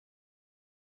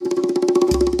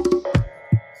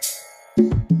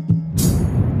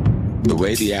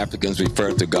way the Africans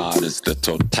refer to God is the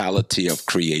totality of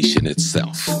creation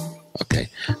itself. Okay?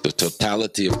 The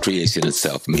totality of creation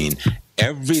itself means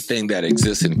everything that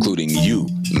exists, including you,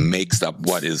 makes up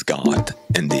what is God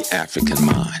in the African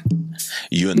mind.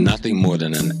 You are nothing more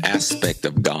than an aspect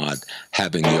of God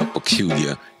having your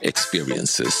peculiar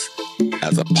experiences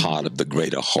as a part of the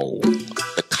greater whole.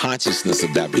 The consciousness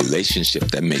of that relationship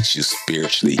that makes you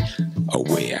spiritually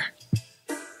aware.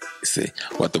 See,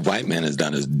 what the white man has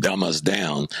done is dumb us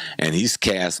down, and he's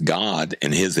cast God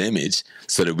in his image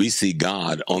so that we see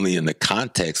God only in the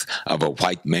context of a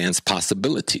white man's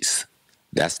possibilities.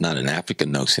 That's not an African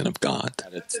notion of God.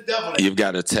 You've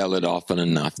got to tell it often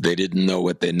enough. They didn't know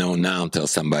what they know now until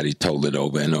somebody told it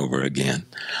over and over again.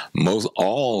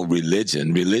 All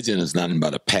religion is nothing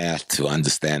but a path to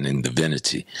understanding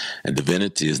divinity. And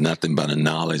divinity is nothing but a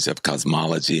knowledge of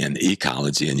cosmology and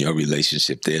ecology and your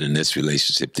relationship to it and this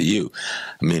relationship to you.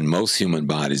 I mean, most human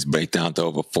bodies break down to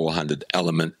over 400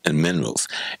 elements and minerals.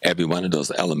 Every one of those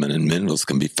elements and minerals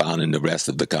can be found in the rest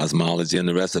of the cosmology and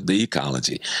the rest of the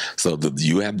ecology. So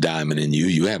you have diamond in you,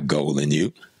 you have gold in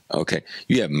you, okay?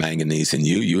 You have manganese in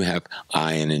you, you have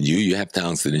iron in you, you have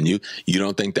tungsten in you. You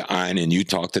don't think the iron in you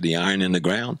talk to the iron in the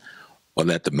ground? Or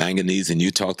let the manganese in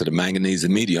you talk to the manganese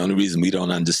in me? The only reason we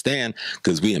don't understand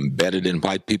because we embedded in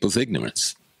white people's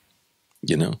ignorance,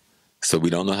 you know? So we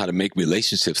don't know how to make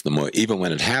relationships no more. Even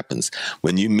when it happens,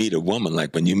 when you meet a woman,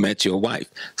 like when you met your wife,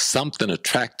 something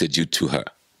attracted you to her.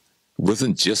 It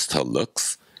wasn't just her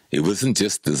looks. It wasn't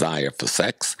just desire for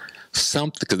sex.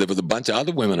 Something, because there was a bunch of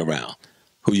other women around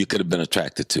who you could have been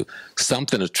attracted to.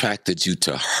 Something attracted you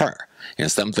to her,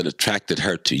 and something attracted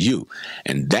her to you.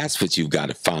 And that's what you've got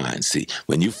to find. See,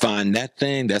 when you find that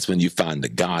thing, that's when you find the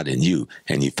God in you,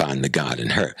 and you find the God in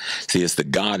her. See, it's the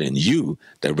God in you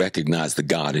that recognizes the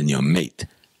God in your mate.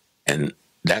 And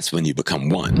that's when you become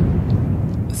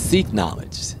one. Seek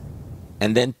knowledge,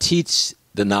 and then teach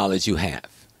the knowledge you have.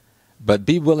 But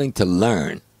be willing to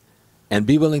learn, and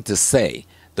be willing to say,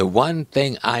 the one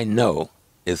thing I know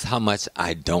is how much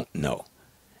I don't know.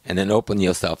 And then open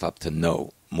yourself up to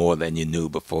know more than you knew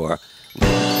before.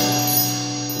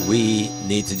 We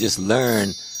need to just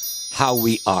learn how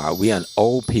we are. We are an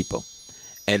old people.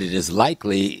 And it is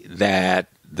likely that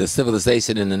the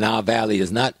civilization in the Nile Valley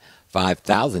is not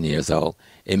 5,000 years old.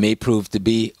 It may prove to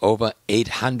be over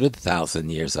 800,000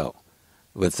 years old,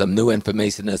 with some new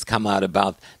information that's come out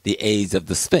about the age of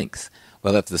the Sphinx.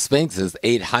 Well, if the Sphinx is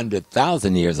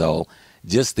 800,000 years old,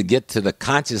 just to get to the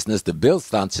consciousness to build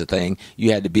such a thing,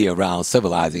 you had to be around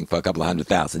civilizing for a couple of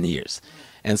 100,000 years.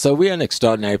 And so we're an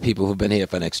extraordinary people who've been here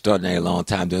for an extraordinary long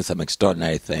time doing some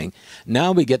extraordinary thing.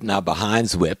 Now we're getting our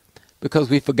behinds whipped because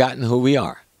we've forgotten who we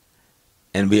are.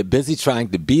 And we're busy trying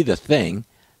to be the thing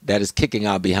that is kicking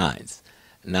our behinds.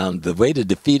 Now, the way to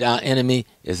defeat our enemy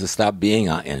is to stop being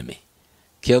our enemy.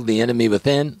 Kill the enemy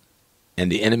within,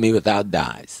 and the enemy without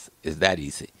dies. It's that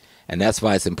easy. And that's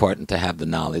why it's important to have the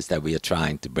knowledge that we are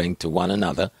trying to bring to one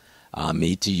another,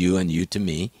 me to you and you to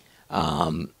me,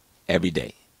 every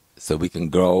day. So we can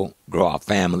grow our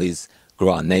families,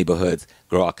 grow our neighborhoods,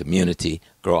 grow our community,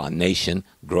 grow our nation,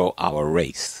 grow our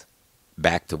race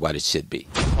back to what it should be.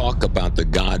 Talk about the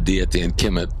God, deity, and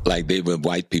Kemet like they were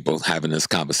white people having this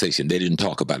conversation. They didn't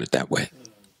talk about it that way.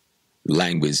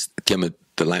 Language, Kemet,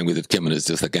 the language of Kemet is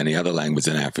just like any other language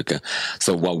in Africa.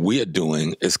 So what we are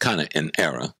doing is kind of in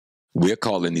error. We're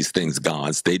calling these things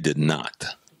gods. They did not.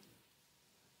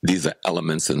 These are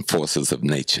elements and forces of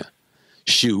nature.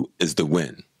 Shu is the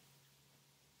wind.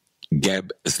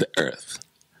 Geb is the earth.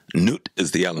 Nut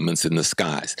is the elements in the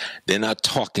skies. They're not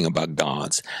talking about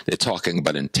gods. They're talking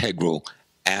about integral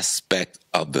aspect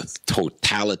of the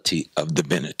totality of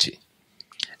divinity.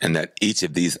 And that each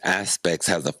of these aspects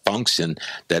has a function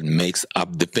that makes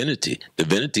up divinity.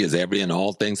 Divinity is every and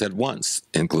all things at once,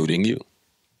 including you.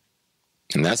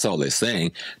 And that's all they're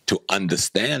saying. To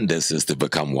understand this is to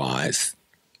become wise.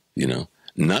 You know,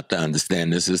 not to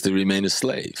understand this is to remain a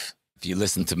slave. If you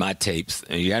listen to my tapes,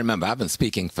 you got to remember, I've been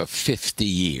speaking for 50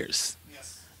 years.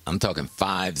 Yes. I'm talking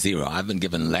 50. I've been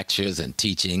giving lectures and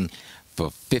teaching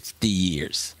for 50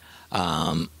 years.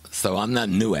 So I'm not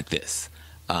new at this.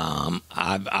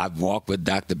 I've walked with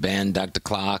Dr. Ben, Dr.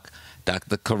 Clark,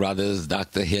 Dr. Carruthers,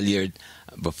 Dr. Hilliard.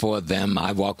 Before them,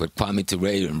 I walked with Kwame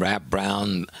Ture and Rap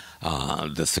Brown,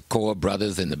 the Secor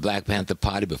brothers in the Black Panther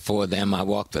Party. Before them, I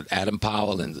walked with Adam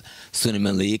Powell and Sunni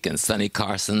Malik and Sonny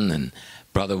Carson and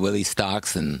Brother Willie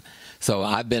Starks. And so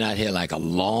I've been out here like a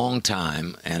long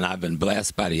time, and I've been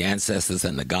blessed by the ancestors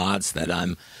and the gods that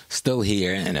I'm still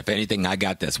here. And if anything I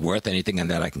got that's worth anything and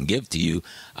that I can give to you,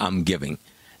 I'm giving.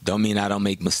 Don't mean I don't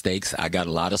make mistakes. I got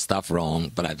a lot of stuff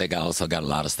wrong, but I think I also got a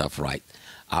lot of stuff right.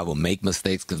 I will make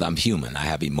mistakes because I'm human. I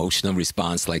have emotional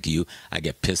response like you. I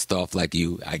get pissed off like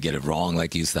you. I get it wrong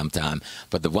like you sometimes.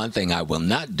 But the one thing I will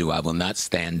not do, I will not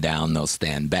stand down nor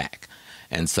stand back.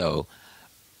 And so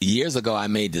years ago, I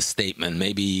made this statement,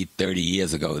 maybe 30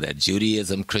 years ago, that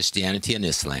Judaism, Christianity, and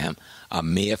Islam are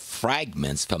mere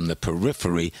fragments from the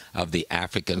periphery of the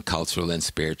African cultural and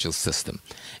spiritual system.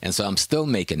 And so I'm still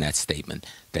making that statement,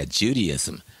 that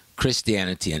Judaism,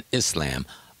 Christianity, and Islam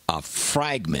are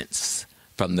fragments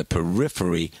from the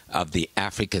periphery of the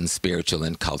African spiritual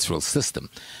and cultural system.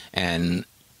 And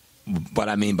what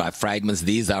I mean by fragments,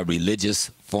 these are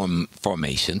religious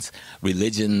formations.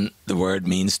 Religion, the word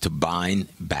means to bind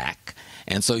back.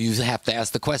 And so you have to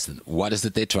ask the question, what is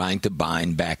it they're trying to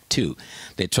bind back to?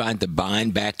 They're trying to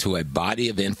bind back to a body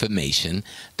of information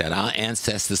that our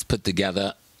ancestors put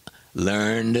together,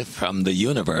 learned from the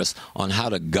universe on how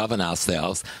to govern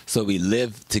ourselves so we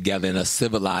live together in a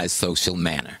civilized social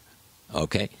manner.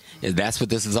 Okay? That's what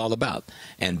this is all about.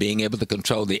 And being able to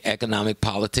control the economic,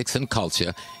 politics, and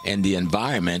culture and the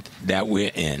environment that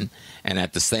we're in. And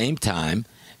at the same time,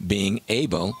 being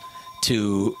able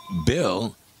to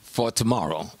build for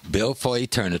tomorrow, build for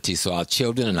eternity, so our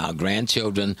children and our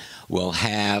grandchildren will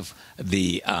have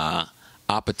the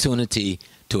opportunity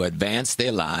to advance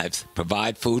their lives,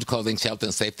 provide food, clothing, shelter,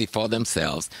 and safety for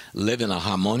themselves, live in a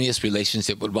harmonious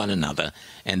relationship with one another,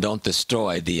 and don't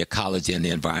destroy the ecology and the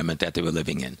environment that they were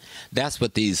living in. That's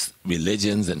what these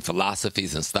religions and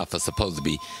philosophies and stuff are supposed to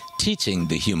be teaching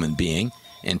the human being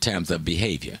in terms of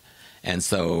behavior. And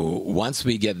so once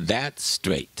we get that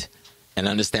straight and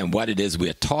understand what it is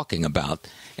we're talking about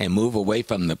and move away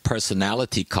from the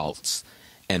personality cults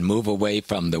and move away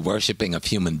from the worshiping of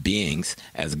human beings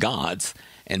as gods,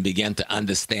 and begin to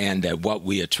understand that what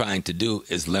we are trying to do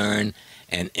is learn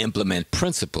and implement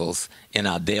principles in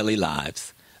our daily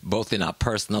lives, both in our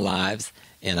personal lives,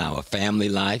 in our family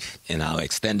life, in our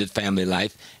extended family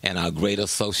life, and our greater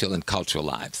social and cultural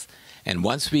lives. And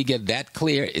once we get that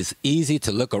clear, it's easy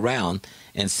to look around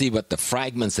and see what the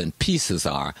fragments and pieces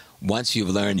are. Once you've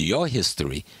learned your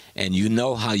history and you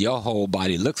know how your whole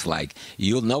body looks like,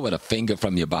 you'll know what a finger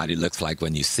from your body looks like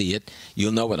when you see it.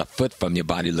 You'll know what a foot from your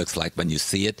body looks like when you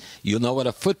see it. You'll know what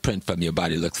a footprint from your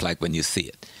body looks like when you see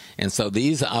it. And so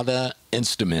these other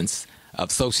instruments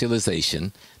of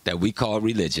socialization that we call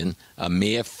religion, a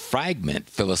mere fragment,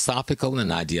 philosophical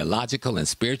and ideological and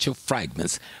spiritual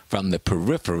fragments from the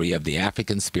periphery of the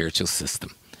African spiritual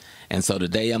system. And so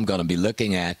today I'm going to be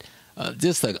looking at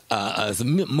just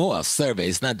more a survey.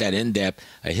 It's not that in-depth,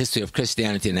 a history of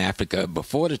Christianity in Africa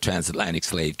before the transatlantic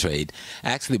slave trade,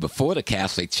 actually before the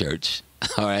Catholic Church,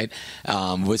 all right,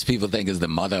 which people think is the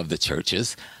mother of the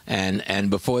churches, and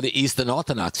before the Eastern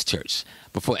Orthodox Church.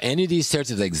 Before any of these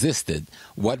churches existed,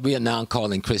 what we are now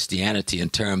calling Christianity in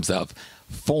terms of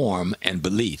form and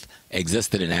belief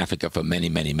existed in Africa for many,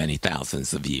 many, many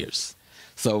thousands of years.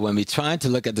 So when we try to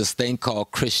look at this thing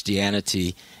called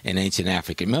Christianity in ancient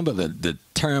Africa, remember the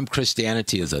term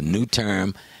Christianity is a new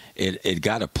term. It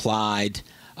got applied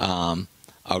around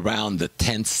the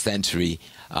 10th century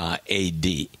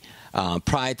A.D.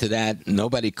 Prior to that,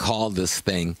 nobody called this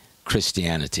thing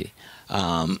Christianity.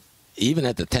 Even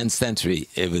at the 10th century,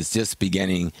 it was just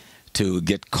beginning to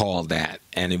get called that,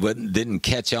 and it didn't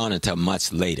catch on until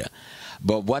much later.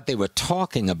 But what they were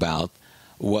talking about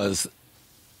was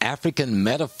African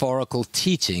metaphorical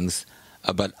teachings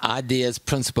about ideas,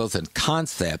 principles, and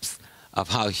concepts of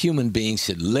how human beings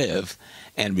should live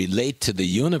and relate to the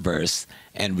universe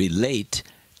and relate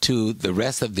to the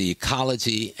rest of the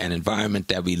ecology and environment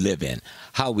that we live in.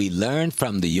 How we learn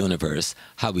from the universe,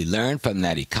 how we learn from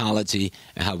that ecology,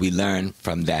 and how we learn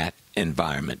from that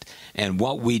environment. And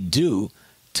what we do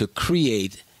to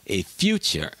create a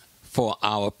future for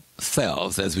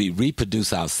ourselves as we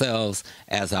reproduce ourselves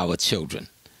as our children.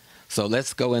 So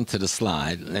let's go into the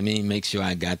slide. Let me make sure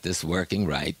I got this working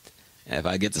right. If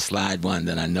I get to slide one,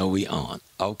 then I know we on.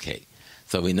 Okay.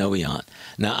 So we know we on.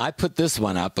 Now, I put this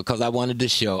one up because I wanted to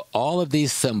show all of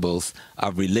these symbols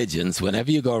of religions.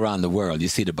 Whenever you go around the world, you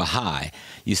see the Baha'i,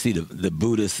 you see the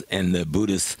Buddhist and the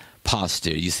Buddhist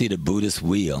posture, you see the Buddhist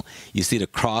wheel, you see the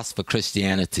cross for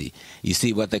Christianity, you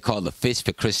see what they call the fish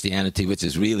for Christianity, which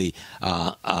is really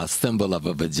a symbol of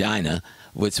a vagina,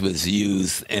 which was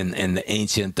used in the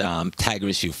ancient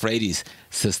Tigris-Euphrates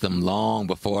system long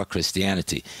before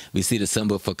Christianity. We see the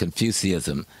symbol for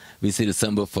Confucianism. We see the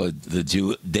symbol for the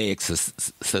Judaic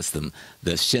system,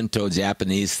 the Shinto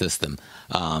Japanese system.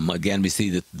 Again, we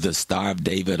see the Star of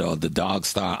David or the dog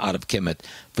star out of Kemet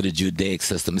for the Judaic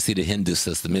system. We see the Hindu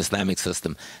system, Islamic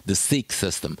system, the Sikh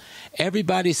system.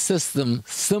 Everybody's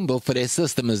symbol for their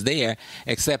system is there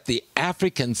except the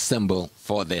African symbol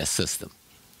for their system.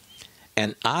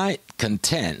 And I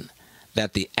contend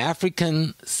that the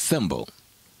African symbol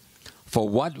for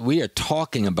what we are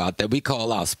talking about, that we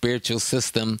call our spiritual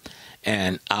system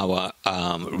and our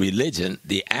religion,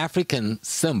 the African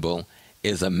symbol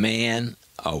is a man,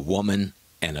 a woman,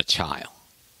 and a child.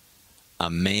 A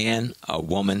man, a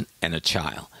woman, and a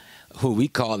child, who we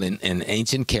call in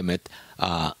ancient Kemet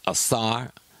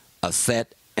Asar, Aset,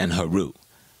 and Haru,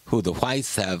 who the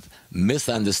whites have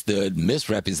misunderstood,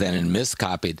 misrepresented,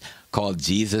 miscopied, called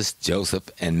Jesus, Joseph,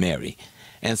 and Mary.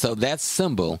 And so that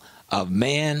symbol of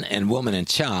man and woman and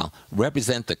child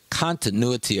represent the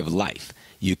continuity of life.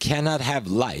 You cannot have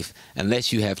life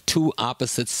unless you have two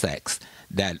opposite sex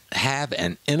that have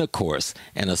an intercourse,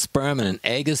 and a sperm and an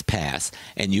egg is passed,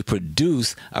 and you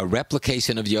produce a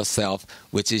replication of yourself,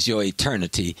 which is your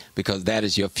eternity, because that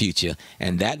is your future.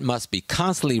 And that must be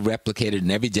constantly replicated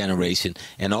in every generation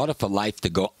in order for life to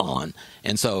go on.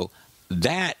 And so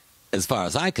that, as far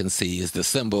as I can see, is the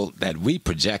symbol that we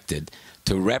projected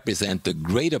to represent the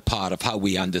greater part of how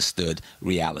we understood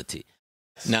reality.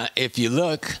 Now, if you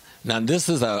look, now this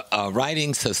is a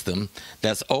writing system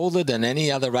that's older than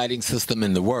any other writing system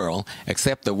in the world,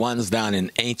 except the ones down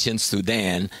in ancient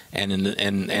Sudan and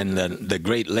in the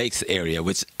Great Lakes area,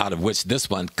 out of which this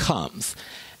one comes.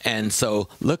 And so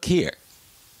look here,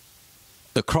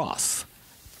 the cross.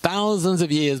 Thousands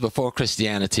of years before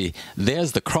Christianity,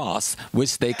 there's the cross,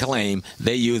 which they claim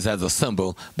they use as a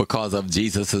symbol because of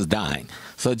Jesus' dying.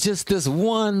 So just this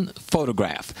one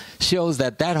photograph shows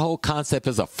that whole concept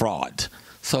is a fraud.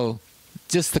 So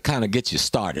just to kind of get you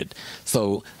started,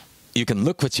 so you can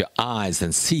look with your eyes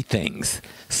and see things,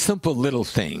 simple little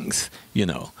things,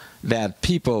 that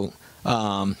people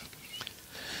sort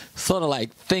of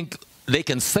like think they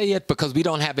can say it because we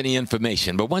don't have any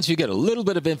information. But once you get a little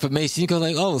bit of information, you go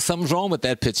like, oh, something's wrong with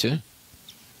that picture.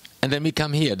 And then we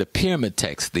come here, the pyramid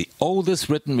text, the oldest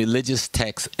written religious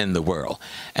text in the world.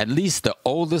 At least the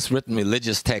oldest written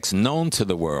religious text known to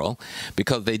the world,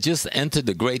 because they just entered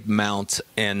the Great Mount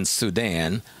in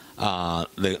Sudan,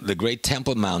 the Great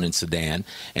Temple Mount in Sudan,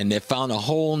 and they found a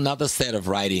whole nother set of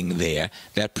writing there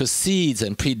that precedes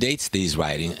and predates these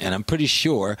writings, and I'm pretty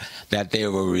sure that they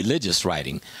were religious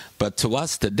writing. But to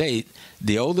us to date,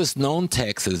 the oldest known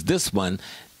text is this one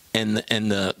in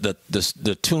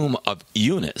the tomb of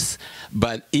Eunice.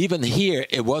 But even here,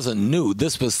 it wasn't new.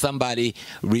 This was somebody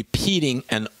repeating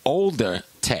an older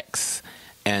text.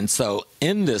 And so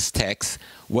in this text,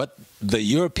 what the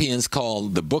Europeans call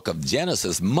the book of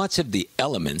Genesis, much of the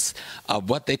elements of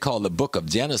what they call the book of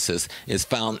Genesis is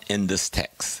found in this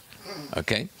text.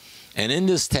 Okay? And in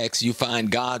this text, you find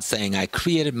God saying, I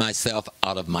created myself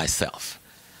out of myself.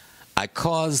 I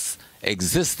caused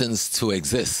existence to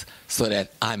exist so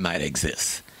that I might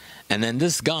exist. And then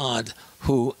this God,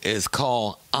 who is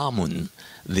called Amun,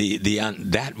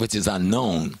 that which is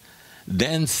unknown,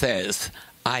 then says,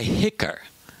 I hicker.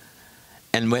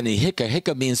 And when he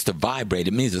hicker means to vibrate.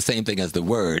 It means the same thing as the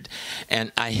word.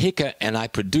 And I hicker and I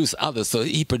produce others. So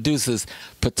he produces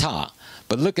Ptah.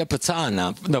 But look at Ptah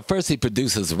now. No, first he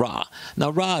produces Ra.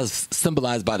 Now Ra is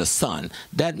symbolized by the sun.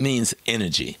 That means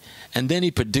energy. And then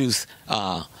he produced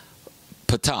Ptah.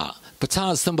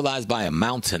 Ptah is symbolized by a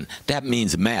mountain. That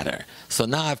means matter. So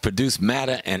now I've produced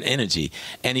matter and energy.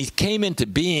 And he came into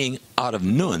being out of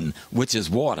Nun, which is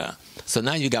water. So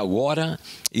now you got water,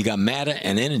 you got matter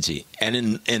and energy.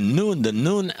 And in Nun, the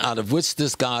Nun out of which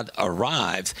this God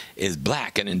arrives is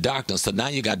black and in darkness. So now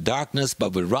you got darkness,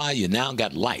 but with Ra, you now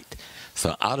got light.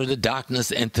 So out of the darkness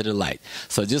into the light.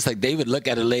 So just like David looked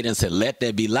at it later and said, let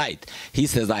there be light. He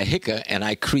says, I hicker and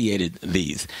I created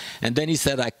these. And then he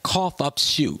said, I cough up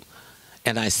Shu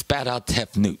and I spat out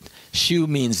Tefnut. Shu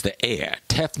means the air.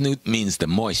 Tefnut means the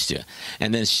moisture.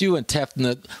 And then Shu and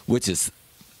Tefnut, which is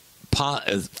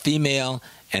female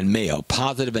and male,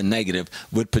 positive and negative,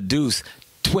 would produce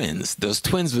twins. Those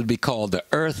twins would be called the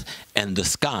earth and the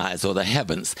skies, or the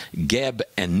heavens, Geb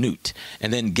and Nut.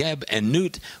 And then Geb and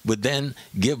Nut would then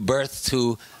give birth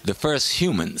to the first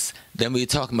humans. Then we're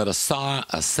talking about Asar,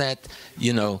 Aset,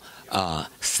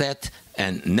 Set,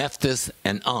 and Nephthys,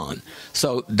 and on.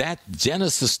 So that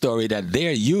Genesis story that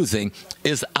they're using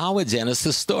is our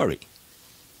Genesis story.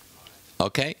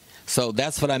 Okay? So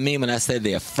that's what I mean when I say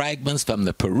they are fragments from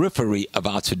the periphery of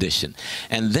our tradition.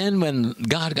 And then when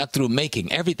God got through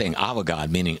making everything, our God,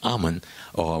 meaning Amun,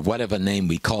 or whatever name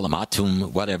we call him,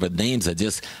 Atum, whatever names are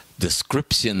just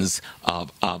descriptions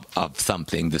of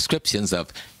something, descriptions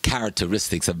of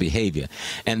characteristics of behavior.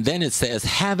 And then it says,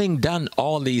 having done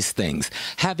all these things,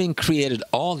 having created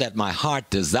all that my heart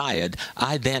desired,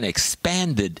 I then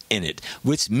expanded in it,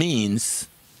 which means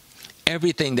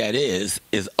everything that is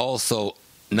also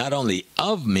not only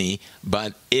of me,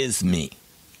 but is me.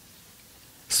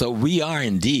 So we are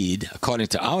indeed, according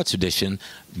to our tradition,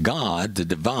 God, the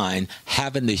divine,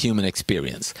 having the human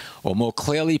experience. Or more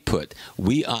clearly put,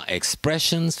 we are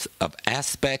expressions of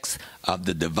aspects of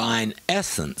the divine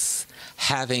essence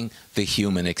having the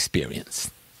human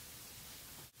experience.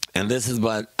 And this is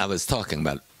what I was talking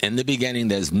about. In the beginning,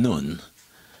 there's Nun,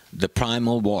 the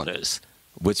primal waters,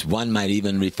 which one might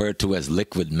even refer to as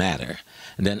liquid matter.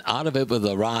 And then out of it will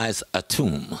arise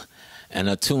Atum. And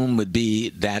Atum would be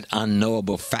that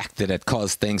unknowable factor that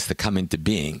caused things to come into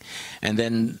being. And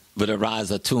then would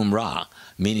arise Atum Ra,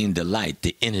 meaning the light,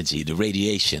 the energy, the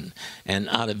radiation. And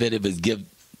out of it, it would give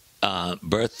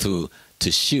birth to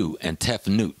Shu and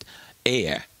Tefnut,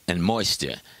 air and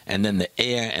moisture. And then the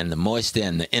air and the moisture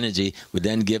and the energy would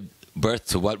then give birth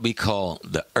to what we call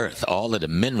the earth, all of the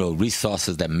mineral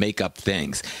resources that make up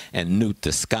things, and Nut,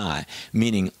 the sky,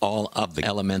 meaning all of the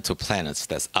elemental planets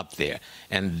that's up there.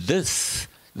 And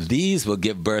these will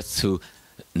give birth to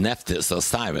Nephthys,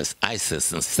 Osiris,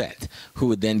 Isis, and Set, who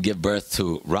would then give birth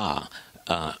to Ra,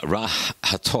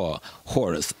 Hathor,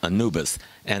 Horus, Anubis,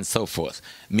 and so forth,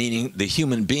 meaning the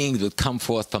human beings would come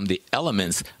forth from the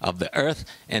elements of the earth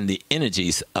and the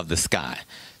energies of the sky.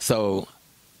 So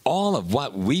all of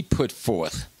what we put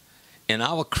forth in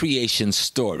our creation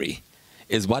story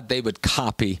is what they would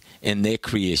copy in their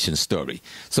creation story.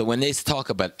 So when they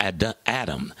talk about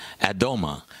Adam,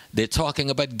 Adoma, they're talking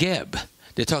about Geb.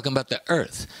 They're talking about the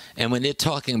earth. And when they're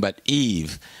talking about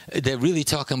Eve, they're really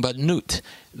talking about Nut.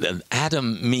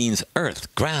 Adam means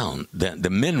earth, ground, the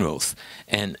minerals.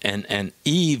 And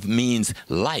Eve means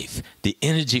life, the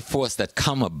energy force that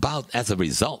come about as a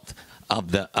result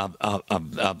of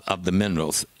the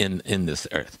minerals in this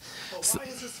earth. But why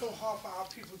is it so hard for our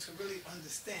people to really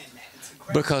understand that? It's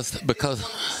incredible. Because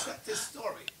accept this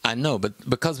story. I know, but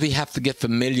because we have to get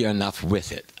familiar enough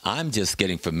with it. I'm just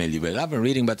getting familiar with it. I've been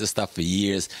reading about this stuff for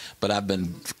years, but I've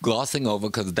been glossing over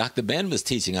because Dr. Ben was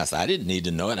teaching us. I didn't need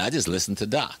to know it. I just listened to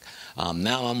Doc.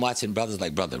 Now I'm watching brothers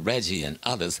like Brother Reggie and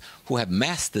others who have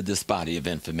mastered this body of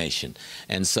information.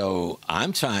 And so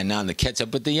I'm trying now to catch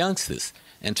up with the youngsters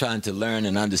and trying to learn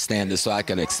and understand it so I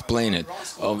can explain it.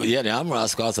 Oh, yeah, I'm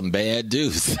Roscoe, some bad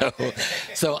dudes.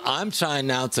 So I'm trying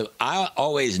now I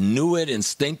always knew it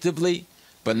instinctively,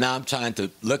 but now I'm trying to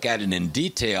look at it in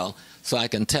detail so I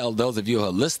can tell those of you who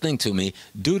are listening to me,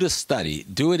 do the study,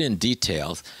 do it in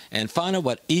details, and find out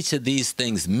what each of these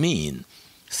things mean.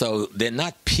 So they're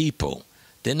not people.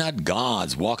 They're not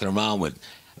gods walking around with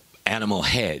animal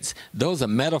heads. Those are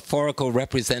metaphorical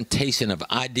representation of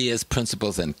ideas,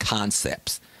 principles, and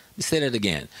concepts. Let me say that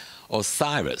again.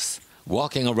 Osiris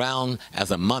walking around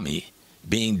as a mummy,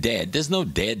 being dead. There's no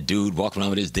dead dude walking around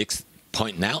with his dick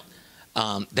pointing out.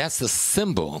 That's a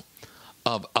symbol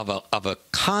of a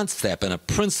concept and a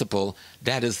principle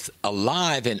that is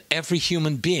alive in every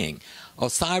human being.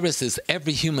 Osiris is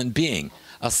every human being.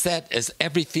 Set is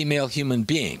every female human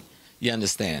being. You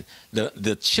understand?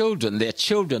 The children, their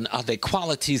children are their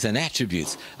qualities and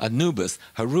attributes. Anubis,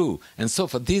 Haru, and so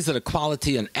forth. These are the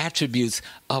quality and attributes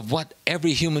of what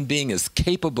every human being is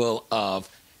capable of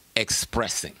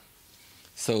expressing.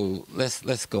 So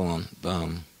let's go on.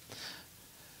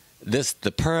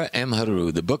 The Per Em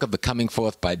Haru, the book of the coming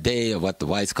forth by day, or what the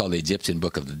whites call the Egyptian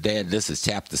book of the dead. This is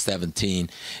chapter 17.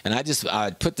 And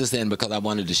I put this in because I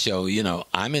wanted to show,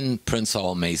 I'm in Prince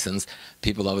Hall Masons.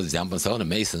 People always jump and say, the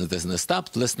Masons, this and this.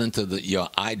 Stop listening to your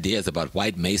ideas about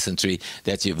white masonry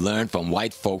that you've learned from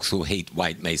white folks who hate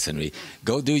white masonry.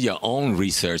 Go do your own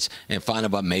research and find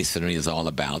out what masonry is all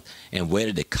about and where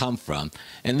did it come from.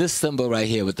 And this symbol right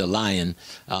here with the lion,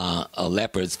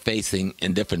 leopards facing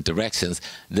in different directions,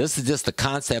 this is just a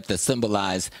concept that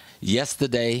symbolizes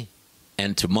yesterday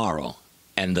and tomorrow.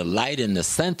 And the light in the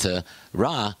center,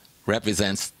 Ra,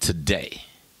 represents today.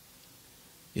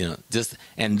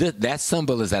 That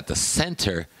symbol is at the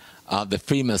center of the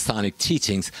Freemasonic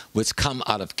teachings, which come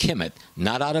out of Kemet,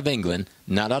 not out of England,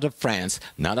 not out of France,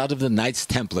 not out of the Knights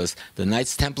Templars. The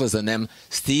Knights Templars and them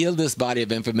steal this body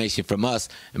of information from us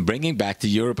and bring it back to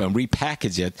Europe and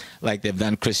repackage it like they've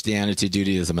done Christianity,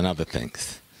 Judaism, and other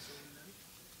things.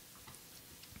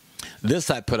 this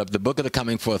I put up, the Book of the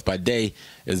Coming Forth by Day.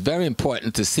 Is very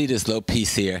important to see this little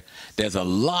piece here. There's a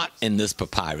lot in this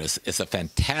papyrus. It's a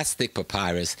fantastic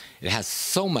papyrus. It has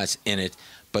so much in it.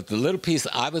 But the little piece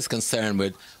I was concerned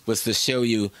with was to show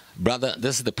you, brother,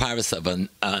 this is the papyrus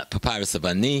of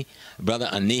Ani. Brother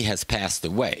Ani has passed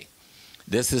away.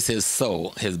 This is his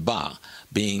soul, his ba,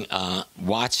 being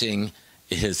watching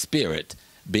his spirit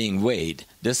being weighed.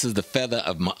 This is the feather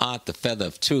of Ma'at, the feather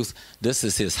of truth. This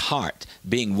is his heart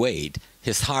being weighed.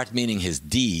 His heart meaning his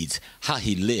deeds, how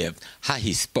he lived, how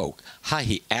he spoke, how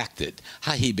he acted,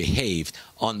 how he behaved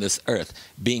on this earth,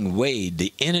 being weighed.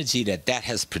 The energy that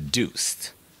has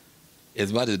produced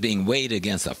is what is being weighed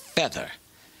against a feather.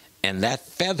 And that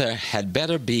feather had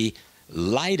better be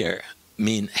lighter,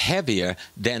 mean heavier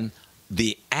than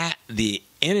the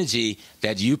energy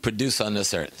that you produce on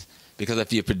this earth. Because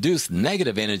if you produce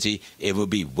negative energy, it will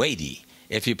be weighty.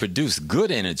 If you produce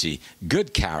good energy,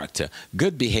 good character,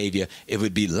 good behavior, it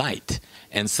would be light.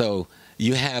 And so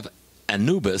you have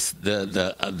Anubis,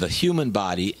 the human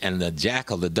body, and the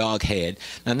jackal, the dog head.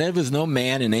 Now, there was no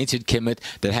man in ancient Kemet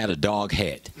that had a dog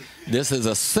head. This is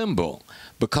a symbol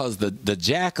because the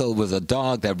jackal was a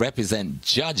dog that represented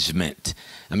judgment.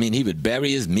 I mean, he would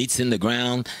bury his meats in the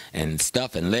ground and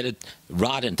stuff and let it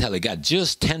rot until it got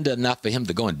just tender enough for him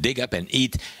to go and dig up and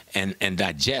eat and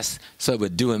digest, so it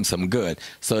would do him some good.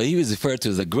 So he was referred to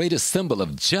as the greatest symbol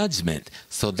of judgment.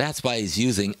 So that's why he's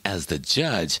using as the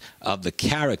judge of the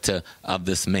character of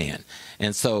this man.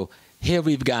 And so here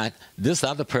we've got this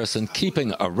other person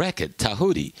keeping a record,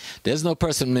 Tahuti. There's no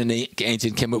person in the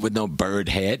ancient Kemet with no bird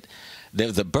head.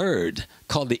 There's a bird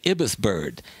called the ibis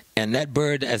bird. And that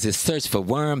bird, as it searched for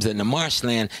worms in the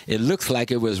marshland, it looks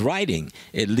like it was writing.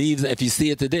 It leaves, if you see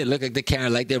it today, it looks like they carry,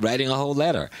 like they're writing a whole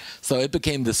letter. So it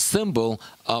became the symbol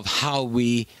of how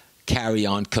we carry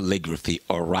on calligraphy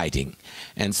or writing.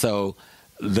 And so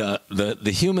the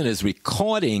human is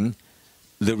recording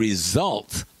the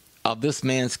result of this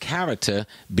man's character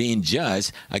being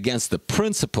judged against the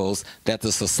principles that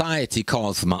the society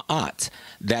calls ma'at.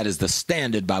 That is the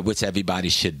standard by which everybody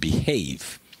should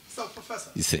behave. So, Professor,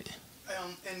 you see,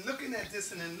 and looking at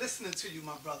this and then listening to you,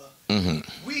 my brother, mm-hmm.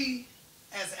 we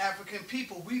as African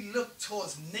people, we look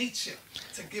towards nature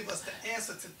to give us the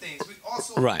answer to things. We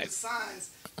also right. look the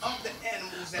signs of the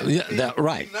animals that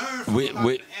right. we learn from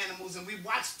the animals and we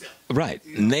watch them. Right.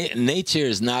 You know? Nature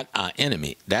is not our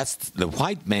enemy. That's the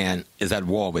white man is at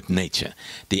war with nature.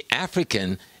 The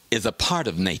African is a part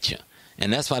of nature.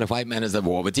 And that's why the white man is at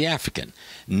war with the African.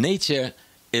 Nature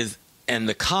is, and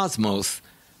the cosmos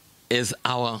is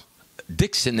our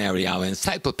dictionary, our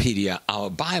encyclopedia, our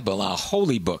Bible, our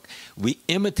holy book. We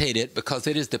imitate it because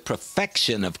it is the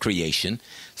perfection of creation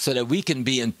so that we can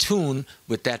be in tune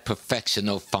with that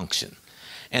perfectional function.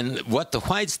 And what the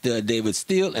whites did, they would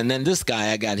steal, and then this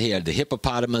guy I got here, the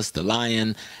hippopotamus, the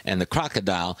lion, and the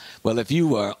crocodile. Well, if you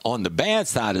were on the bad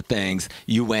side of things,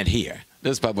 you went here.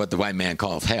 This is probably what the white man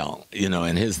calls hell, you know,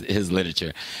 in his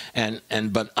literature.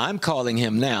 But I'm calling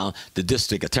him now the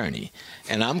district attorney.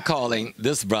 And I'm calling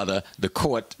this brother the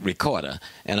court recorder.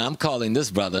 And I'm calling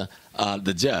this brother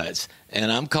the judge.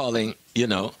 And I'm calling, you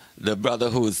know, the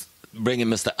brother who's bringing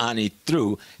Mr. Ani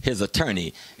through his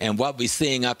attorney. And what we're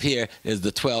seeing up here is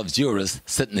the 12 jurors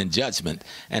sitting in judgment.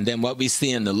 And then what we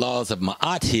see in the laws of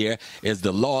Ma'at here is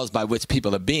the laws by which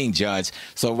people are being judged.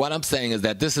 So what I'm saying is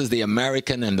that this is the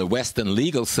American and the Western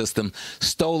legal system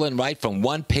stolen right from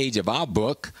one page of our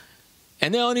book,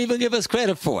 and they don't even give us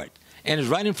credit for it. And it's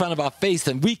right in front of our face,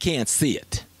 and we can't see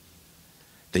it.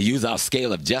 They use our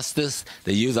scale of justice.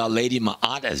 They use our Lady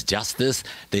Ma'at as justice.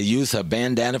 They use her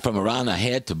bandana from around her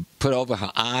head to put over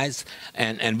her eyes,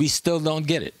 and we still don't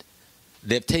get it.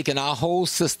 They've taken our whole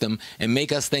system and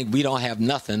make us think we don't have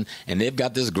nothing, and they've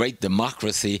got this great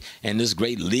democracy and this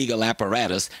great legal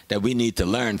apparatus that we need to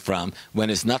learn from when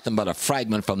it's nothing but a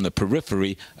fragment from the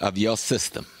periphery of your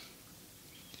system.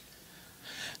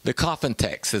 The coffin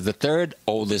text is the third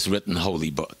oldest written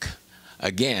holy book.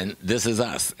 Again, this is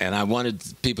us, and I wanted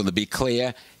people to be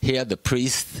clear. Here, the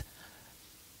priest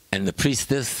and the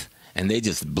priestess, and they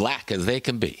just black as they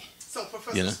can be. So,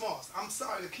 Professor you know? Smalls, I'm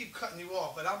sorry to keep cutting you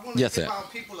off, but I want yes, to give sir. our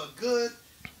people a good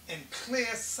and clear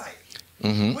sight.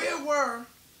 Mm-hmm. Where were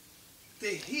the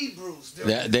Hebrews?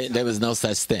 There was no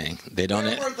such thing. They don't.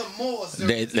 Where were the Moors?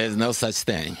 There's no such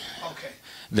thing. Okay.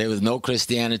 There was no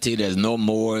Christianity, there's no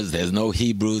Moors, there's no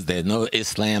Hebrews, there's no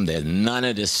Islam, there's none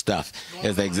of this stuff.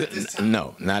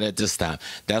 No, not at this time.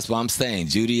 That's what I'm saying.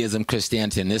 Judaism,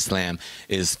 Christianity, and Islam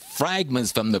is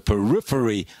fragments from the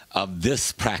periphery of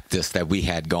this practice that we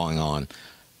had going on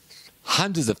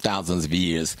hundreds of thousands of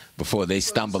years before they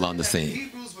So stumble you're on the saying that scene.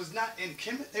 The Hebrews was not in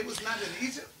Kemet. They was not in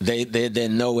Egypt. They're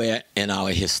nowhere in our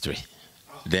history.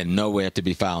 They're nowhere to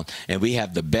be found. And we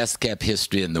have the best kept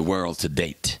history in the world to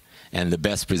date, and the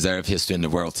best preserved history in the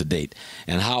world to date.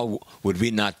 And how would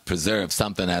we not preserve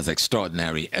something as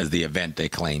extraordinary as the event they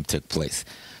claim took place?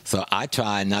 So I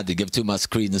try not to give too much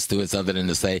credence to it other than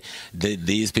to say that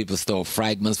these people stole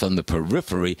fragments from the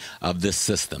periphery of this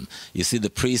system. You see the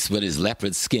priest with his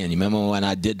leopard skin. You remember when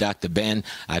I did Dr. Ben,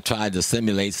 I tried to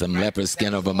simulate some leopard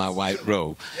skin over my white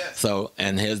robe. Yes. So,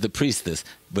 and here's the priestess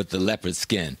with the leopard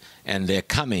skin. And they're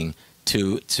coming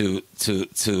to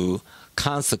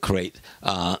consecrate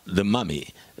the mummy,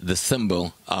 the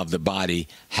symbol of the body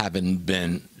having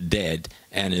been dead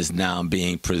and is now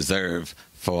being preserved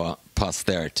for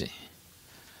posterity.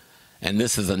 And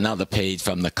this is another page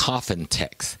from the coffin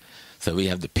text. So we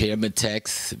have the pyramid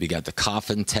text, we got the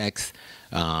coffin text,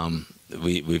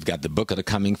 we've got the book of the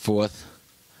coming forth.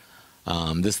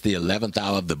 This is the 11th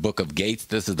hour of the book of Gates.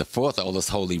 This is the 4th oldest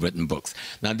holy written books.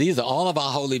 Now, these are all of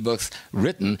our holy books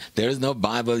written. There is no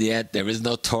Bible yet. There is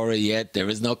no Torah yet. There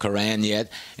is no Quran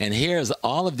yet. And here's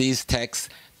all of these texts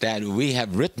that we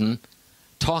have written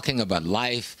talking about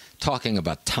life, talking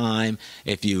about time.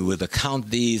 If you would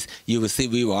account these, you would see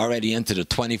we were already into the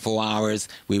 24 hours.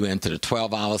 We were into the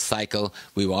 12-hour cycle.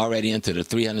 We were already into the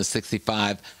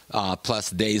 365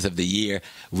 plus days of the year.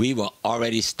 We were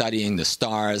already studying the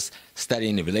stars,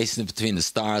 studying the relationship between the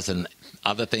stars and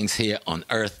other things here on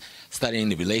Earth, studying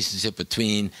the relationship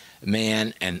between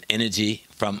man and energy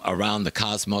from around the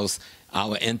cosmos,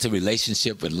 our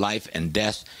interrelationship with life and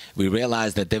death. We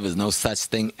realized that there was no such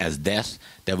thing as death,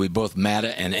 that we both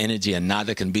matter and energy and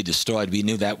neither can be destroyed. We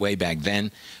knew that way back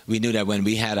then. We knew that when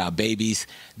we had our babies,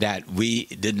 that we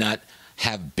did not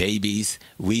have babies.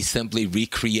 We simply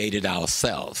recreated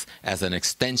ourselves as an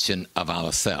extension of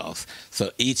ourselves.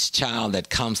 So each child that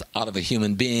comes out of a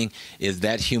human being is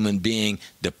that human being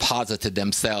deposited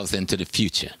themselves into the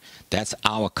future. That's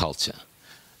our culture.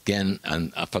 Again,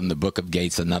 from the Book of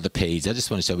Gates, another page. I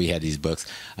just want to show we had these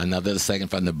books. Another second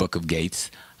from the Book of Gates.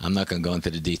 I'm not going to go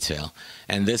into the detail.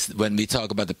 And this, when we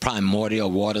talk about the primordial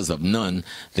waters of Nun,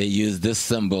 they use this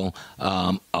symbol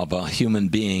of a human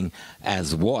being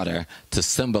as water to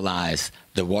symbolize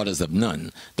the waters of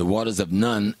Nun. The waters of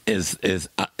Nun is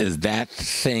that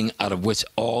thing out of which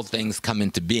all things come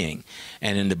into being.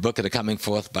 And in the Book of the Coming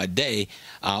Forth by Day,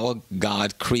 our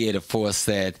God, Creator Force,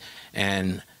 said,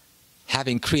 and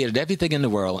having created everything in the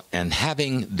world and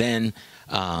having then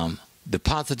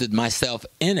deposited myself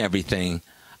in everything,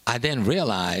 I then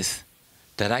realized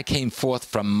that I came forth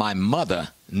from my mother,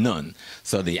 Nun.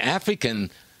 So the African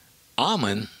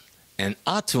Amun and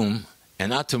Atum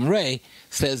Re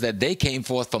says that they came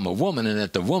forth from a woman, and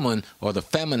that the woman, or the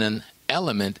feminine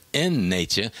element in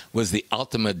nature, was the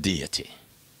ultimate deity.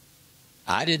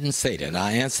 I didn't say that. Our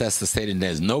ancestors said that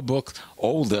there's no book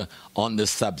older on this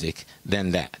subject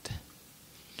than that.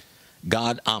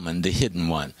 God Amun, the hidden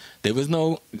one. There was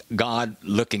no God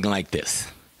looking like this,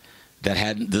 that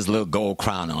had this little gold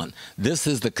crown on. This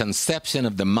is the conception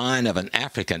of the mind of an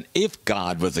African. If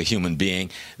God was a human being,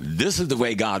 this is the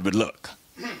way God would look,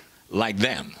 like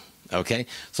them, okay?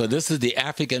 So this is the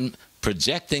African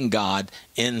projecting God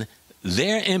in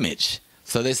their image.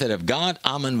 So they said if God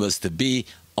Amun was to be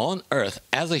on earth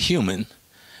as a human,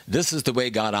 this is the way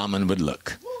God Amun would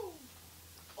look.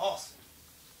 Awesome.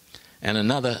 And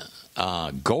another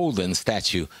golden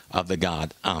statue of the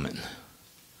god Amun.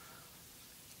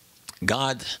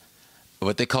 God,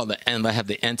 what they call I have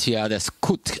the NTR, that's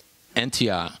Kut,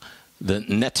 NTR, the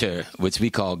Neter, which we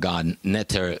call God,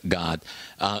 Neter God,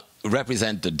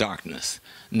 represent the darkness.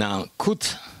 Now,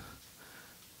 Kut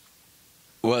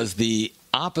was the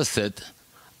opposite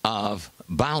of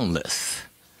boundless.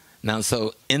 Now,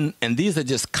 so, and these are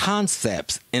just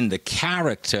concepts in the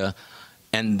character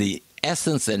and the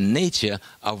essence and nature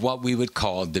of what we would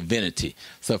call divinity.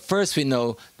 So first we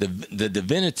know the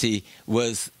divinity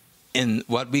was in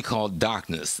what we call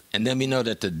darkness. And then we know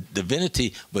that the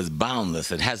divinity was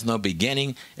boundless. It has no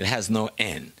beginning. It has no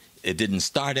end. It didn't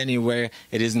start anywhere.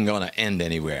 It isn't going to end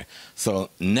anywhere. So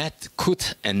Net,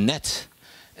 Kut, and Net,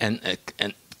 and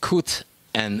Kut,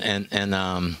 and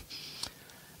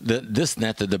this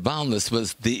Net, the boundless,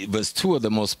 was two of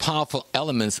the most powerful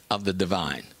elements of the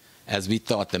divine, as we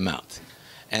thought them out.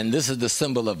 And this is the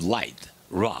symbol of light,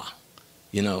 Ra,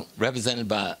 represented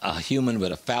by a human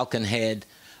with a falcon head,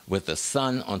 with the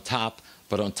sun on top.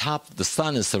 But on top, the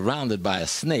sun is surrounded by a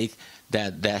snake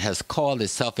that has called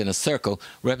itself in a circle,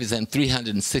 represent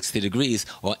 360 degrees,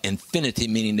 or infinity,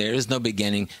 meaning there is no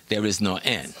beginning, there is no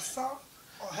end.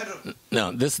 Or heteron?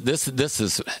 No, this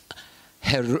is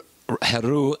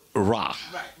Heru Ra.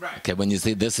 Right. Okay, when you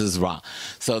see this is Ra.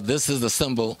 So this is the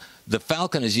symbol. The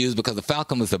falcon is used because the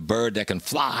falcon was a bird that can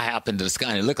fly up into the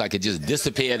sky, and it looked like it just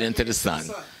disappeared into the sun.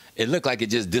 It looked like it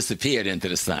just disappeared into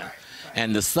the sun.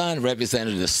 And the sun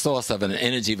represented the source of an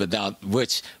energy without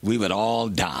which we would all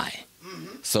die.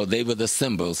 So they were the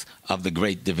symbols of the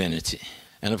great divinity.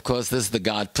 And of course, this is the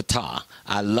god Ptah.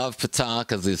 I love Ptah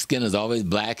because his skin is always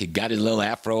black. He got his little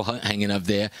afro hanging up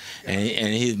there,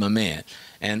 and he's my man.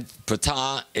 And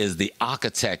Ptah is the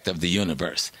architect of the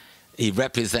universe. He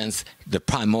represents the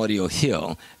primordial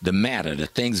hill, the matter, the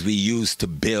things we use to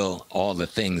build all the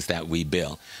things that we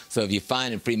build. So if you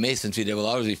find in Freemasonry, they will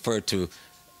always refer to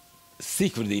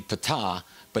secretly Ptah,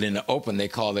 but in the open they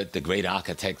call it the great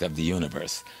architect of the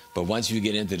universe. But once you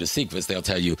get into the secrets, they'll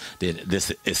tell you that this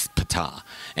is Ptah.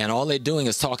 And all they're doing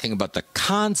is talking about the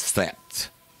concept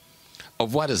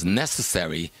of what is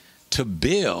necessary to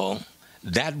build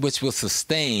that which will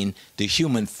sustain the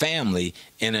human family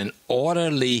in an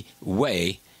orderly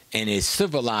way, in a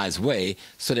civilized way,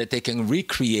 so that they can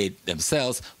recreate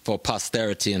themselves for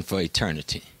posterity and for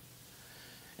eternity.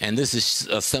 And this is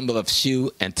a symbol of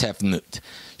Shu and Tefnut.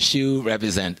 Shu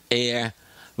represents air,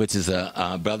 which is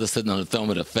a brother sitting on the throne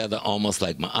with a feather almost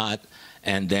like Ma'at.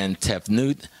 And then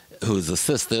Tefnut, who's a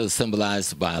sister,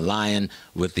 symbolized by a lion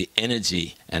with the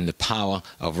energy and the power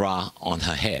of Ra on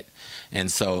her head.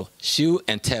 And so Shu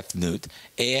and Tefnut,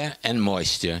 air and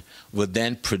moisture, would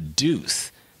then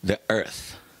produce the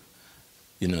earth.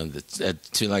 You know,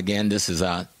 again, this is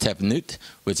Tefnut,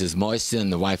 which is moisture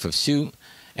and the wife of Shu.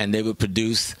 And they would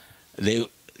produce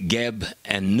Geb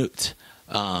and Nut.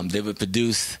 They would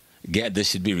produce Geb. This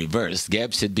should be reversed.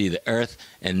 Geb should be the earth,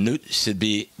 and Nut should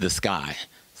be the sky.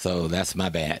 So that's my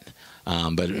bad.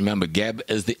 But remember, Geb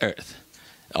is the earth.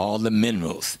 All the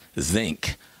minerals,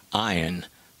 zinc, iron,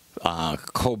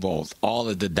 cobalt, all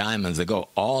of the diamonds, the gold,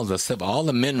 all the silver, all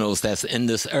the minerals that's in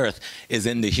this earth is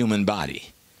in the human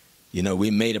body. You know,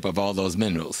 we made up of all those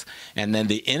minerals. And then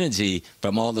the energy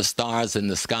from all the stars in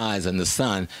the skies and the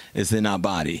sun is in our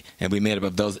body. And we made up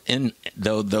of those,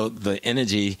 the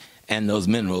energy and those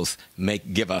minerals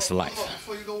give us life.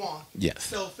 Before you go on. Yes.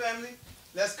 So, family,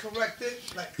 let's correct it.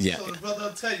 Yeah. So the brother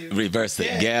will tell you. Reverse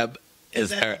it. Geb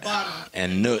is at earth, the bottom,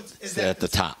 and Nut is at the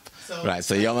top. So, right.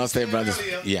 So y'all must say, brothers.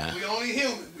 Earlier, yeah. We only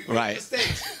human. We make right.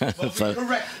 mistakes. But So, we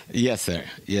correct it. Yes, sir.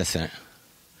 Yes, sir.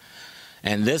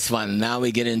 And this one, now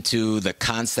we get into the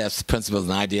concepts, principles,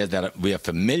 and ideas that we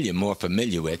are more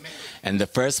familiar with. And the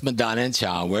first Madonna and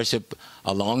child worship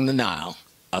along the Nile,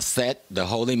 Aset, the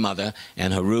Holy Mother,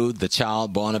 and Heru, the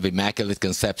child born of Immaculate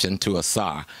Conception, to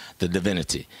Asar, the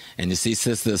divinity. And you see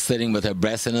sister sitting with her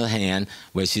breast in her hand,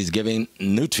 where she's giving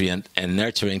nutrient and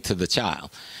nurturing to the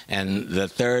child. And the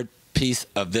third piece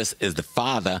of this is the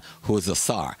father, who is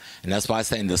Asar. And that's why I'm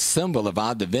saying the symbol of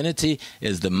our divinity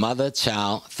is the mother,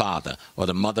 child, father, or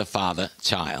the mother, father,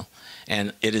 child.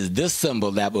 And it is this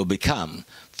symbol that will become,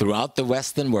 throughout the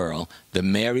Western world, the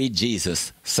Mary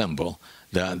Jesus symbol,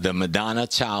 the Madonna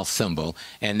child symbol.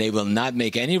 And they will not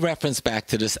make any reference back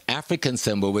to this African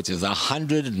symbol, which is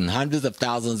hundreds and hundreds of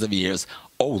thousands of years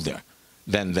older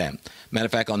than them. Matter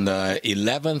of fact, on the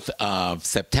 11th of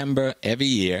September every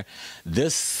year,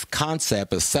 this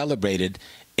concept is celebrated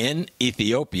in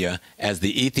Ethiopia as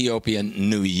the Ethiopian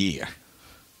New Year.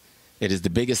 It is the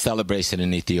biggest celebration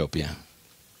in Ethiopia.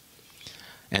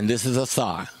 And this is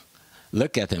Asar.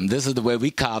 Look at him. This is the way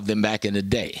we carved him back in the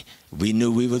day. We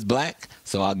knew we was black,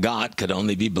 so our God could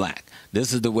only be black.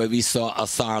 This is the way we saw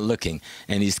Asar looking.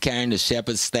 And he's carrying the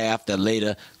shepherd's staff that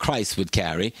later Christ would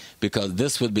carry, because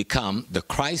this would become the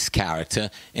Christ character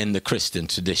in the Christian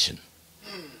tradition.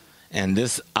 And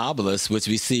this obelisk, which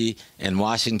we see in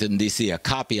Washington, D.C., a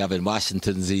copy of it in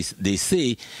Washington,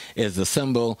 D.C., is the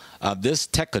symbol of this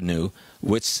Tekenu,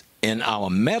 which in our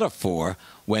metaphor,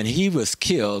 when he was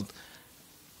killed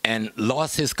and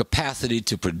lost his capacity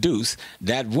to produce,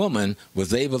 that woman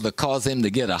was able to cause him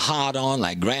to get a hard-on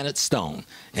like granite stone.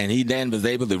 And he then was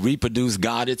able to reproduce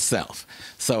God itself.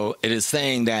 So it is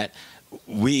saying that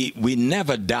we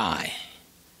never die.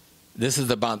 This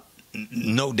is about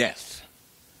no death.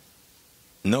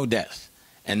 No death.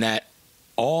 And that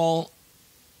all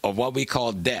of what we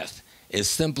call death is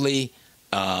simply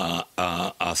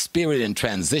a spirit in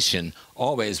transition,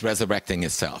 always resurrecting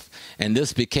itself. And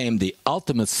this became the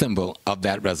ultimate symbol of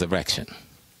that resurrection.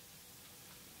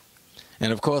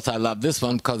 And of course, I love this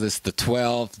one because it's the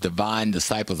 12 divine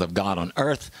disciples of God on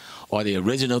earth, or the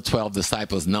original 12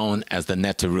 disciples known as the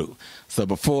Neteru. So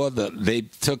before they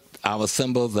took our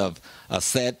symbols of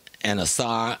Aset and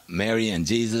Asar, Mary and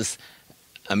Jesus,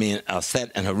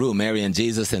 Aset and Heru, Mary and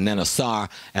Jesus, and then Asar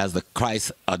as the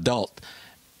Christ adult.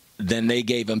 then they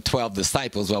gave him 12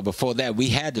 disciples. Well, before that, we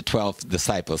had the 12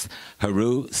 disciples: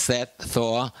 Haru, Seth,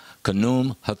 Thor,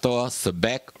 Kanum, Hathor,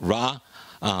 Sebek, Ra,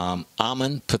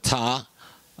 Ammon, Ptah,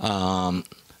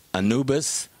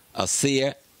 Anubis,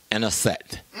 Asir, and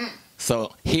Aset.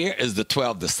 So here is the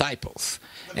 12 disciples.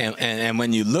 And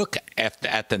when you look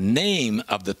at the name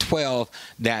of the 12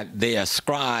 that they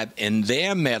ascribe in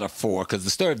their metaphor, because the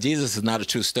story of Jesus is not a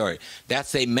true story,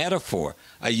 that's a metaphor,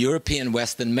 a European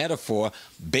Western metaphor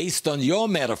based on your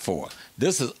metaphor.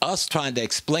 This is us trying to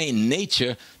explain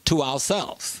nature to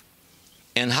ourselves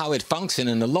and how it functions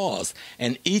in the laws.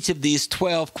 And each of these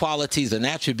 12 qualities and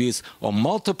attributes, or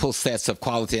multiple sets of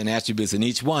quality and attributes in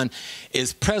each one,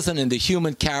 is present in the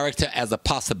human character as a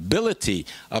possibility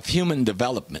of human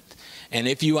development. And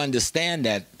if you understand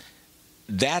that,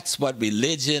 that's what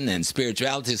religion and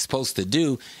spirituality is supposed to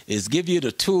do, is give you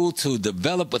the tool to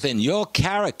develop within your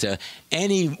character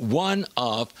any one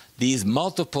of these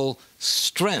multiple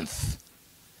strengths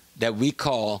that we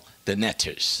call the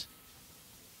netters,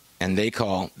 and they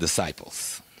call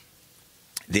disciples.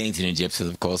 The ancient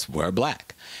Egyptians, of course, were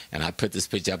black. And I put this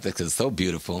picture up there because it's so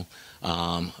beautiful,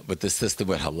 with the sister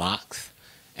with her locks.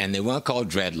 And they weren't called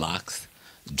dreadlocks.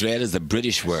 Dread is a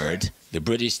British word. The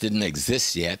British didn't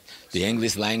exist yet. The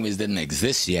English language didn't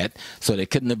exist yet, so they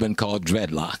couldn't have been called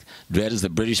dreadlock. Dread is a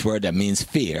British word that means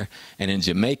fear. And in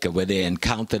Jamaica, where they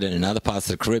encountered it in other parts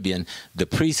of the Caribbean, the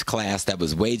priest class that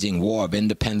was waging war of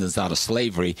independence out of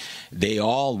slavery, they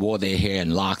all wore their hair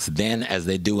in locks then, as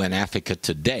they do in Africa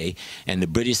today. And the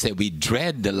British said, we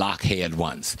dread the lock-haired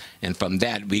ones. And from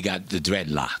that, we got the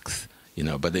dreadlocks. You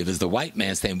know, but it was the white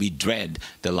man saying we dread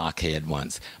the lock-haired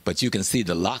ones. But you can see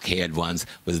the lock-haired ones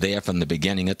was there from the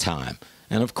beginning of time.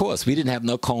 And of course, we didn't have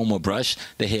no comb or brush.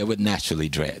 The hair would naturally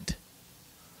dread.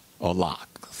 Or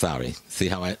lock. Sorry. See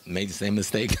how I made the same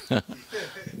mistake?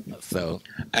 So,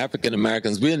 African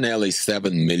Americans, we're nearly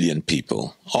 7 million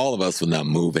people. All of us will not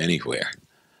move anywhere.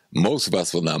 Most of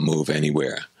us will not move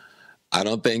anywhere. I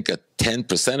don't think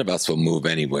 10% of us will move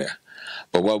anywhere.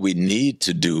 But what we need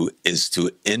to do is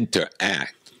to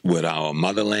interact with our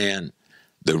motherland,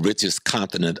 the richest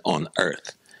continent on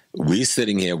earth. We're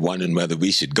sitting here wondering whether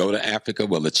we should go to Africa.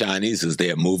 Well, the Chinese is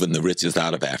there moving the riches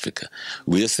out of Africa.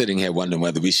 We're sitting here wondering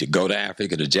whether we should go to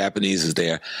Africa. The Japanese is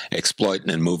there exploiting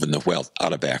and moving the wealth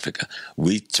out of Africa.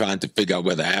 We're trying to figure out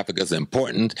whether Africa is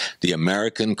important. The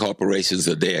American corporations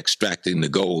are there extracting the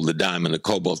gold, the diamond, the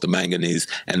cobalt, the manganese,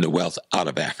 and the wealth out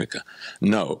of Africa.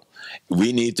 No.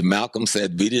 We need to, Malcolm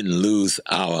said, we didn't lose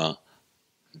our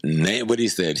name. What he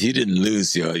said, he didn't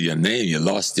lose your name, you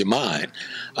lost your mind.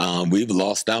 We've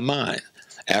lost our mind.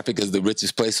 Africa is the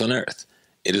richest place on earth.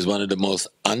 It is one of the most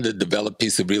underdeveloped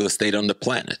pieces of real estate on the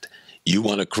planet. You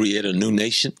want to create a new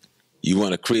nation? You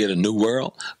want to create a new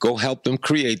world? Go help them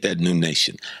create that new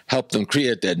nation. Help them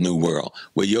create that new world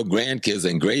where your grandkids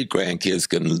and great-grandkids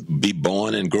can be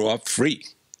born and grow up free.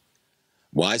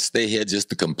 Why stay here just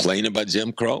to complain about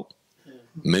Jim Crow?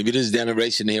 Maybe this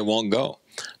generation here won't go.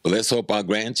 But let's hope our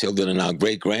grandchildren and our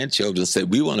great-grandchildren say,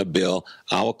 we want to build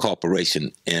our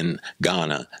corporation in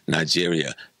Ghana,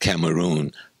 Nigeria,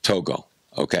 Cameroon, Togo,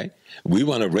 okay? We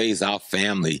want to raise our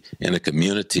family in a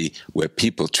community where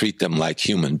people treat them like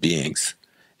human beings.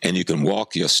 And you can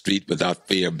walk your street without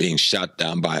fear of being shot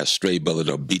down by a stray bullet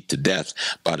or beat to death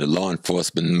by the law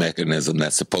enforcement mechanism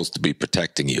that's supposed to be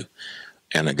protecting you,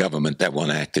 and a government that won't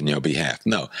act in your behalf.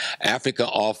 No, Africa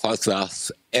offers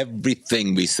us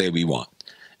everything we say we want.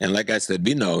 And like I said,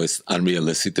 we know it's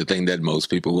unrealistic to think that most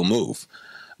people will move.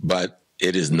 But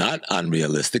it is not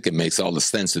unrealistic. It makes all the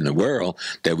sense in the world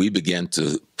that we begin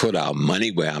to put our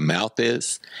money where our mouth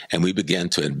is, and we begin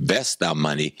to invest our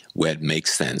money where it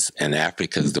makes sense. And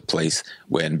Africa is the place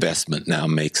where investment now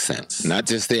makes sense. Not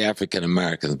just the African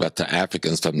Americans, but the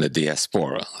Africans from the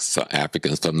diaspora. So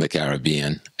Africans from the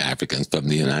Caribbean, Africans from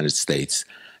the United States,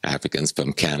 Africans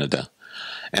from Canada.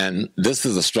 And this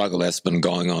is a struggle that's been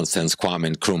going on since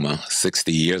Kwame Nkrumah,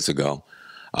 60 years ago,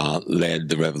 led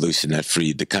the revolution that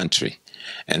freed the country.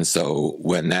 And so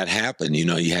when that happened, you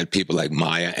know, you had people like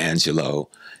Maya Angelou,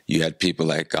 you had people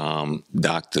like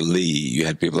Dr. Lee, you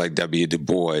had people like W. Du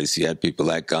Bois, you had people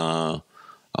like, oh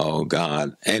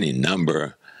God, any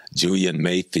number, Julian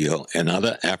Mayfield, and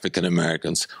other African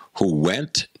Americans who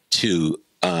went to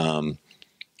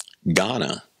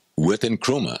Ghana with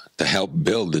Nkrumah to help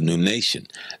build the new nation.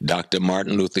 Dr.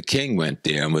 Martin Luther King went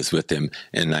there and was with him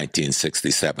in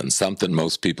 1967, something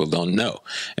most people don't know.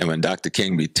 And when Dr.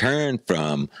 King returned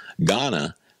from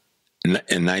Ghana, in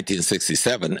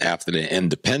 1967, after the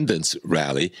independence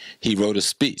rally, he wrote a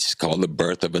speech called The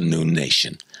Birth of a New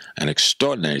Nation, an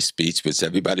extraordinary speech which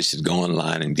everybody should go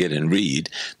online and get and read,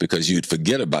 because you'd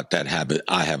forget about that habit,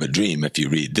 I Have a Dream, if you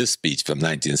read this speech from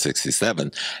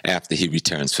 1967 after he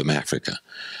returns from Africa.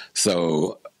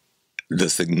 So the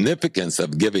significance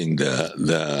of giving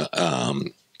the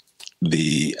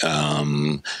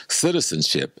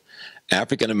citizenship,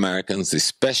 African Americans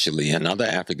especially, and other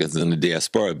Africans in the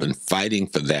diaspora have been fighting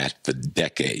for that for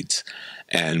decades.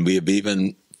 And we have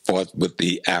even fought with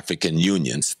the African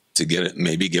unions to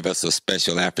maybe give us a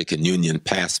special African Union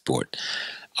passport.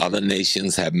 Other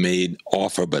nations have made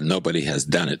offer, but nobody has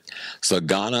done it. So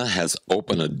Ghana has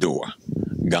opened a door.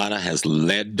 Ghana has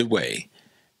led the way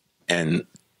and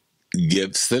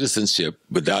give citizenship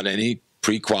without any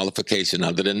pre-qualification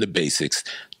other than the basics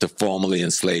to formerly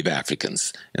enslaved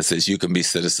Africans, and says you can be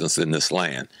citizens in this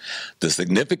land. The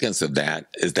significance of that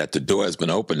is that the door has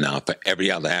been opened now for every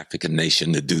other African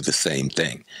nation to do the same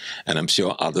thing, and I'm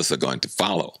sure others are going to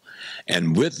follow.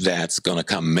 And with that's going to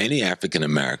come many African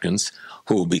Americans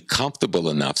who will be comfortable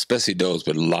enough, especially those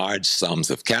with large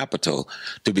sums of capital,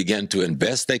 to begin to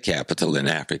invest their capital in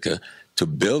Africa to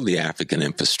build the African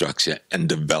infrastructure and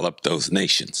develop those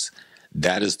nations.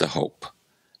 That is the hope,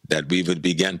 that we would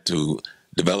begin to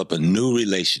develop a new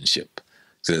relationship.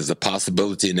 So there's a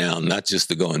possibility now not just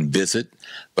to go and visit,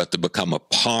 but to become a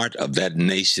part of that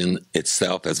nation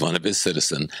itself as one of its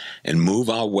citizens and move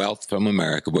our wealth from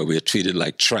America, where we are treated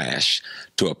like trash,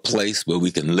 to a place where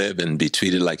we can live and be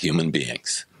treated like human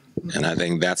beings. And I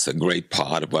think that's a great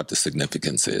part of what the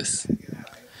significance is.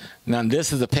 Now,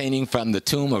 this is a painting from the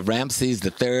tomb of Ramses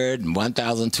III in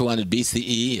 1200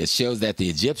 BCE. It shows that the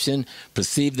Egyptians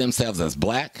perceived themselves as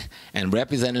black and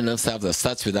represented themselves as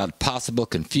such without possible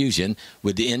confusion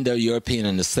with the Indo-European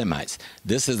and the Semites.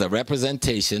 This is a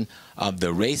representation of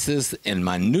the races in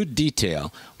minute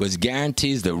detail, which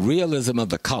guarantees the realism of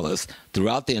the colors.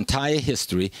 Throughout the entire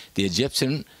history, the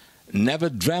Egyptian never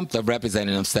dreamt of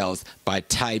representing themselves by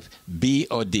type B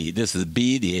or D. This is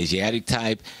B, the Asiatic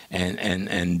type,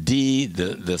 and D,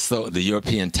 the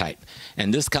European type.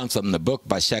 And this comes from the book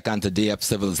by Cheikh Anta Diop,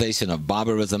 Civilization of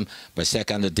Barbarism, by Cheikh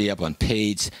Anta Diop on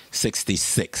page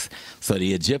 66. So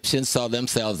the Egyptians saw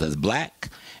themselves as black,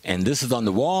 and this is on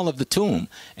the wall of the tomb,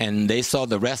 and they saw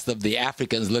the rest of the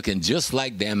Africans looking just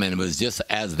like them, and it was just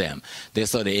as them. They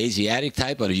saw the Asiatic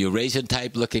type or the Eurasian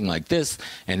type looking like this,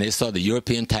 and they saw the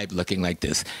European type looking like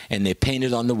this, and they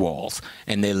painted on the walls,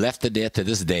 and they left it there to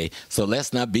this day. So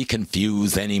let's not be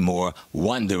confused anymore,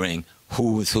 wondering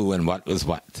who was who and what was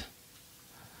what.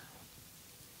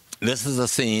 This is a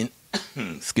scene,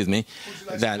 excuse me,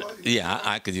 that, yeah,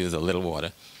 I could use a little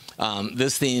water.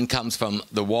 This scene comes from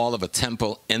the wall of a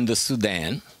temple in the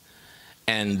Sudan,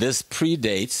 and this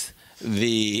predates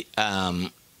the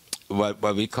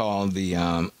what we call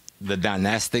the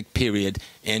dynastic period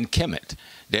in Kemet.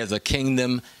 There's a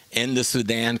kingdom in the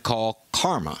Sudan called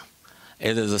Karma.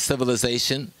 It is a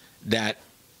civilization that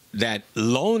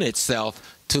loaned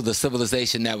itself to the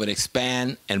civilization that would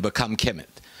expand and become Kemet.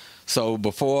 So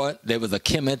before there was a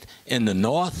Kemet in the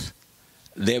north,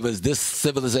 there was this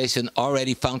civilization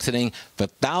already functioning for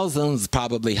thousands,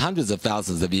 probably hundreds of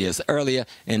thousands of years earlier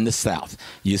in the south.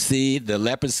 You see the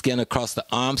leopard skin across the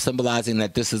arm symbolizing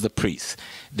that this is a priest.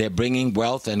 They're bringing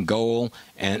wealth and gold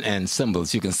and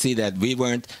symbols. You can see that we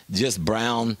weren't just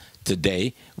brown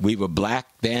today. We were black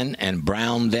then and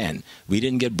brown then. We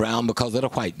didn't get brown because of the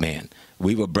white man.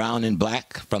 We were brown and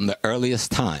black from the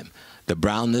earliest time. The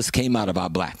brownness came out of our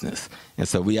blackness. And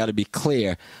so we ought to be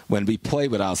clear when we play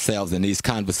with ourselves in these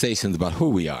conversations about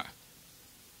who we are.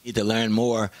 We need to learn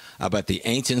more about the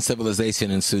ancient civilization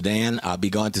in Sudan. I'll be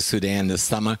going to Sudan this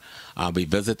summer. I'll be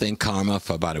visiting Karma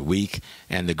for about a week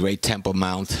and the great Temple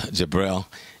Mount Jabril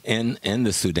in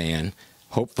the Sudan.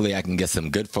 Hopefully I can get some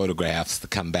good photographs to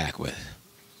come back with.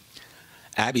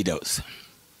 Abydos,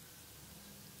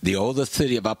 the oldest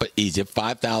city of Upper Egypt,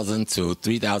 5,000 to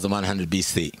 3,100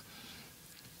 BC.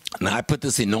 Now, I put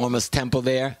this enormous temple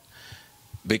there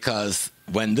because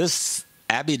when this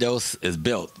Abydos is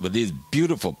built with these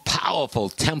beautiful, powerful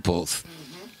temples,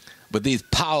 with these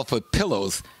powerful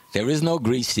pillars, there is no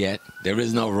Greece yet. There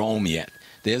is no Rome yet.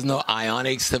 There's no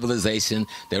Ionic civilization.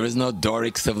 There is no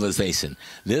Doric civilization.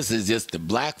 This is just the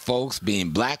black folks being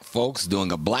black folks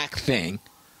doing a black thing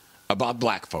about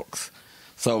black folks.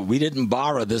 So we didn't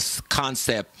borrow this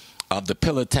concept of the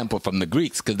pillar temple from the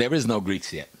Greeks because there is no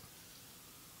Greeks yet.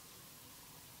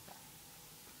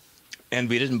 And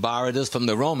we didn't borrow this from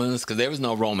the Romans because there was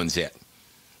no Romans yet.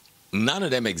 None of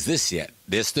them exist yet.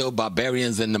 They're still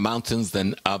barbarians in the mountains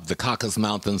of the Caucasus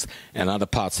Mountains and other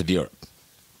parts of Europe.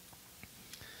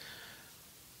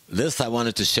 this I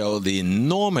wanted to show the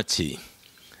enormity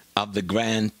of the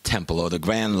Grand Temple or the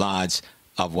Grand Lodge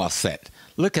of Waset.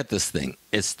 Look at this thing.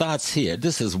 It starts here.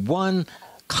 This is one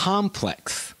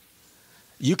complex.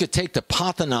 You could take the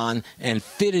Parthenon and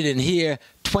fit it in here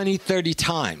 20, 30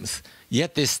 times.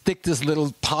 Yet they stick this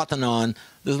little Parthenon,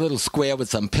 this little square with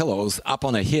some pillows up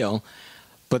on a hill.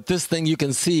 But this thing you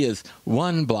can see is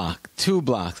 1 block, 2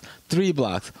 blocks, 3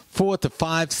 blocks, 4 to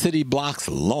 5 city blocks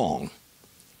long,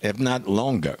 if not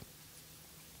longer.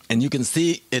 And you can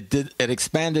see it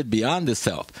expanded beyond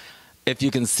itself. If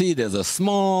you can see, there's a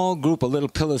small group of little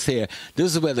pillars here.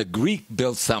 This is where the Greek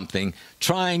built something,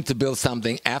 trying to build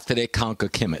something after they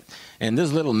conquered Kemet. And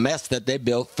this little mess that they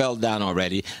built fell down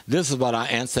already. This is what our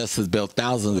ancestors built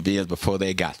thousands of years before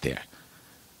they got there.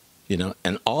 You know,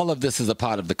 and all of this is a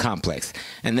part of the complex.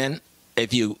 And then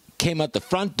if you came out the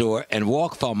front door and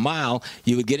walked for a mile,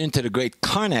 you would get into the great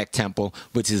Karnak temple,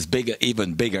 which is bigger,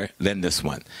 even bigger than this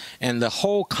one. And the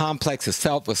whole complex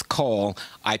itself was called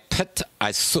Ipet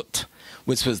Isut,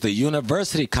 which was the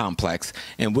university complex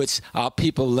in which our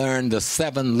people learned the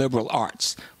 7 liberal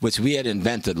arts, which we had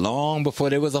invented long before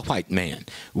there was a white man.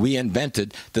 We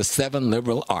invented the 7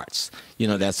 liberal arts. You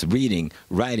know, that's reading,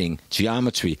 writing,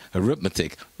 geometry,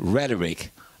 arithmetic, rhetoric,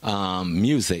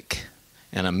 music,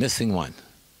 and I'm missing one.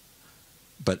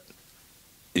 But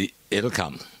it'll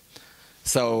come.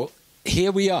 So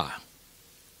here we are.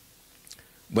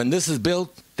 When this is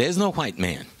built, there's no white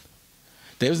man.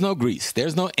 There's no Greece.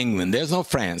 There's no England. There's no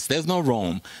France. There's no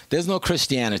Rome. There's no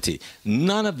Christianity.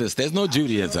 None of this. There's no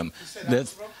Judaism.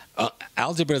 There's,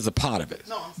 algebra is a part of it.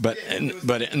 No,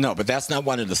 but that's not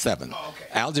one of the 7. Oh,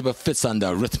 okay. Algebra fits under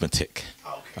arithmetic.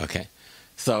 Oh, Okay.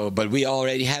 So, but we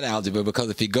already had algebra,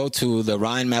 because if you go to the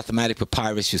Rhine Mathematic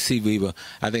Papyrus, you see we were,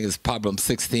 I think it's problem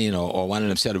 16 or one of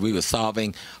them showed, we were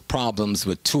solving problems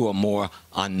with 2 or more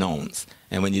unknowns.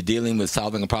 And when you're dealing with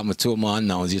solving a problem with 2 or more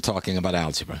unknowns, you're talking about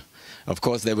algebra. Of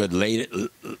course, they would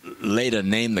later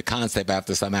name the concept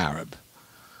after some Arab.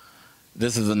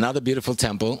 This is another beautiful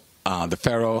temple, the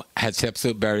Pharaoh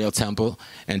Hatshepsut Burial Temple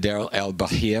in Deir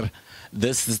el-Bahir.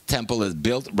 This temple is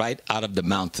built right out of the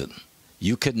mountain.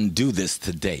 You couldn't do this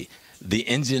today. The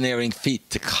engineering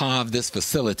feat to carve this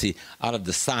facility out of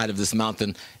the side of this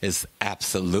mountain is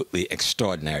absolutely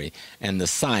extraordinary. And the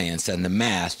science and the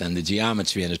math and the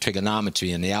geometry and the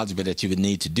trigonometry and the algebra that you would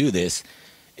need to do this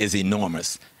is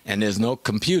enormous. And there's no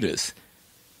computers.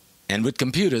 And with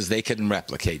computers, they couldn't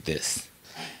replicate this.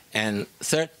 And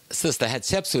Sister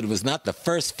Hatshepsut was not the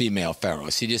first female pharaoh.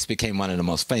 She just became one of the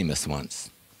most famous ones.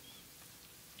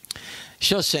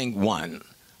 Shoshenq I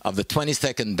of the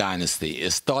 22nd dynasty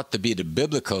is thought to be the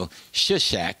biblical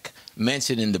Shishak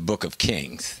mentioned in the Book of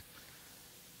Kings.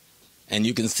 And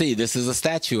you can see this is a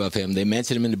statue of him. They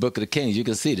mention him in the Book of the Kings. You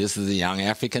can see this is a young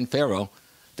African pharaoh,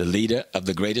 the leader of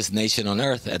the greatest nation on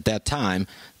earth at that time,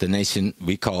 the nation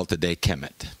we call today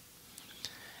Kemet.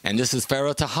 And this is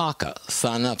Pharaoh Taharqa,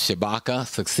 son of Shabaka,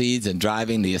 succeeds in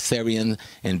driving the Assyrian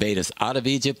invaders out of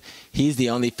Egypt. He's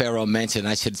the only pharaoh mentioned,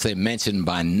 I should say mentioned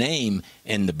by name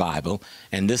in the Bible.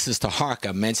 And this is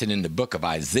Taharqa mentioned in the book of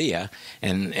Isaiah.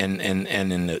 And in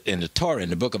the Torah, in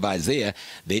the book of Isaiah,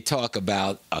 they talk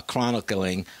about a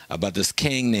chronicling about this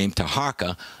king named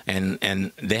Taharqa.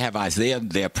 And they have Isaiah,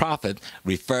 their prophet,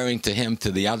 referring to him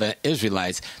to the other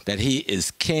Israelites, that he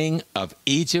is king of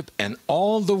Egypt and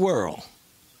all the world.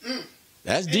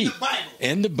 That's deep.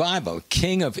 In the Bible,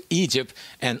 king of Egypt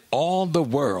and all the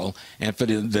world. And for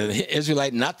the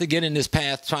Israelite not to get in this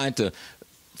path trying to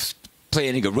play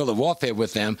any guerrilla warfare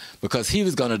with them, because he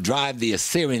was going to drive the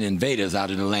Assyrian invaders out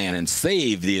of the land and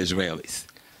save the Israelis.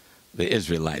 The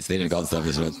Israelites. They didn't call themselves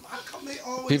Israelites. How come they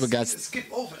always People got skip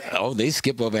over that? Oh, they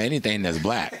skip over anything that's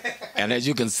black. And as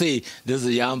you can see, this is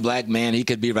a young black man. He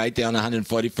could be right there on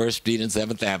 141st Street and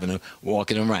 7th Avenue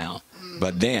walking around.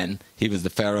 But then he was the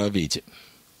Pharaoh of Egypt.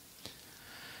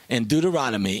 In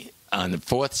Deuteronomy, on the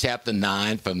 4th chapter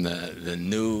 9 from the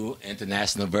New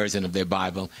International Version of their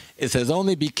Bible, it says,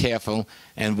 only be careful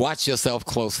and watch yourself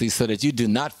closely so that you do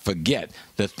not forget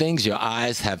the things your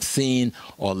eyes have seen,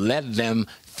 or let them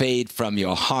fade from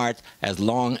your heart as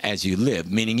long as you live,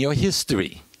 meaning your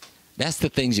history. That's the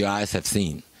things your eyes have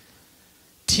seen.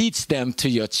 Teach them to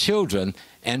your children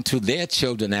and to their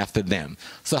children after them.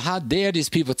 So how dare these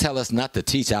people tell us not to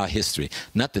teach our history,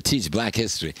 not to teach black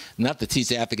history, not to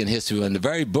teach African history, when the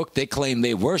very book they claim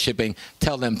they're worshiping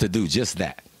tell them to do just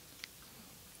that.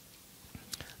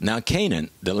 Now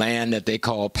Canaan, the land that they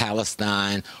call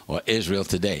Palestine or Israel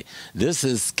today, this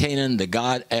is Canaan, the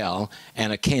god El,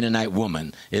 and a Canaanite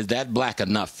woman. Is that black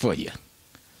enough for you?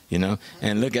 you know,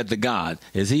 and look at the God.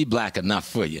 Is he black enough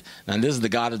for you? Now, this is the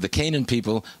God of the Canaan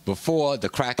people before the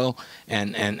crackle,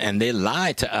 and they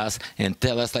lie to us and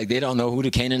tell us like they don't know who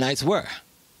the Canaanites were.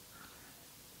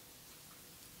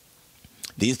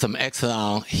 These some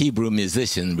exile Hebrew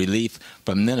musician relief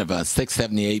from Nineveh,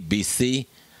 678 BC.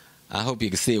 I hope you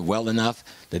can see it well enough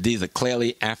that these are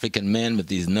clearly African men with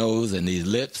these nose and these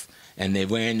lips, and they're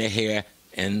wearing their hair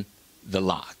in the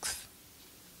locks.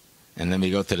 And then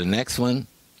we go to the next one.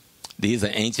 These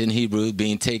are ancient Hebrews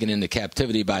being taken into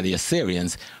captivity by the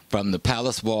Assyrians from the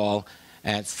palace wall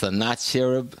at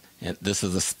Sennacherib. And this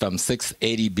is from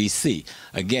 680 BC.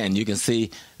 Again, you can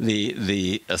see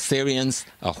the Assyrians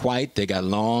are white. They got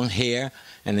long hair.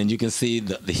 And then you can see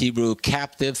the Hebrew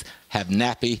captives have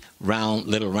nappy, round,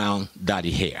 little round, dotty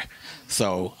hair.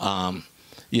 So,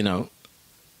 you know,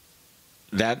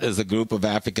 that is a group of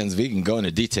Africans. We can go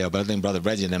into detail, but I think Brother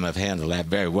Reggie and them have handled that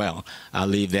very well. I'll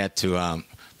leave that to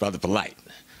Brother Polite.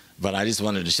 But I just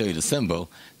wanted to show you the symbol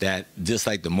that just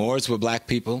like the Moors were black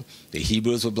people, the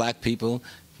Hebrews were black people,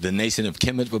 the nation of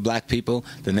Kemet were black people,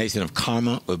 the nation of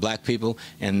Karma were black people,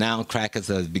 and now crackers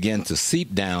have begun to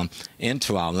seep down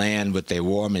into our land with their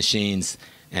war machines,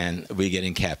 and we're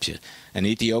getting captured. An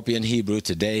Ethiopian Hebrew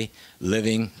today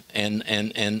living in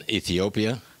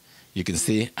Ethiopia. You can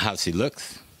see how she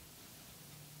looks.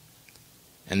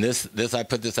 And this I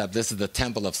put this up. This is the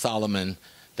Temple of Solomon.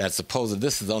 That's supposed.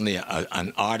 This is only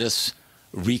an artist's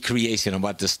recreation of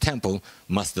what this temple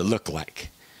must have looked like.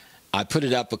 I put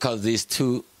it up because these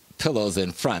two pillars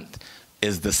in front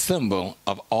is the symbol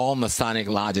of all Masonic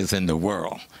lodges in the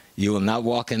world. You will not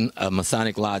walk in a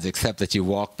Masonic lodge except that you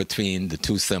walk between the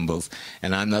two symbols.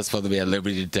 And I'm not supposed to be at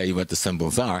liberty to tell you what the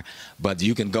symbols are, but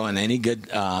you can go on any good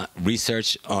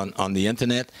research on the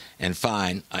internet and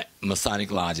find Masonic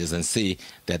lodges and see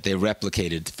that they're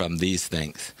replicated from these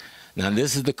things. Now,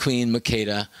 this is the Queen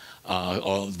Makeda,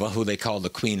 or who they call the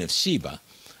Queen of Sheba.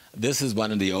 This is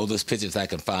one of the oldest pictures I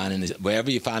can find. And wherever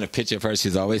you find a picture of her,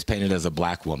 she's always painted as a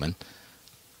black woman.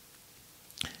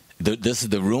 This is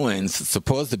the ruins,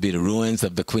 supposed to be the ruins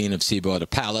of the Queen of Sheba, or the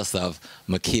palace of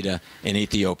Makeda in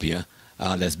Ethiopia,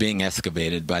 that's being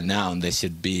excavated. By now, they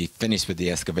should be finished with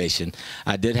the excavation.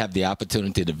 I did have the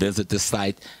opportunity to visit this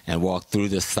site and walk through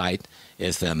this site.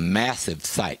 It's a massive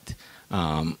site.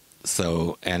 And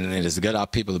it is good our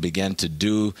people to begin to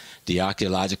do the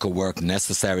archaeological work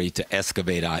necessary to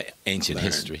excavate our ancient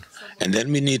history. And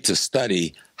then we need to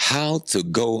study how to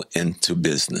go into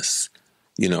business.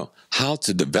 You know, how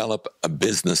to develop a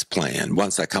business plan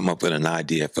once I come up with an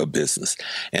idea for business.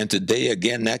 And today,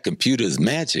 again, that computer is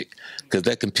magic, because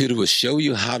that computer will show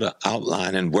you how to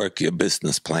outline and work your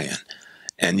business plan.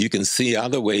 And you can see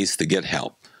other ways to get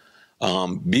help.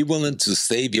 Be willing to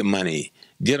save your money.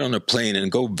 Get on a plane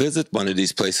and go visit one of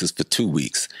these places for 2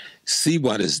 weeks. See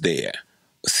what is there.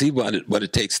 See what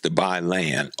it takes to buy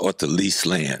land or to lease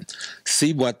land.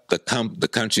 See what the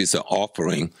countries are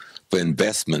offering for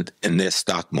investment in their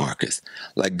stock markets.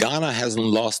 Like Ghana hasn't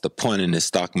lost a point in its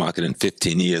stock market in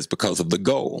 15 years because of the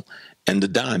gold and the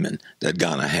diamond that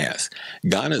Ghana has.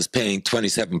 Ghana is paying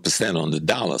 27% on the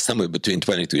dollar, somewhere between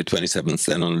 23 to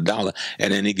 27% on the dollar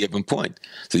at any given point.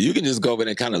 So you can just go over there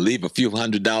and kind of leave a few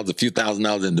 $100s, a few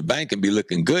 $1,000s in the bank and be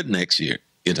looking good next year,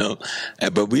 you know.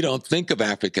 But we don't think of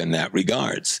Africa in that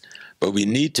regards. But we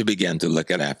need to begin to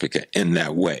look at Africa in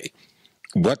that way.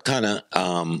 What kind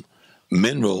of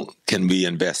mineral can we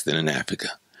invest in Africa?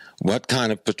 What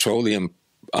kind of petroleum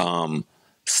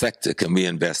sector can we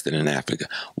invest in Africa?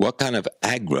 What kind of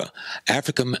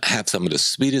Africa have some of the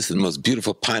sweetest and most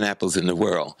beautiful pineapples in the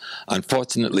world.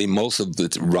 Unfortunately, most of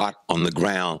it rot on the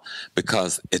ground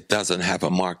because it doesn't have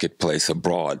a marketplace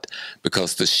abroad,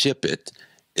 because to ship it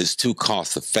is too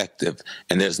cost effective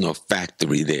and there's no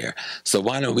factory there. So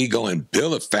why don't we go and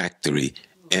build a factory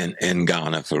in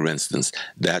Ghana, for instance,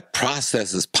 that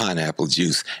processes pineapple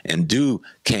juice and do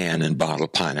can and bottle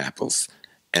pineapples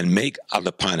and make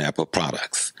other pineapple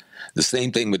products. The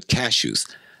same thing with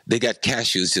cashews. They got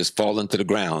cashews just falling to the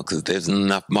ground because there's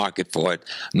enough market for it,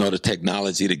 nor the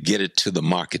technology to get it to the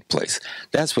marketplace.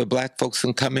 That's where black folks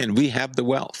can come in. We have the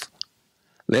wealth.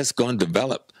 Let's go and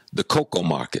develop the cocoa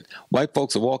market. White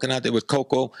folks are walking out there with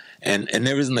cocoa, and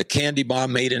there isn't a candy bar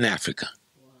made in Africa.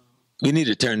 We need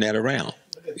to turn that around.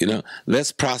 You know,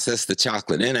 let's process the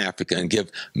chocolate in Africa and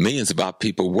give millions of our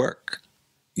people work,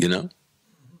 you know.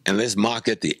 And let's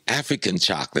market the African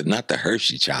chocolate, not the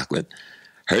Hershey chocolate.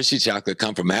 Hershey chocolate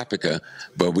come from Africa,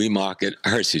 but we market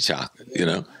Hershey chocolate, you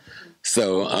know.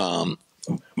 So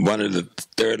one of the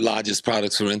third largest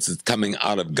products, for instance, coming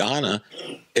out of Ghana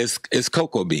is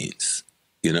cocoa beans,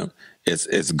 you know.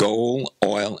 It's gold,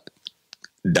 oil,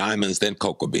 diamonds, then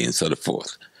cocoa beans, so the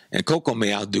forth. And cocoa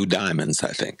may outdo diamonds,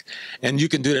 I think. And you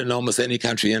can do that in almost any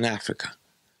country in Africa.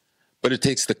 But it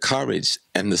takes the courage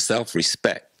and the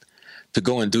self-respect to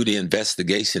go and do the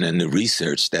investigation and the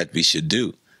research that we should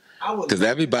do. Because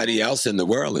everybody else in the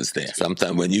world is there.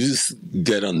 Sometimes when you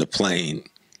get on the plane,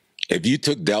 if you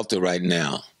took Delta right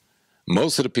now,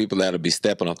 most of the people that will be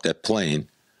stepping off that plane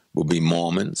will be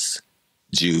Mormons,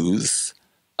 Jews,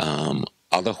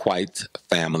 other white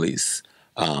families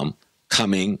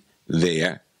coming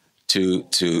there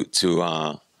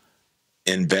to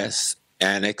invest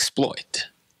and exploit.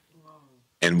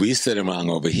 And we sit around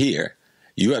over here.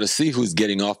 You got to see who's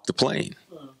getting off the plane.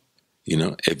 You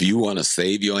know, if you want to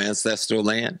save your ancestral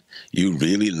land, you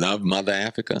really love Mother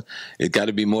Africa, it's got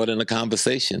to be more than a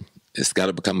conversation. It's got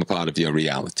to become a part of your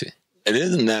reality. It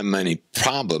isn't that many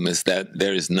problem, it's that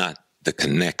there is not the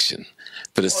connection.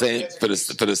 For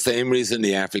the same reason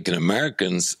the African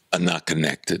Americans are not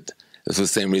connected. It's the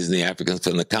same reason the Africans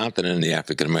from the continent and the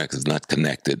African Americans are not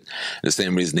connected. The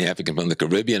same reason the African from the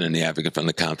Caribbean and the African from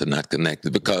the continent are not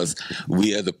connected, because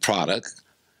we are the product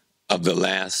of the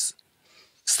last,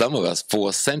 some of us,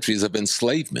 4 centuries of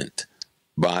enslavement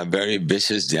by a very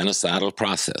vicious genocidal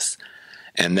process.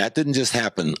 And that didn't just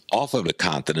happen off of the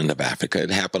continent of Africa.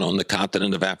 It happened on the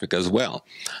continent of Africa as well.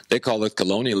 They call it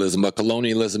colonialism, but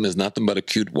colonialism is nothing but a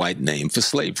cute white name for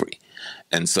slavery.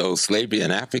 And so slavery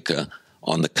in Africa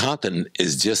on the continent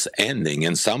is just ending.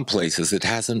 In some places, it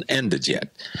hasn't ended yet.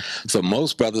 So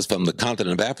most brothers from the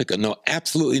continent of Africa know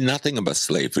absolutely nothing about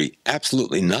slavery,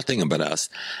 absolutely nothing about us,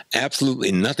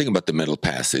 absolutely nothing about the Middle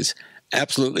Passage,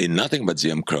 absolutely nothing about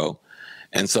Jim Crow.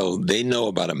 And so they know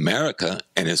about America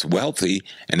and it's wealthy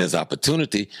and there's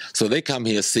opportunity. So they come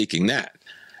here seeking that.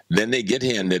 Then they get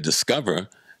here and they discover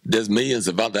there's millions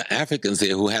of other Africans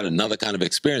here who had another kind of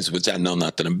experience, which I know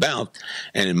nothing about.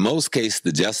 And in most cases,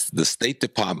 the State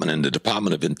Department and the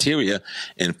Department of Interior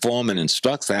inform and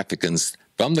instructs Africans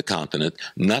from the continent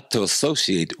not to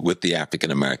associate with the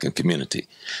African-American community.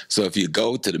 So if you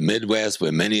go to the Midwest,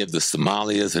 where many of the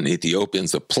Somalians and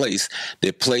Ethiopians are placed,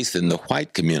 they're placed in the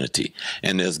white community.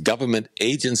 And there's government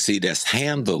agency that's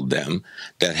handled them,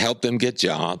 that help them get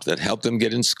jobs, that help them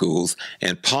get in schools.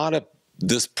 And part of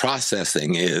this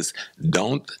processing is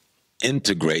don't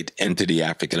integrate into the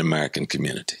African-American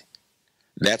community.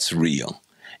 That's real.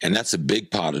 And that's a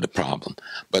big part of the problem.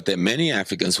 But there are many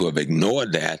Africans who have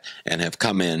ignored that and have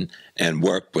come in and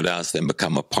worked with us and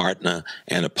become a partner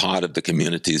and a part of the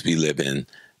communities we live in,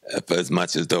 for as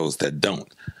much as those that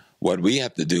don't. What we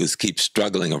have to do is keep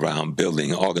struggling around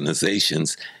building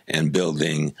organizations and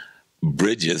building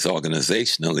bridges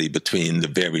organizationally between the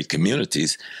varied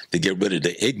communities to get rid of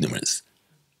the ignorance.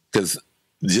 Because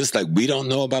just like we don't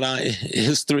know about our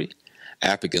history,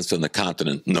 Africans from the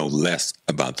continent know less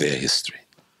about their history.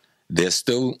 They're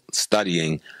still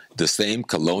studying the same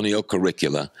colonial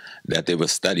curricula that they were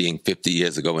studying 50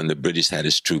 years ago when the British had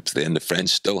its troops there, and the French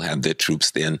still have their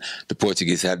troops there, and the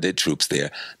Portuguese have their troops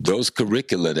there. Those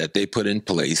curricula that they put in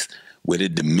place where they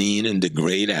demean and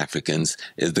degrade Africans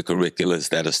is the curriculums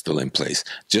that are still in place,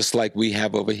 just like we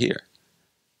have over here.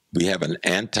 We have an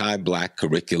anti-black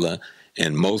curricula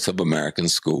in most of American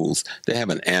schools. They have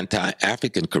an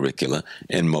anti-African curricula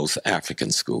in most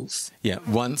African schools. Yeah,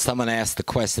 someone asked the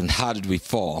question, how did we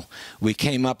fall? We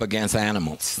came up against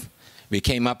animals. We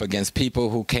came up against people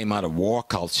who came out of war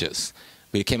cultures.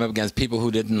 We came up against people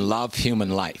who didn't love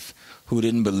human life, who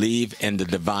didn't believe in the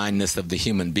divineness of the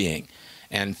human being.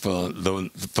 And for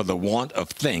the want of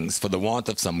things, for the want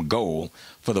of some gold,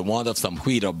 for the want of some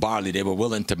wheat or barley, they were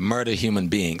willing to murder human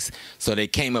beings. So they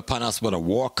came upon us with a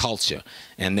war culture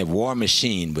and the war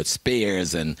machine with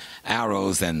spears and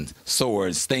arrows and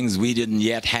swords, things we didn't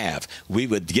yet have. We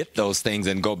would get those things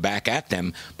and go back at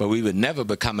them, but we would never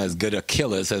become as good a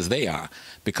killers as they are,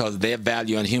 because their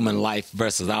value in human life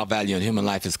versus our value in human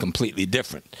life is completely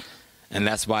different. And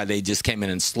that's why they just came in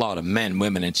and slaughtered men,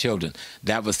 women, and children.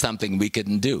 That was something we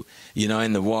couldn't do. You know,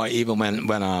 in the war, even when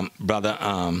Brother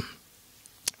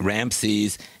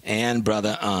Ramses and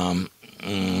Brother,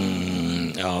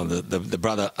 the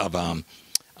brother of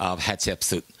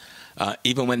Hatshepsut,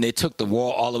 even when they took the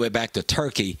war all the way back to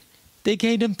Turkey, they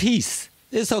gave them peace.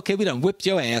 It's okay, we done whipped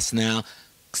your ass now.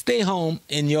 Stay home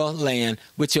in your land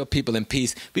with your people in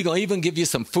peace. We're going to even give you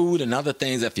some food and other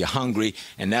things if you're hungry,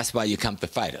 and that's why you come to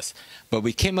fight us. But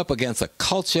we came up against a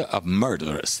culture of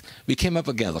murderers. We came up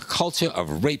against a culture of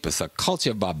rapists, a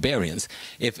culture of barbarians.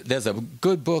 If there's a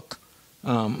good book,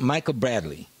 Michael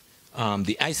Bradley,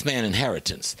 The Iceman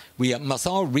Inheritance, we must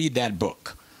all read that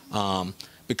book.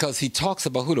 because he talks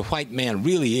about who the white man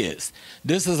really is.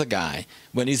 This is a guy,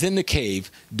 when he's in the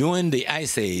cave during the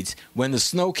Ice Age, when the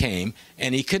snow came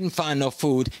and he couldn't find no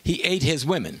food, he ate his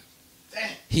women.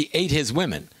 He ate his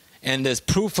women. And there's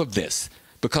proof of this,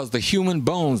 because the human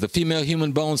bones, the female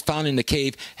human bones found in the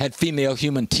cave had female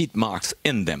human teeth marks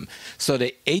in them. So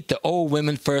they ate the old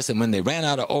women first, and when they ran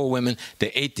out of old women,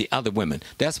 they ate the other women.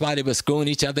 That's why they were screwing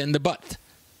each other in the butt,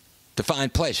 to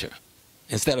find pleasure,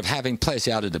 instead of having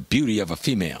pleasure out of the beauty of a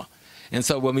female. And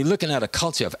so when we're looking at a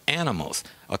culture of animals,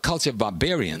 a culture of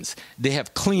barbarians, they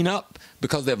have cleaned up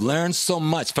because they've learned so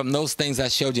much from those things I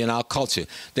showed you in our culture.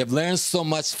 They've learned so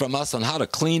much from us on how to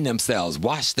clean themselves,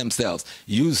 wash themselves,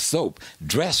 use soap,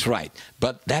 dress right.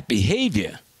 But that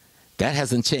behavior, that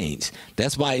hasn't changed.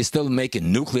 That's why he's still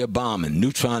making nuclear bomb and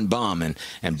neutron bomb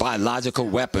and biological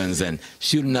weapons and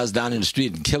shooting us down in the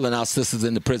street and killing our sisters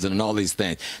in the prison and all these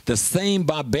things. The same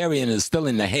barbarian is still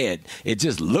in the head. It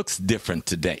just looks different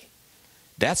today.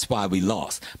 That's why we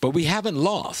lost. But we haven't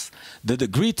lost. The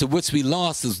degree to which we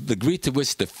lost is the degree to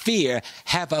which the fear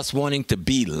have us wanting to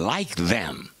be like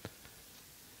them.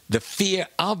 The fear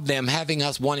of them having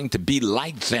us wanting to be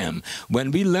like them. When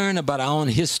we learn about our own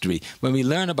history, when we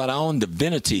learn about our own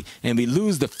divinity, and we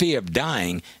lose the fear of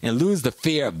dying and lose the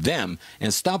fear of them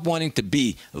and stop wanting to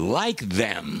be like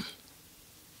them,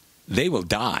 they will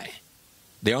die.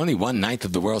 They're only 1/9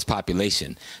 of the world's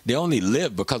population. They only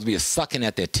live because we are sucking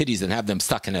at their titties and have them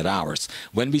sucking at ours.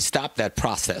 When we stop that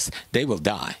process, they will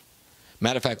die.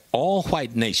 Matter of fact, all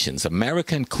white nations,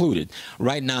 America included,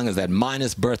 right now is at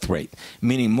minus birth rate,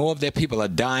 meaning more of their people are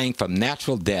dying from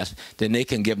natural death than they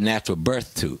can give natural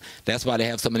birth to. That's why they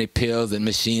have so many pills and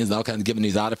machines and all kinds of giving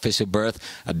these artificial birth,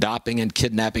 adopting and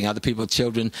kidnapping other people's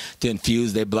children to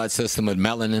infuse their blood system with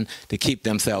melanin to keep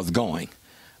themselves going.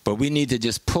 But we need to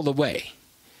just pull away.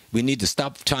 We need to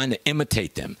stop trying to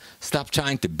imitate them. Stop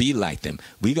trying to be like them.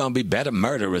 We're going to be better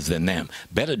murderers than them,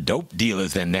 better dope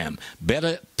dealers than them,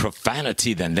 better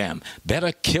profanity than them,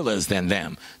 better killers than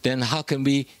them. Then how can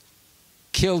we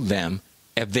kill them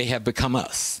if they have become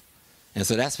us? And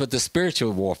so that's what the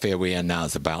spiritual warfare we are now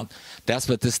is about. That's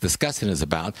what this discussion is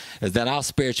about, is that our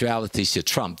spirituality should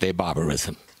trump their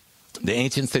barbarism. The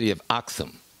ancient city of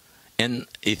Aksum in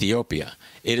Ethiopia,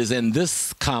 it is in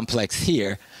this complex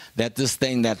here that this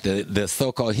thing that the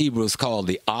so-called Hebrews call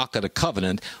the Ark of the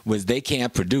Covenant, which they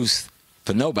can't produce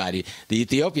for nobody. The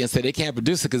Ethiopians said they can't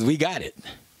produce it because we got it.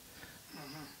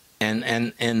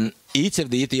 And each of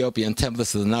the Ethiopian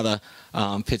temples is another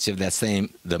picture of that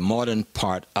same, the modern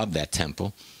part of that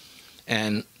temple.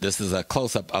 And this is a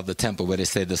close-up of the temple where they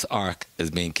say this ark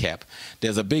is being kept.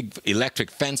 There's a big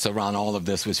electric fence around all of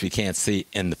this, which we can't see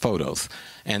in the photos,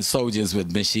 and soldiers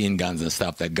with machine guns and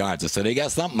stuff that guards us. So they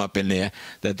got something up in there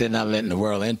that they're not letting the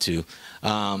world into.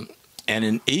 And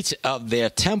in each of their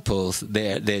temples,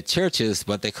 their churches,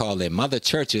 what they call their mother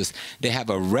churches, they have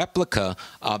a replica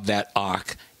of that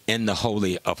ark in the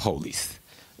Holy of Holies,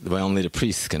 where only the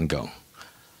priests can go.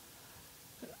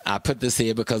 I put this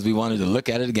here because we wanted to look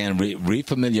at it again,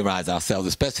 refamiliarize ourselves,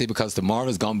 especially because tomorrow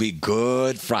is going to be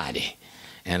Good Friday.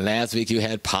 And last week you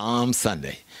had Palm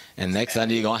Sunday. And next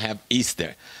Sunday you're going to have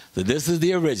Easter. So this is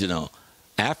the original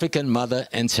African mother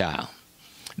and child.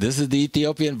 This is the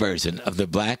Ethiopian version of the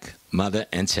black mother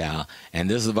and child. And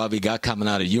this is what we got coming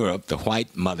out of Europe, the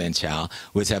white mother and child,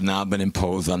 which have now been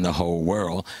imposed on the whole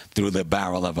world through the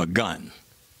barrel of a gun.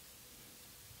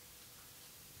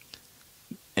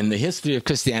 In the history of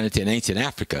Christianity in ancient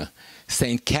Africa,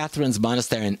 St. Catherine's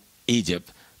Monastery in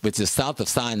Egypt, which is south of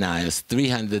Sinai, is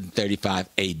 335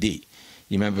 A.D.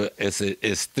 You remember, it's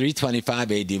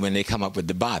 325 A.D. when they come up with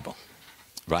the Bible,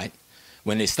 right?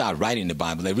 When they start writing the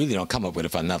Bible, they really don't come up with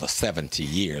it for another 70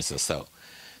 years or so.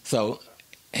 So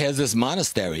here's this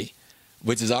monastery,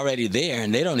 which is already there,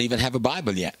 and they don't even have a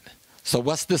Bible yet. So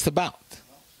what's this about?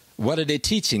 What are they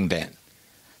teaching then?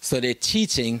 So they're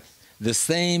teaching the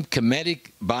same Kemetic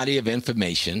body of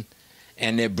information,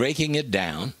 and they're breaking it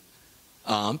down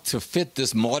to fit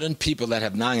this modern people that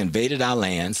have now invaded our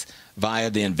lands via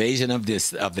the invasion of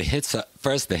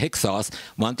first the Hyksos,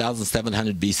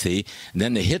 1700 BC, and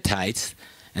then the Hittites,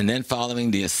 and then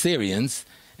following the Assyrians,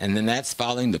 and then that's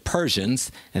following the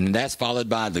Persians, and that's followed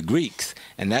by the Greeks,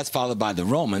 and that's followed by the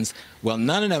Romans. Well,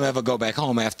 none of them ever go back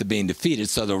home after being defeated,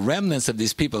 so the remnants of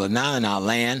these people are now in our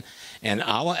land, and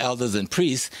our elders and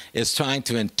priests is trying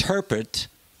to interpret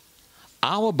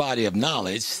our body of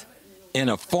knowledge in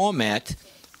a format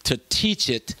to teach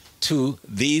it to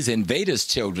these invaders'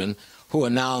 children who are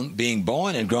now being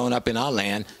born and grown up in our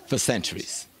land for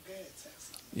centuries.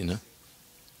 You know?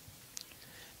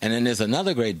 And then there's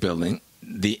another great building,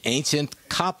 the ancient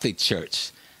Coptic church.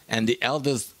 And the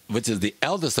elders which is the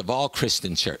eldest of all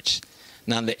Christian church.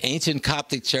 Now, the ancient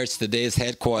Coptic church today is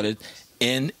headquartered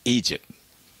in Egypt.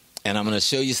 And I'm going to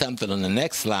show you something on the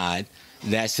next slide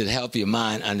that should help your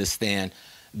mind understand.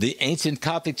 The ancient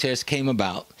Coptic church came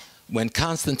about when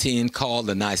Constantine called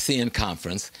the Nicene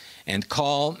Conference and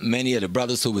called many of the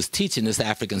brothers who was teaching this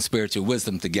African spiritual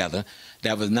wisdom together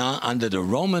that was now under the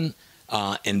Roman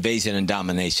invasion and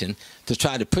domination, to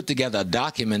try to put together a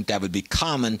document that would be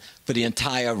common for the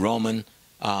entire Roman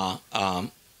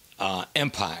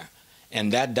empire.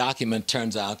 And that document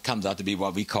comes out to be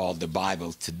what we call the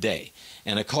Bible today.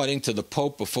 And according to the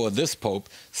Pope before this Pope,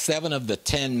 7 of the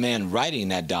 10 men writing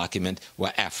that document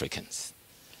were Africans.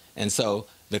 And so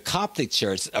the Coptic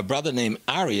Church, a brother named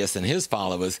Arius and his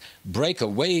followers, break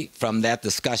away from that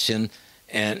discussion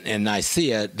in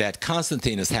Nicaea that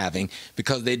Constantine is having,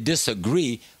 because they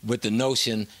disagree with the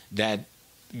notion that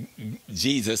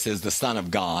Jesus is the Son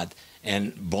of God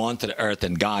and born to the earth,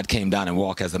 and God came down and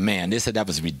walked as a man. They said that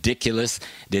was ridiculous.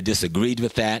 They disagreed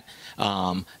with that.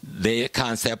 Their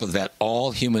concept was that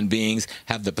all human beings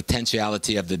have the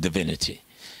potentiality of the divinity.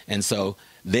 And so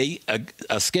they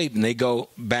escape and they go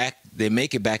back. They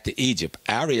make it back to Egypt.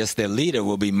 Arius, their leader,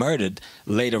 will be murdered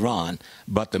later on,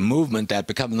 but the movement that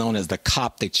becomes known as the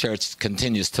Coptic Church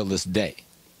continues till this day.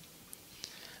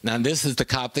 Now, this is the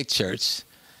Coptic Church.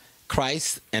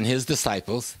 Christ and his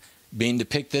disciples being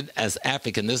depicted as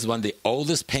African. This is one of the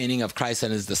oldest paintings of Christ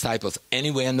and his disciples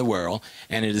anywhere in the world,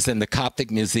 and it is in the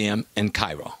Coptic Museum in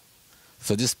Cairo.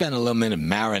 So just spend a little minute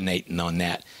marinating on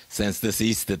that, since this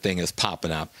Easter thing is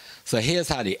popping up. So here's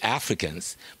how the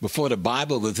Africans, before the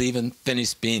Bible was even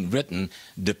finished being written,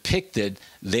 depicted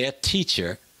their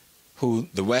teacher, who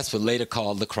the West would later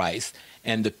call the Christ,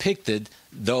 and depicted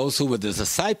those who were the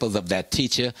disciples of that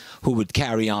teacher who would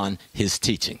carry on his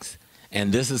teachings.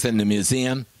 And this is in the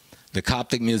museum, the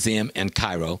Coptic Museum in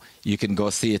Cairo. You can go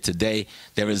see it today.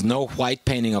 There is no white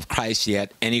painting of Christ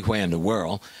yet anywhere in the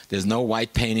world. There's no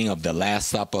white painting of the Last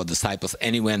Supper or disciples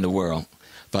anywhere in the world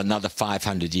for another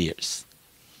 500 years.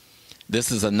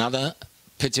 This is another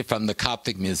picture from the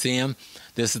Coptic Museum.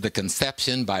 This is the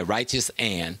conception by righteous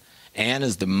Anne. Anne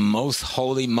is the most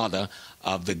holy mother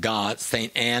of the god.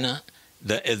 Saint Anna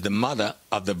is the mother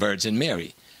of the Virgin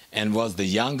Mary, and was the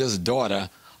youngest daughter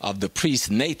of the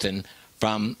priest Nathan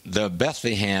from the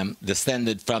Bethlehem,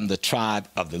 descended from the tribe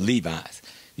of the Levites,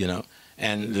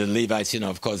 And the Levites,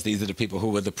 of course, these are the people who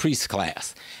were the priest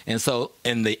class. And so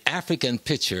in the African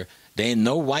picture, there ain't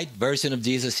no white version of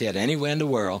Jesus yet anywhere in the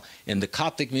world. In the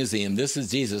Coptic Museum, this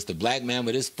is Jesus, the black man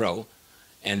with his fro,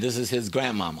 and this is his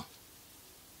grandmama,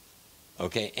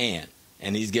 okay, Anne.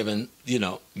 And he's giving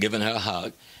her a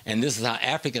hug. And this is how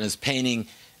African is painting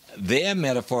their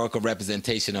metaphorical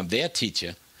representation of their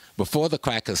teacher before the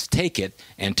crackers take it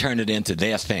and turn it into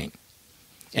their thing.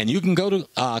 And you can go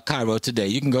to Cairo today.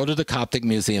 You can go to the Coptic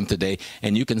Museum today,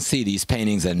 and you can see these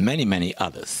paintings and many, many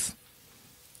others.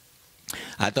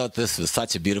 I thought this was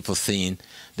such a beautiful scene.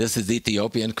 This is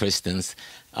Ethiopian Christians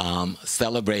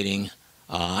celebrating,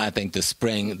 I think,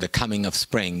 the coming of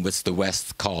spring, which the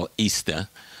West call Easter.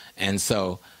 And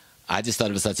so I just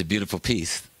thought it was such a beautiful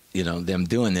piece, them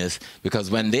doing this, because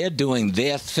when they're doing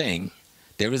their thing,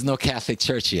 there is no Catholic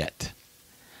Church yet.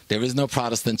 There is no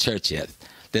Protestant church yet.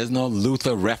 There's no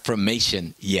Luther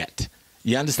Reformation yet.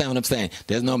 You understand what I'm saying?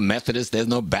 There's no Methodist, there's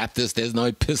no Baptist, there's no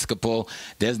Episcopal,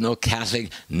 there's no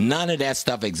Catholic. None of that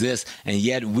stuff exists, and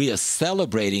yet we are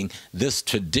celebrating this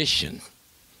tradition,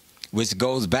 which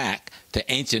goes back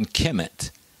to ancient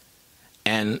Kemet,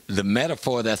 and the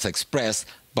metaphor that's expressed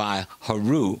by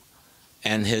Haru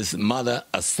and his mother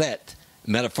Aset,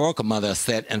 metaphorical mother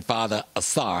Aset and father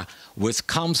Asar, which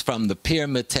comes from the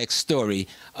pyramid text story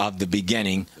of the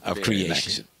beginning of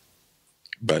creation.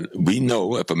 But we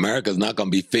know if America's not going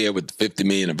to be fair with the 50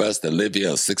 million of us that live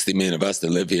here, or 60 million of us that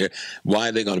live here, why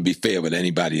are they going to be fair with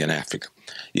anybody in Africa?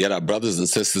 Yet our brothers and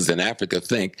sisters in Africa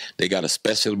think they got a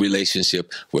special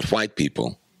relationship with white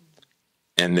people,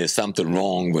 and there's something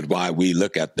wrong with why we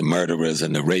look at the murderers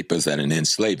and the rapers and the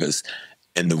enslavers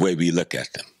in the way we look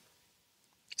at them.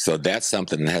 So that's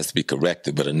something that has to be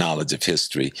corrected with a knowledge of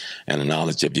history and a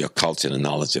knowledge of your culture and a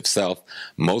knowledge of self.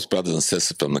 Most brothers and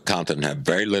sisters from the continent have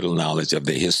very little knowledge of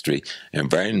their history and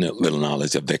very little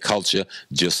knowledge of their culture,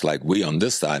 just like we on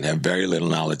this side have very little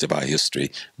knowledge of our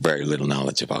history, very little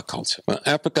knowledge of our culture. Well,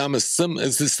 AFRICOM is simple.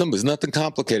 There's nothing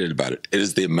complicated about it. It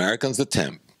is the Americans'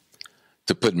 attempt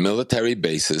to put military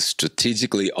bases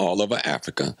strategically all over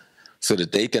Africa so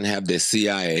that they can have their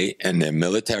CIA and their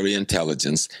military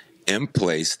intelligence in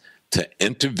place to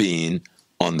intervene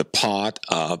on the part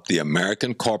of the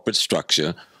American corporate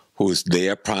structure who's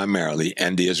there primarily,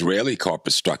 and the Israeli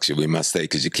corporate structure, we must say,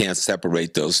 because you can't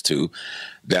separate those two,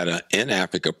 that are in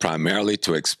Africa primarily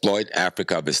to exploit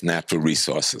Africa of its natural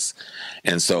resources.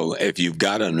 And so if you've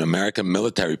got an American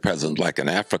military presence like an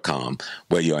AFRICOM,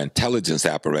 where your intelligence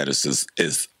apparatus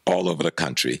is all over the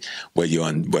country, where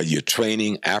you're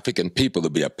training African people to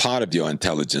be a part of your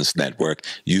intelligence network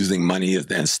using money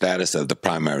and status as the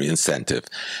primary incentive,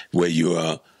 where you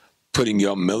are putting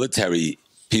your military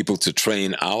people to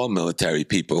train our military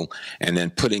people, and then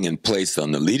putting in place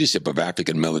on the leadership of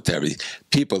African military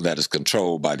people that is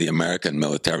controlled by the American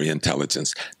military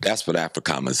intelligence. That's what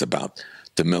AFRICOM is about,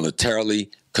 to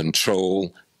militarily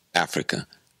control Africa,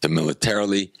 to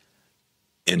militarily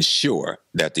ensure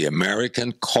that the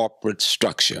American corporate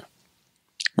structure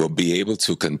will be able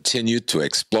to continue to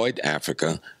exploit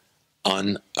Africa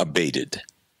unabated.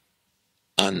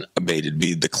 Unabated.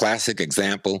 The classic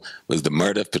example was the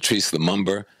murder of Patrice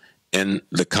Lumumba in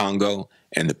the Congo,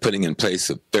 and the putting in place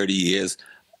of 30 years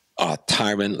a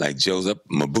tyrant like Joseph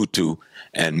Mobutu,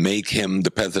 and make him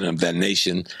the president of that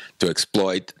nation, to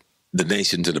exploit the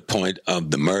nation to the point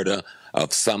of the murder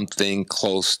of something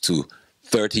close to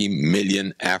 30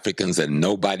 million Africans, and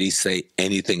nobody say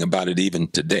anything about it even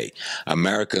today.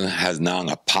 America has now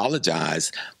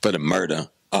apologized for the murder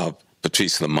of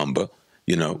Patrice Lumumba,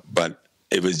 but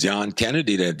it was John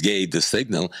Kennedy that gave the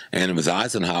signal, and it was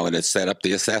Eisenhower that set up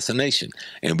the assassination.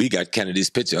 And we got Kennedy's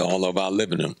picture all over our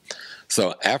living room.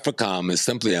 So AFRICOM is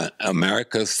simply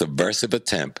America's subversive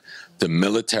attempt to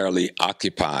militarily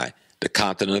occupy the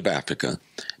continent of Africa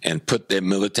and put their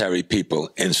military people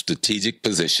in strategic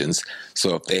positions,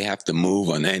 so if they have to move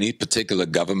on any particular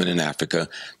government in Africa,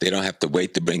 they don't have to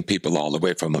wait to bring people all the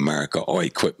way from America or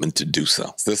equipment to do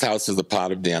so. This house is a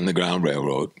part of the Underground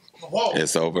Railroad. Whoa.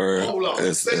 It's over. Hold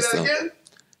on. Say that again?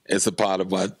 It's a part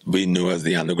of what we knew as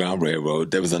the Underground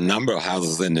Railroad. There was a number of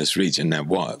houses in this region that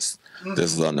was. Mm-hmm.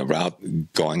 This is on the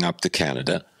route going up to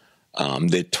Canada.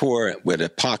 They tore where the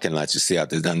parking lots you see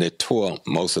out there, they tore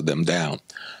most of them down.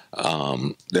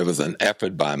 There was an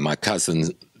effort by my cousin,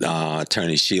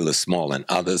 attorney Sheila Small, and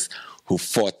others who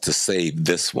fought to save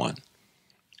this one.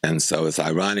 And so it's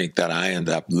ironic that I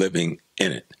ended up living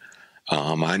in it.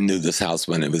 I knew this house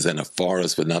when it was in a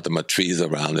forest with nothing but trees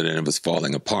around it, and it was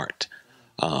falling apart.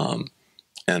 And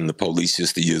the police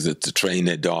used to use it to train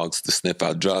their dogs to sniff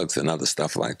out drugs and other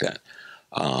stuff like that.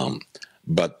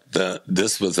 But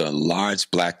this was a large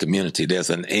black community. There's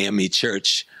an AME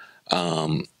church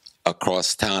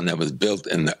across town that was built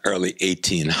in the early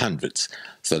 1800s.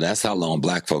 So that's how long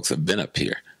black folks have been up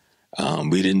here.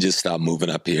 We didn't just start moving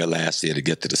up here last year to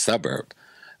get to the suburb.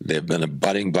 There's been a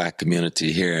budding black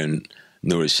community here in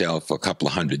New Rochelle for a couple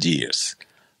of hundred years.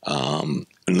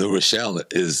 New Rochelle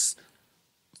is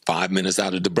 5 minutes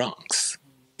out of the Bronx,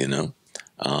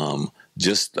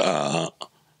 just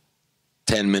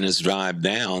 10 minutes drive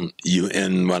down, you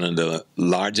in one of the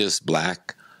largest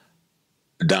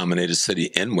black-dominated city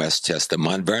in Westchester,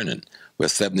 Mount Vernon, where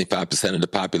 75% of the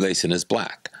population is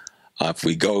black. If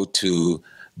we go to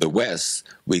the west,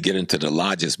 we get into the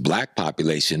largest black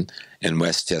population in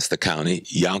Westchester County,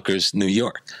 Yonkers, New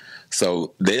York.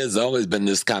 So there's always been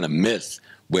this kind of myth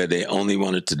where they only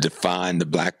wanted to define the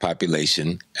black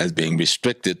population as being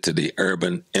restricted to the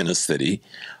urban inner city,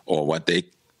 or what they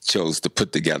chose to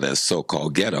put together as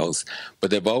so-called ghettos. But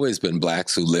there have always been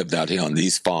blacks who lived out here on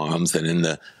these farms and in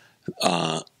the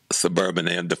suburban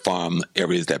and the farm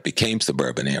areas that became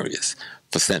suburban areas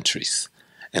for centuries.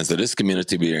 And so this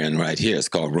community we are in right here is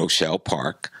called Rochelle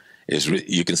Park.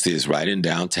 You can see it's right in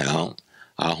downtown.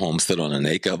 Our home stood on an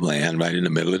acre of land right in the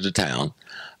middle of the town.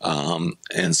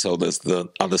 And so there's the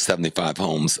other 75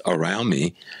 homes around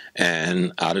me.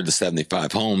 And out of the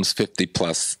 75 homes, 50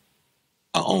 plus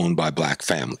are owned by black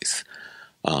families.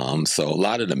 So a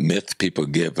lot of the myth people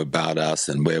give about us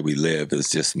and where we live is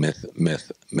just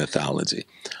mythology.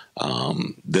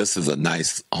 This is a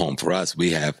nice home for us.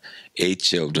 We have 8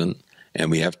 children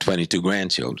and we have 22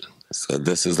 grandchildren. So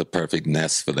this is a perfect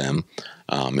nest for them.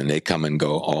 And they come and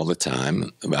go all the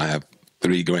time. I have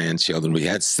 3 grandchildren. We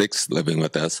had 6 living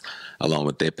with us along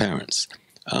with their parents.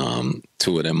 2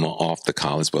 of them are off to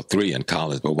college, well, 3 in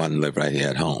college, but 1 live right here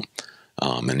at home.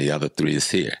 And the other 3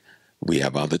 is here. We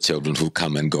have other children who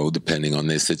come and go depending on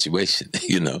their situation.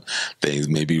 Things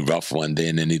may be rough one day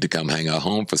and they need to come hang out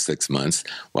home for 6 months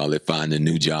while they find a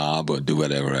new job or do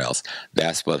whatever else.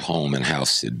 That's what home and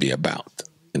house should be about,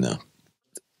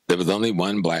 There was only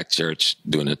 1 black church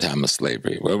during the time of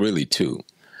slavery. Well, really 2.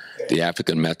 The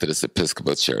African Methodist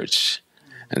Episcopal Church,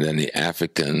 and then the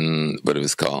African, what it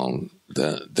was called,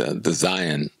 the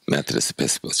Zion Methodist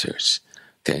Episcopal Church.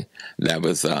 Okay, that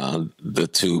was the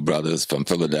two brothers from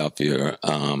Philadelphia,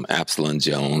 Absalom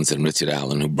Jones and Richard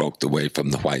Allen, who broke away from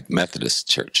the white Methodist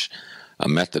church, a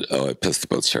Methodist or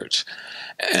Episcopal church.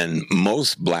 And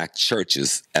most black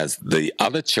churches, as the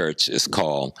other church is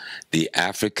called the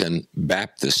African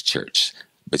Baptist Church,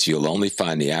 but you'll only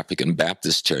find the African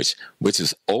Baptist Church, which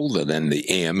is older than the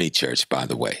AME Church, by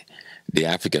the way. The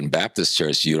African Baptist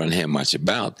Church you don't hear much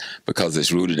about because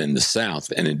it's rooted in the South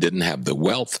and it didn't have the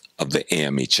wealth of the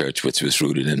AME Church, which was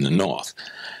rooted in the North.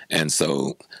 And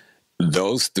so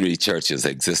those three churches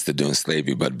existed during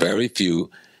slavery, but very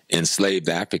few enslaved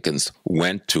Africans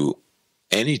went to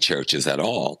any churches at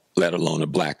all, let alone a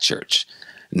black church.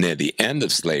 Near the end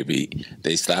of slavery,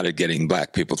 they started getting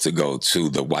black people to go to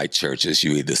the white churches.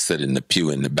 You either sit in the pew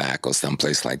in the back or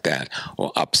someplace like that,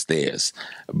 or upstairs.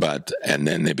 And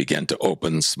then they began to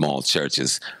open small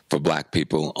churches for black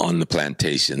people on the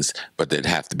plantations, but there'd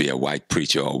have to be a white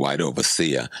preacher or a white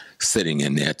overseer sitting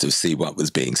in there to see what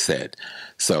was being said.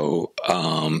 So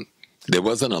there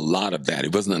wasn't a lot of that.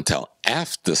 It wasn't until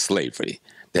after slavery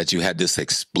that you had this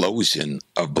explosion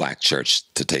of black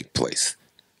church to take place.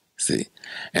 See,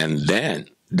 and then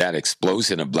that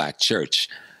explosion of black church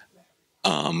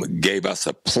gave us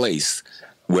a place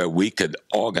where we could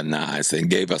organize and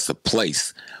gave us a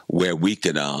place where we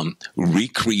could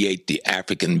recreate the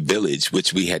African village,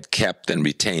 which we had kept and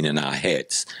retained in our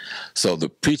heads. So the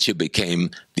preacher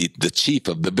became the chief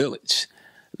of the village.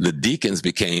 The deacons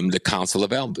became the council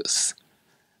of elders.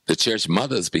 The church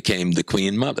mothers became the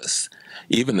queen mothers.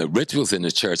 Even the rituals in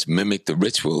the church mimicked the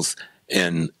rituals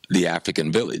in the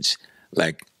African village.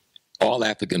 Like all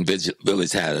African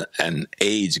village had an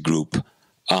age group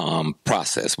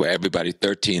process where everybody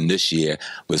 13 this year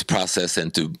was processed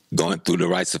into going through the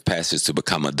rites of passage to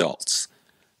become adults.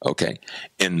 Okay.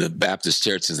 In the Baptist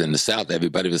churches in the South,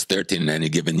 everybody was 13 in any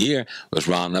given year, was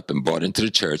rounded up and brought into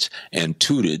the church and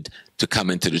tutored to come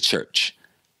into the church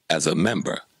as a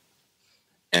member.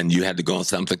 And you had to go on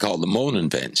something called the moaning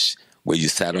bench, where you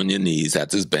sat on your knees at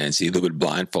this bench, either with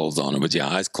blindfolds on or with your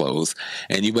eyes closed,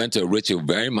 and you went to a ritual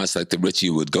very much like the ritual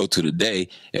you would go to today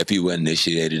if you were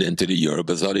initiated into the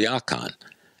Yorubas or the Akan.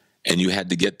 And you had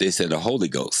to get, they said, the Holy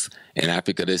Ghost. In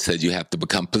Africa, they said you have to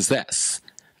become possessed.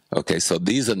 Okay, so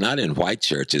these are not in white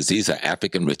churches. These are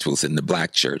African rituals in the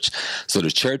black church. So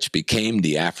the church became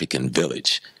the African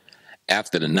village.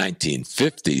 After the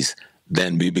 1950s,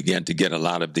 then we began to get a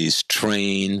lot of these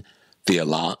trained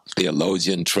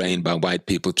theologian trained by white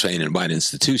people, trained in white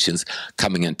institutions,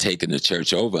 coming and taking the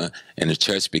church over, and the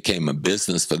church became a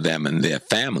business for them and their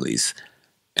families,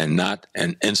 and not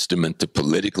an instrument to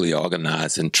politically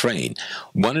organize and train.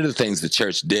 One of the things the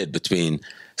church did between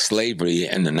slavery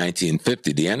and the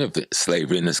 1950s, the end of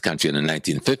slavery in this country in the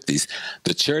 1950s,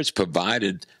 the church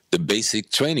provided the basic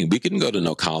training. We couldn't go to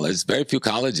no college. Very few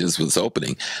colleges was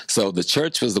opening. So the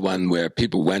church was the one where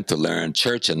people went to learn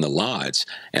church and the lodge.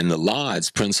 And the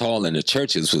lodge, Prince Hall, and the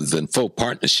churches was in full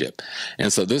partnership.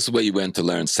 And so this is where you went to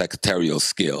learn secretarial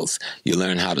skills. You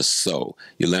learn how to sew.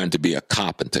 You learn to be a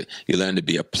carpenter. You learn to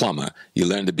be a plumber. You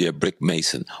learn to be a brick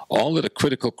mason. All of the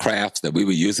critical crafts that we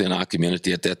were using in our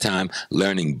community at that time,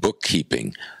 learning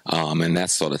bookkeeping and that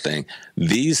sort of thing.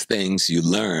 These things you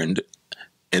learned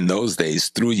in those days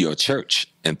through your church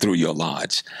and through your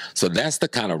lodge. So that's the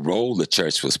kind of role the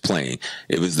church was playing.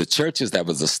 It was the churches that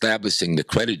was establishing the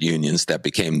credit unions that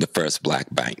became the first black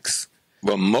banks.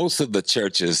 Well, most of the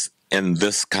churches in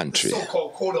this country, the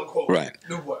so-called quote-unquote right,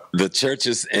 New World, the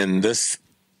churches in this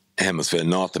hemisphere,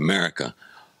 North America,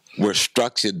 were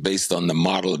structured based on the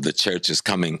model of the churches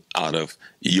coming out of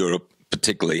Europe,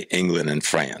 particularly England and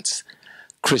France.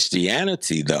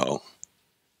 Christianity, though,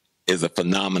 is a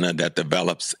phenomenon that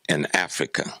develops in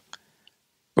Africa.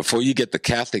 Before you get the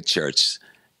Catholic Church,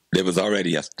 there was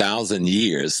already 1,000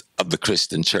 years of the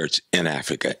Christian church in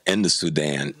Africa, in the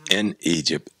Sudan, in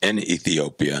Egypt, in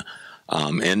Ethiopia,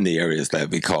 in the areas that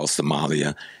we call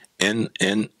Somalia, in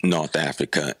North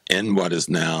Africa, in what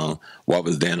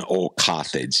was then old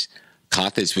Carthage.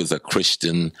 Carthage was a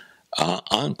Christian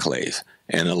enclave,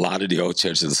 and a lot of the old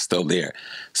churches are still there.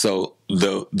 So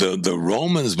the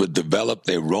Romans would develop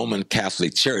their Roman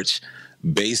Catholic Church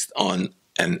based on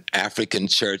an African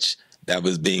church that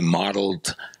was being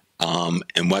modeled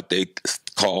in what they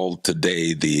call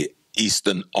today the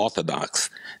Eastern Orthodox.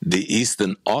 The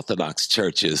Eastern Orthodox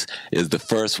churches is the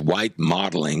first white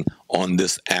modeling on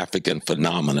this African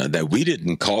phenomena that we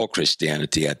didn't call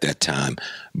Christianity at that time,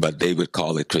 but they would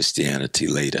call it Christianity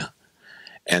later.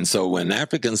 And so when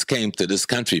Africans came to this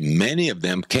country, many of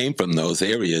them came from those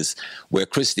areas where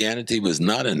Christianity was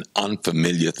not an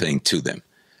unfamiliar thing to them.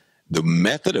 The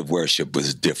method of worship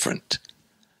was different,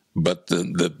 but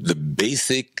the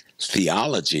basic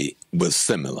theology was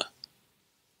similar.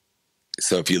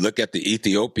 So if you look at the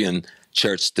Ethiopian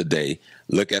church today,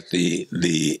 look at the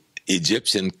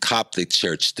Egyptian Coptic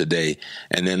church today,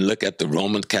 and then look at the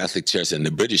Roman Catholic church and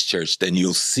the British church, then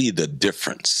you'll see the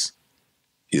difference.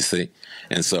 You see?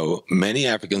 And so many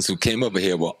Africans who came over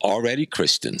here were already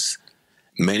Christians.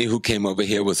 Many who came over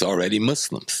here was already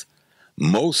Muslims.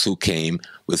 Most who came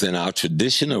was in our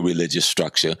traditional religious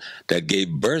structure that gave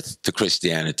birth to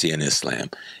Christianity and Islam.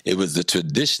 It was the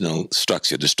traditional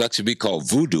structure, the structure we call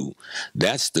voodoo.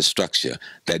 That's the structure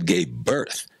that gave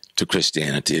birth to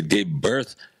Christianity. It gave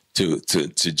birth to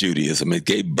Judaism. It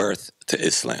gave birth to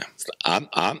Islam.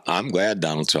 I'm glad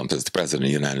Donald Trump is the president of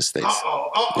the United States.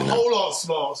 You know? Hold on,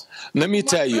 Smalls. Let me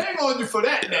tell you. Bang on you for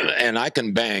that now. And I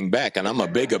can bang back, and I'm a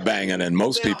bigger banger than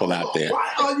most people out there.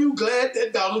 Why are you glad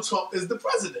that Donald Trump is the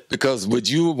president? Because would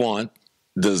you want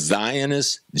the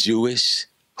Zionist Jewish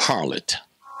harlot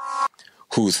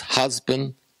whose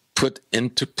husband put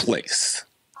into place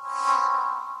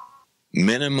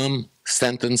minimum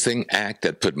sentencing act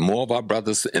that put more of our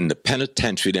brothers in the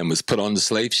penitentiary than was put on the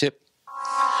slave ship?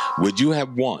 Would you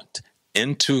have want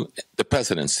into the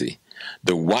presidency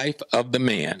the wife of the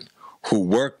man who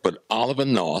worked with Oliver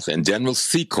North and General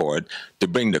Secord to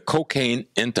bring the cocaine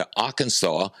into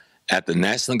Arkansas at the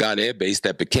National Guard Air Base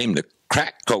that became the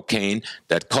crack cocaine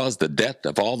that caused the death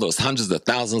of all those hundreds of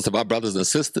thousands of our brothers and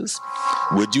sisters?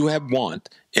 Would you have want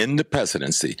in the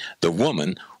presidency the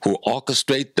woman who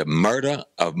orchestrated the murder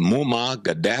of Muammar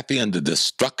Gaddafi and the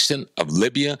destruction of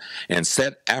Libya and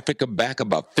set Africa back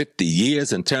about 50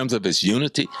 years in terms of its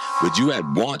unity? Would you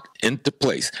have want into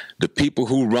place the people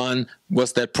who run,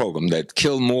 what's that program that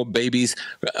killed more babies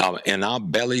in our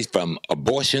bellies from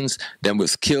abortions than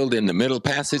was killed in the Middle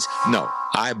Passage? No,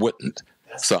 I wouldn't.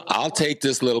 So I'll take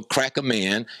this little cracker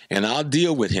man and I'll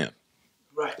deal with him.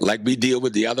 Right. Like we deal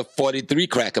with the other 43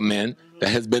 cracker men that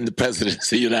has been the president of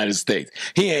the United States.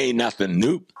 He ain't nothing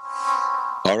new.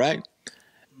 All right?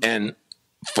 And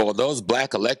for those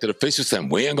black elected officials saying,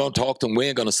 we ain't going to talk to him, we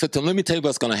ain't going to sit to him, let me tell you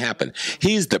what's going to happen.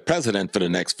 He's the president for the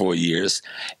next 4 years.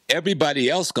 Everybody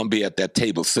else going to be at that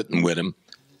table sitting with him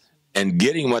and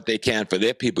getting what they can for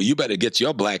their people. You better get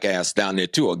your black ass down there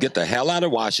too, or get the hell out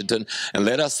of Washington and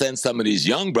let us send some of these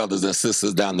young brothers and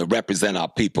sisters down to represent our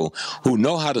people who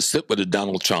know how to sit with a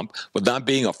Donald Trump without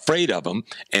being afraid of him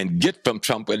and get from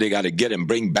Trump where they got to get and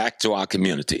bring back to our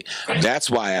community. That's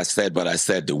why I said what I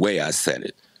said the way I said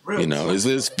it. Really? You know,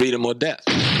 it's freedom or death.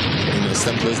 You know,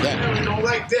 simple as that. Larry don't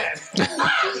like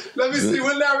that. Let me see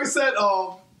what Larry said.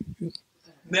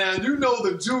 Now, you know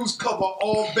the Jews cover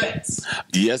all bets.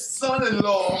 Yes.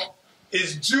 Son-in-law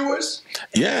is Jewish.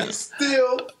 Yeah. He's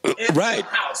still in the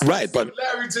house. Right. But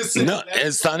Larry just said no,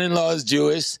 his son-in-law is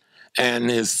Jewish, and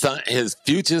his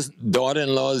future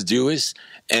daughter-in-law is Jewish,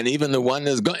 and even the one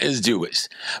is Jewish.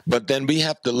 But then we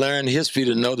have to learn history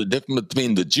to know the difference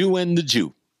between the Jew and the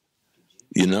Jew.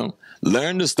 You know?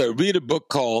 Learn to start. Read a book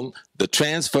called The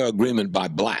Transfer Agreement by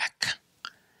Black.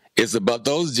 It's about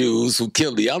those Jews who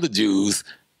killed the other Jews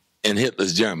in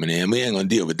Hitler's Germany, and we ain't going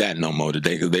to deal with that no more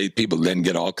today because people then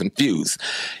get all confused.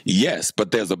 Yes,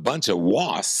 but there's a bunch of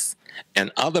WASPs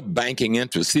and other banking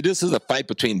interests. See, this is a fight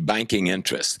between banking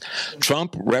interests.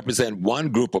 Trump represents one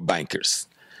group of bankers.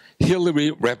 Hillary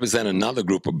represents another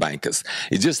group of bankers.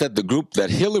 It's just that the group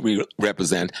that Hillary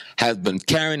represents has been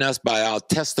carrying us by our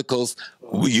testicles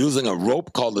using a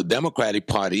rope called the Democratic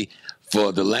Party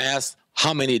for the last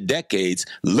how many decades.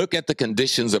 Look at the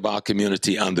conditions of our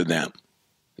community under them.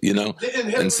 You know,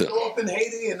 didn't Hillary go up in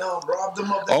Haiti and rob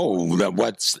them of that? Oh,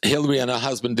 what Hillary and her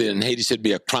husband did in Haiti should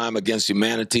be a crime against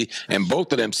humanity, and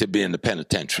both of them should be in the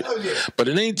penitentiary. Oh, yeah. But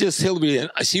it ain't just Hillary.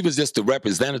 She was just the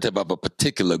representative of a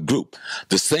particular group,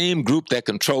 the same group that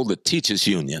controlled the teachers'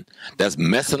 union that's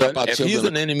messing up our children. If he's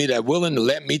an enemy that's willing to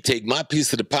let me take my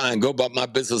piece of the pie and go about my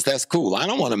business, that's cool. I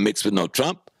don't want to mix with no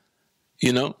Trump.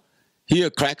 You know, he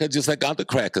a cracker just like other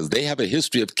crackers. They have a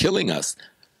history of killing us.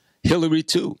 Hillary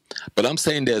too. But I'm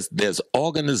saying there's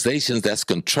organizations that's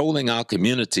controlling our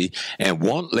community and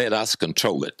won't let us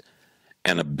control it.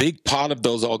 And a big part of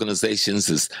those organizations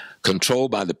is controlled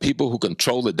by the people who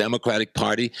control the Democratic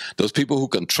Party, those people who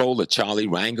control the Charlie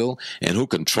Rangel and who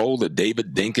control the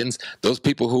David Dinkins, those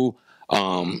people who,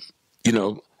 you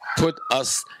know, put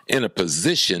us in a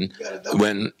position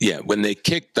when they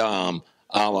kicked our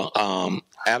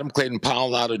Adam Clayton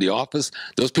Powell out of the office,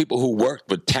 those people who worked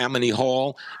with Tammany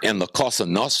Hall and the Cosa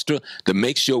Nostra to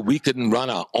make sure we couldn't run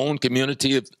our own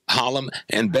community of Harlem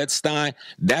and Bed-Stuy,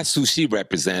 that's who she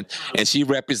represents. And she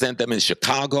represents them in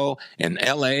Chicago and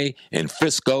L.A. and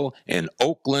Frisco and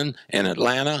Oakland and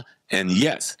Atlanta. And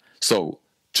yes, so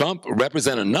Trump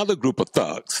represents another group of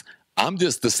thugs. I'm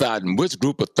just deciding which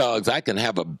group of thugs I can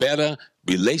have a better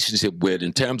relationship with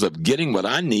in terms of getting what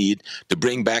I need to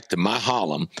bring back to my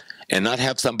Harlem and not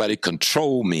have somebody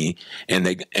control me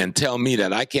and tell me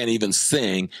that I can't even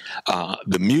sing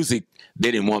the music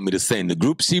they didn't want me to sing. The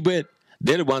group she with,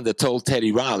 they're the ones that told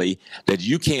Teddy Riley that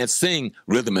you can't sing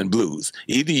rhythm and blues.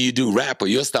 Either you do rap or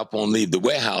your stuff won't leave the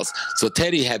warehouse. So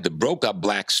Teddy had to broke up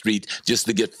Blackstreet just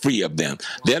to get free of them.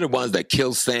 They're the ones that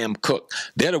killed Sam Cooke.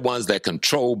 They're the ones that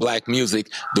control black music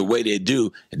the way they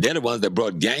do. They're the ones that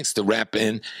brought gangster rap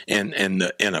in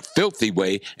a filthy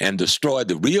way and destroyed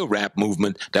the real rap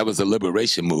movement that was a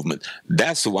liberation movement.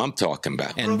 That's who I'm talking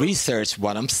about. And research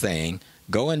what I'm saying.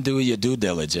 Go and do your due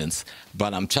diligence,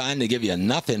 but I'm trying to give you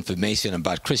enough information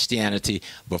about Christianity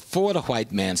before the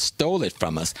white man stole it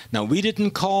from us. Now, we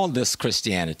didn't call this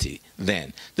Christianity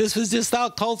then. This was just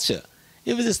our culture.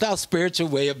 It was just our spiritual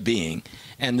way of being.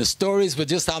 And the stories were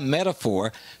just our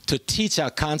metaphor to teach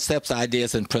our concepts,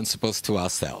 ideas, and principles to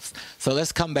ourselves. So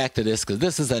let's come back to this, because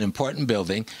this is an important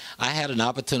building. I had an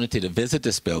opportunity to visit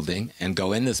this building and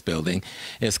go in this building.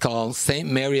 It's called St.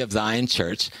 Mary of Zion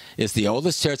Church. It's the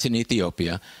oldest church in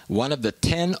Ethiopia, one of the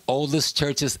 10 oldest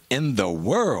churches in the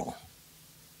world.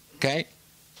 Okay?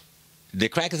 The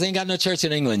crackers ain't got no church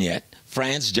in England yet.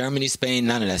 France, Germany, Spain,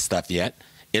 none of that stuff yet.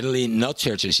 Italy, no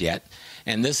churches yet.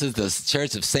 And this is the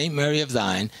Church of St. Mary of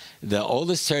Zion, the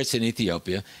oldest church in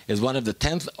Ethiopia, is one of the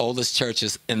 10th oldest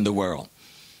churches in the world.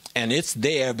 And it's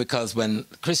there because when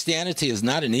Christianity is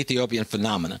not an Ethiopian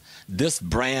phenomenon, this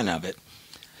brand of it,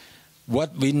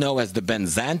 what we know as the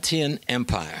Byzantine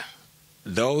Empire,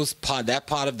 that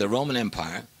part of the Roman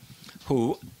Empire,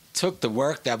 who took the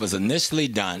work that was initially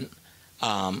done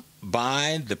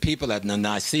by the people at the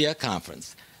Nicene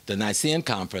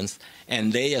Conference,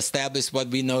 and they established what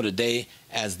we know today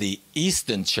as the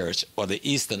Eastern Church or the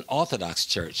Eastern Orthodox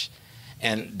Church.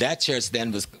 And that church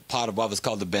then was part of what was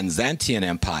called the Byzantine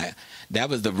Empire. That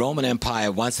was the Roman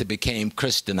Empire once it became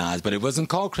Christianized, but it wasn't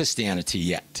called Christianity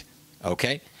yet,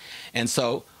 okay? And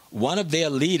so one of their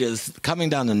leaders coming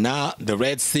down the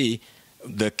Red Sea,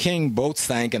 the king boat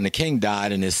sank and the king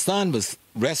died, and his son was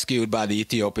rescued by the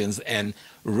Ethiopians and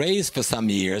raised for some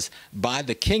years by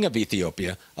the king of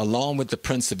Ethiopia along with the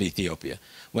prince of Ethiopia.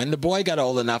 When the boy got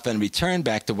old enough and returned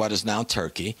back to what is now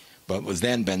Turkey, but was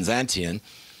then Byzantium,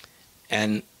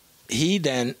 and he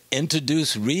then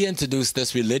reintroduced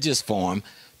this religious form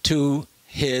to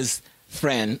his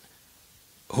friend,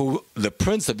 the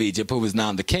prince of Egypt, who was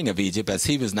now the king of Egypt, as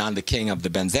he was now the king of the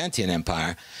Byzantine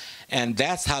Empire. And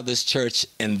that's how this church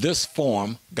in this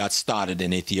form got started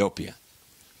in Ethiopia.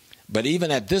 But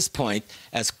even at this point,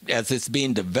 as it's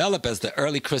being developed as the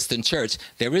early Christian church,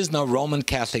 there is no Roman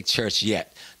Catholic Church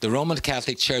yet. The Roman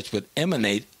Catholic Church would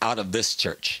emanate out of this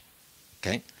church,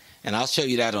 okay? And I'll show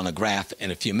you that on a graph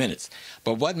in a few minutes.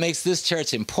 But what makes this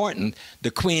church important, the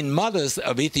Queen Mothers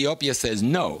of Ethiopia says,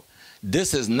 no,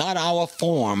 this is not our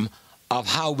form of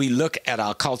how we look at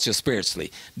our culture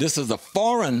spiritually. This is a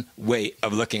foreign way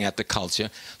of looking at the culture.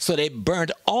 So they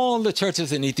burned all the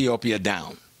churches in Ethiopia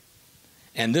down.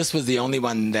 And this was the only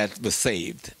one that was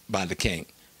saved by the king.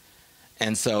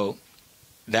 And so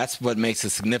that's what makes it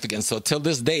significant. So till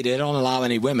this day, they don't allow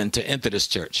any women to enter this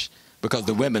church because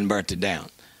the women burnt it down.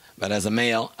 But as a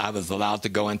male, I was allowed to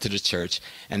go into the church.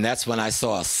 And that's when I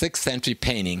saw a 6th century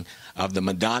painting of the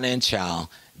Madonna and Child,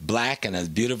 black and as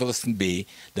beautiful as can be.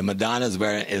 The Madonna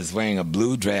is wearing a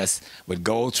blue dress with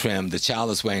gold trim. The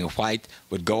child is wearing white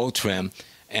with gold trim.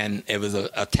 And it was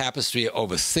a tapestry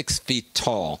over 6 feet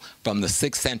tall from the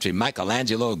 6th century.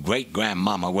 Michelangelo's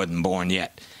great-grandmama wasn't born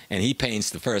yet. And he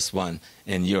paints the first one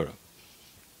in Europe.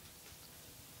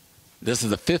 This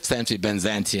is a 5th century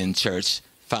Byzantine church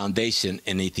foundation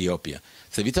in Ethiopia.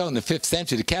 So if you're talking the 5th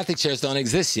century, the Catholic Church don't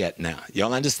exist yet now.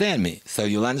 Y'all understand me? So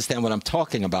you'll understand what I'm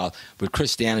talking about with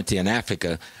Christianity in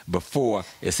Africa before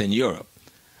it's in Europe.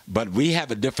 But we have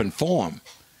a different form.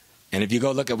 And if you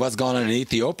go look at what's going on in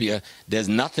Ethiopia, there's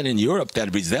nothing in Europe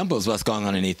that resembles what's going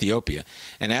on in Ethiopia.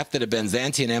 And after the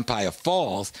Byzantine Empire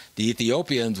falls, the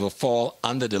Ethiopians will fall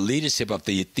under the leadership of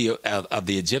the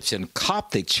Egyptian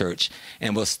Coptic Church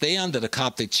and will stay under the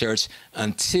Coptic Church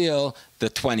until the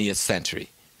 20th century.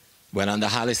 When under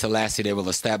Haile Selassie they will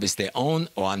establish their own,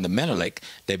 or under Menelik,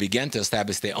 they began to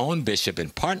establish their own bishop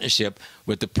in partnership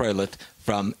with the prelate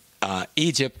from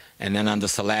Egypt, and then under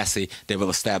Selassie, they will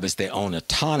establish their own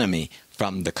autonomy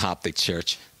from the Coptic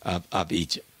Church of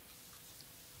Egypt.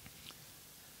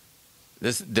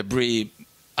 This debris,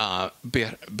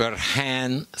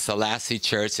 Berhan Selassie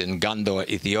Church in Gondar,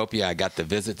 Ethiopia. I got to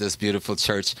visit this beautiful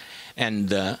church,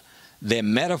 and their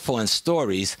metaphor and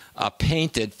stories are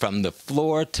painted from the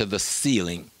floor to the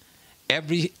ceiling.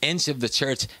 Every inch of the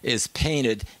church is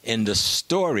painted in the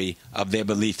story of their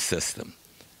belief system.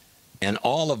 And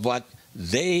all of what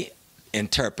they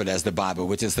interpret as the Bible,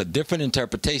 which is a different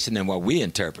interpretation than what we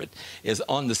interpret, is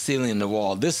on the ceiling and the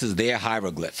wall. This is their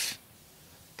hieroglyph.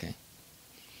 Okay?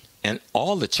 And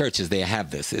all the churches, they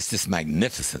have this. It's just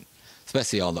magnificent,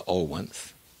 especially all the old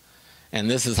ones. And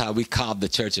this is how we carved the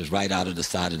churches right out of the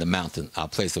side of the mountain, our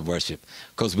place of worship.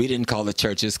 Because we didn't call it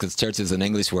churches, because church is an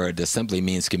English word that simply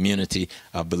means community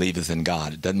of believers in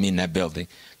God. It doesn't mean that building.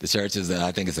 The church is,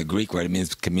 I think it's a Greek word. It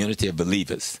means community of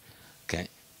believers. Okay?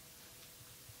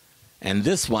 And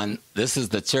this one, this is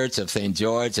the church of St.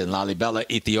 George in Lalibela,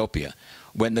 Ethiopia.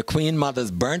 When the queen mothers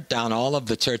burnt down all of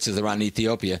the churches around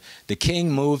Ethiopia, the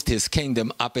king moved his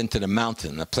kingdom up into the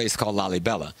mountain, a place called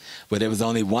Lalibela, where there was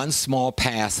only one small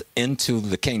pass into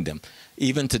the kingdom.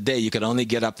 Even today, you could only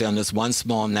get up there on this one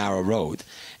small, narrow road.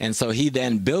 And so he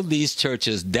then built these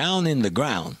churches down in the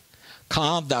ground,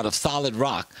 carved out of solid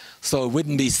rock, so it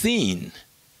wouldn't be seen.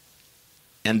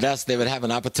 And thus, they would have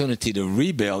an opportunity to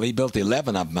rebuild. He built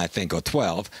 11 of them, I think, or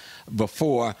 12,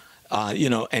 before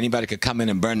anybody could come in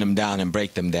and burn them down and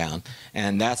break them down.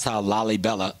 And that's how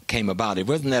Lalibela came about. It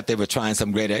wasn't that they were trying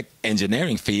some great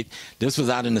engineering feat. This was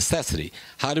out of necessity.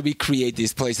 How do we create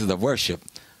these places of worship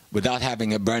without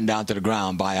having it burned down to the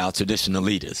ground by our traditional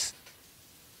leaders?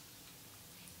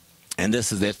 And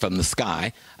this is it from the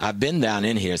sky. I've been down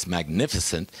in here. It's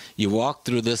magnificent. You walk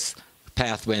through this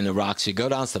pathway in the rocks, you go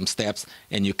down some steps,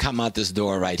 and you come out this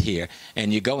door right here,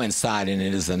 and you go inside, and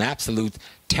it is an absolute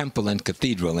temple and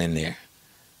cathedral in there,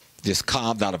 just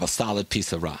carved out of a solid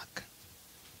piece of rock.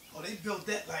 Oh, they built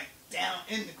that like down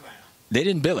in the ground. They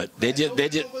didn't build it. They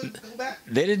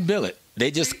didn't build it.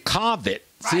 They just carved it.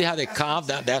 Right. See how they carved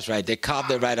that? That's right. They carved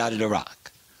it right out of the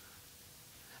rock.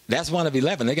 That's one of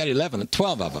 11. They got 11,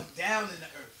 12 of them. Down in the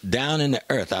earth. Down in the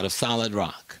earth, out of solid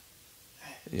rock.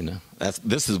 You know,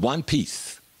 this is one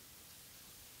piece.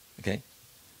 Okay?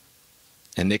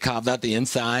 And they carved out the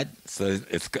inside, so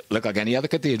it's look like any other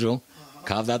cathedral.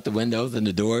 Carved out the windows and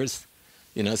the doors.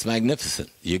 You know, it's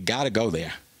magnificent. You got to go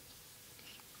there.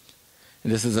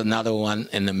 And this is another one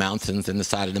in the mountains, in the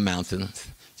side of the mountains,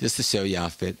 just to show you how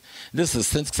fit. This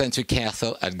is a 6th century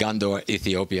castle at Gondor,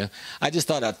 Ethiopia. I just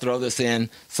thought I'd throw this in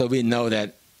so we know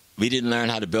that we didn't learn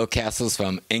how to build castles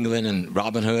from England and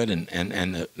Robin Hood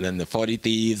and the 40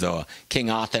 Thieves or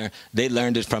King Arthur. They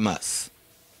learned it from us.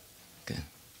 Okay.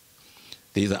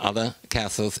 These are other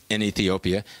castles in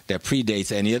Ethiopia that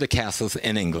predates any of the castles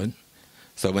in England.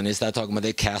 So when they start talking about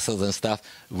their castles and stuff,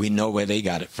 we know where they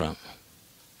got it from.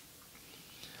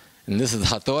 And this is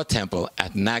Hathor Temple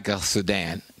at Naga,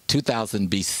 Sudan,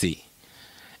 2000 BC.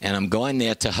 And I'm going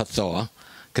there to Hathor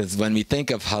because when we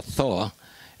think of Hathor,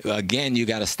 again, you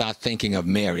got to start thinking of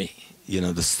Mary, you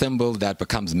know, the symbol that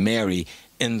becomes Mary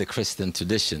in the Christian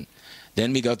tradition.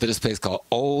 Then we go to this place called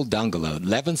Old Dongola,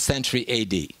 11th century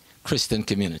AD, Christian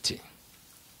community.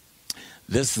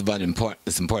 This is what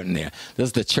is important there. This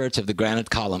is the Church of the Granite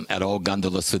Column at Old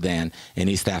Gondola, Sudan, in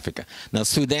East Africa. Now,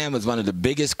 Sudan was one of the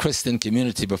biggest Christian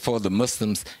community before the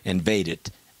Muslims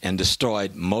invaded and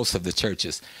destroyed most of the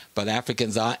churches. But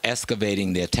Africans are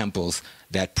excavating their temples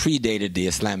that predated the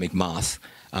Islamic mosque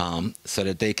so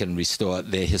that they can restore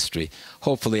their history.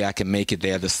 Hopefully, I can make it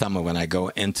there this summer when I go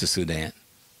into Sudan.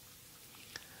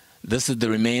 This is the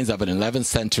remains of an 11th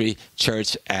century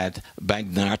church at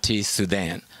Bagnati,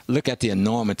 Sudan. Look at the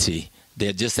enormity.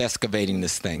 They're just excavating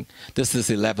this thing. This is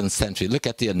 11th century. Look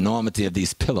at the enormity of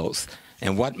these pillars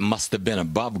and what must have been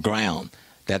above ground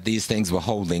that these things were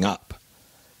holding up.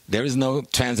 There is no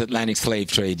transatlantic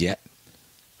slave trade yet,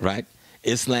 right?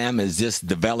 Islam is just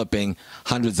developing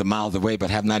hundreds of miles away but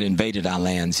have not invaded our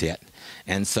lands yet.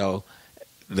 And so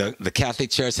the Catholic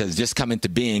Church has just come into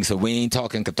being, so we ain't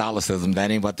talking Catholicism.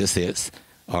 That ain't what this is,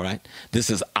 all right? This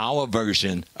is our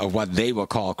version of what they will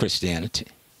call Christianity.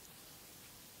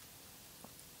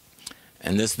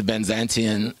 And this is the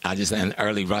Byzantine, and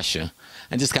early Russia.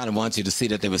 I just kind of want you to see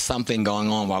that there was something going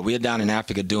on. While we're down in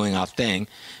Africa doing our thing,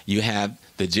 you have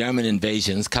the German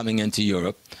invasions coming into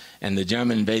Europe, and the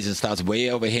German invasion starts way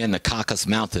over here in the Caucasus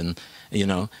Mountain, you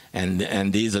know,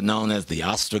 and these are known as the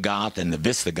Ostrogoth and the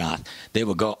Visigoth. They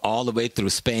will go all the way through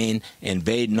Spain,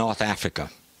 invade North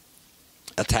Africa,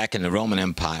 attacking the Roman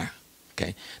Empire.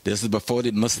 Okay, this is before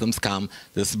the Muslims come.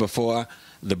 This is before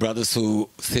the brothers whose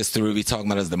history we talk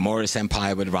about as the Moorish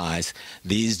Empire would rise.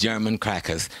 These German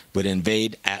crackers would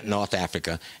invade at North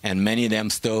Africa, and many of them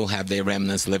still have their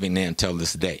remnants living there until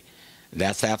this day.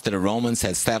 That's after the Romans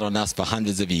had sat on us for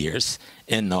hundreds of years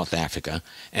in North Africa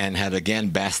and had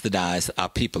again bastardized our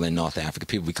people in North Africa,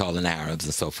 people we call them Arabs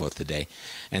and so forth today.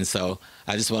 And so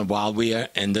I just want, while we are,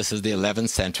 and this is the 11th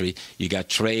century, you got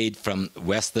trade from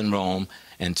Western Rome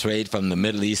and trade from the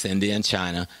Middle East, India, and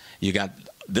China. You got,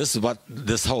 this is what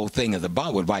this whole thing is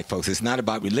about with white folks. It's not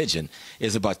about religion.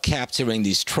 It's about capturing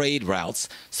these trade routes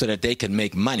so that they can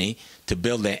make money to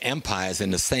build their empires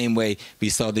in the same way we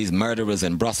saw these murderers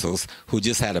in Brussels who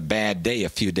just had a bad day a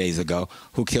few days ago,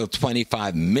 who killed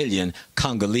 25 million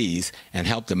Congolese and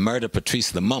helped to murder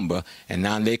Patrice Lumumba, and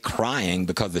now they're crying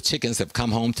because the chickens have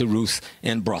come home to roost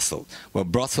in Brussels. Well,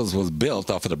 Brussels was built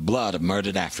off of the blood of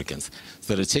murdered Africans.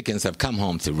 So the chickens have come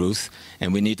home to roost,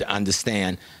 and we need to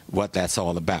understand what that's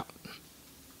all about.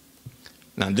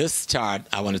 Now, this chart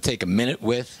I want to take a minute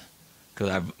with because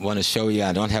I want to show you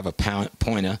I don't have a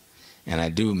pointer. And I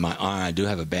do, my arm, I do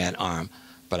have a bad arm,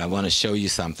 but I want to show you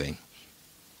something.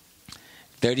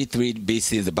 33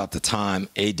 BC is about the time,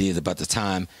 AD is about the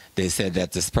time they said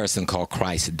that this person called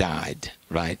Christ died,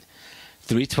 right?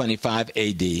 325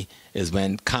 AD is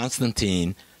when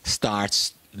Constantine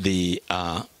starts the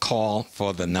call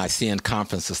for the Nicene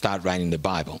Conference to start writing the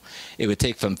Bible. It would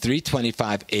take from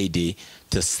 325 AD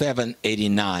to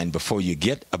 789 before you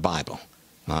get a Bible.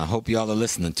 I hope you all are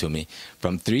listening to me.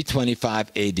 From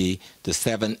 325 AD to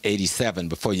 787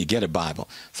 before you get a Bible.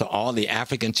 So all the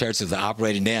African churches are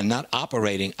operating. They are not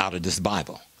operating out of this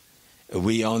Bible.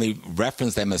 We only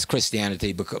reference them as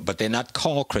Christianity, but they're not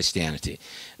called Christianity.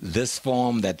 This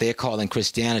form that they're calling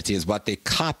Christianity is what they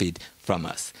copied from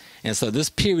us. And so this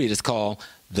period is called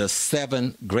the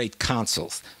 7 Great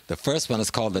Councils. The first one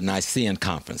is called the Nicene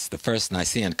Conference, the first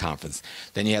Nicene Conference.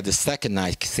 Then you had the second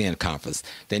Nicene Conference.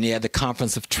 Then you had the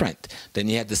Conference of Trent. Then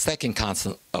you had the second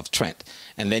Council of Trent.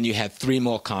 And then you had 3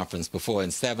 more conferences before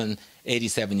in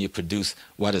 787 you produce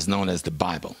what is known as the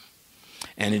Bible.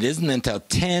 And it isn't until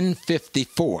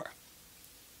 1054.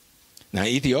 Now,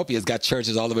 Ethiopia's got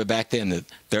churches all the way back there in the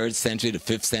 3rd century, the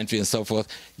 5th century, and so forth.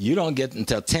 You don't get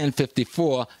until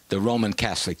 1054 the Roman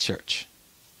Catholic Church.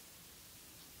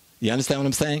 You understand what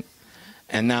I'm saying?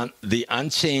 And now the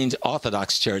unchanged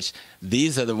Orthodox Church,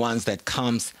 these are the ones that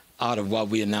comes out of what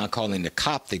we are now calling the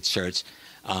Coptic Church,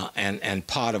 and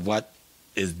part of what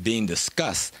is being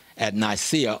discussed at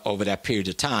Nicaea over that period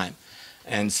of time.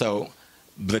 And so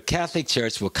the Catholic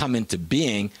Church will come into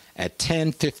being at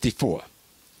 1054.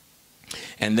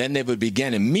 And then they would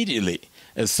begin immediately.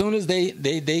 As soon as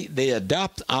they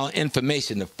adopt our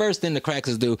information, the first thing the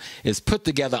crackers do is put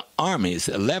together armies,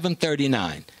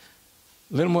 1139,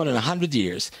 a little more than 100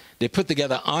 years. They put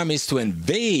together armies to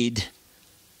invade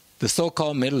the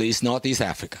so-called Middle East, Northeast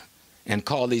Africa, and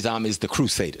call these armies the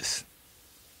Crusaders.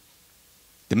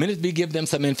 The minute we give them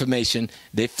some information,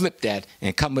 they flip that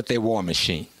and come with their war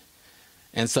machine.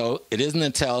 And so it isn't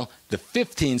until the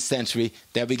 15th century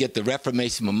that we get the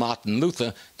Reformation of Martin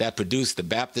Luther that produced the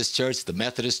Baptist Church, the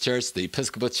Methodist Church, the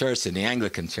Episcopal Church, and the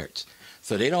Anglican Church.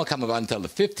 So they don't come about until the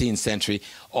 15th century.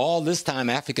 All this time,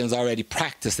 Africans already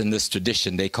practiced in this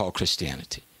tradition they call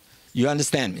Christianity. You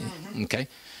understand me? Mm-hmm. Okay?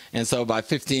 And so by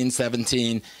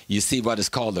 1517, you see what is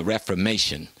called the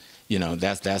Reformation. You know,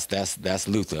 that's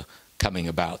Luther coming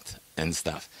about and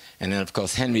stuff. And then, of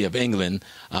course, Henry of England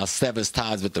severs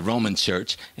ties with the Roman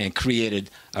Church and created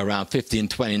around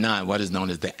 1529 what is known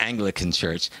as the Anglican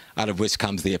Church, out of which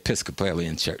comes the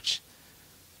Episcopalian Church.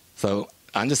 So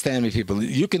understand me, people.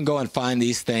 You can go and find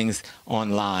these things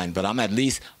online, but I'm at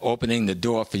least opening the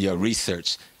door for your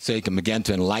research so you can begin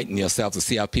to enlighten yourself to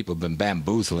see how people have been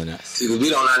bamboozling us. See, we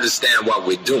don't understand what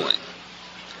we're doing.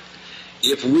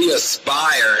 If we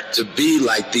aspire to be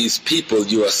like these people,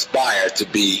 you aspire to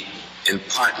be in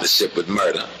partnership with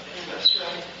murder.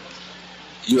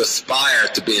 You aspire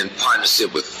to be in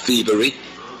partnership with thievery.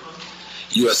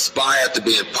 You aspire to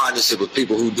be in partnership with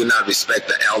people who do not respect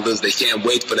the elders. They can't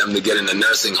wait for them to get in the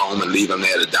nursing home and leave them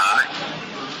there to die.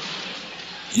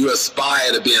 You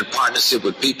aspire to be in partnership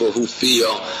with people who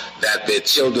feel that their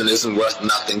children isn't worth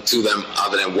nothing to them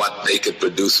other than what they could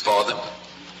produce for them.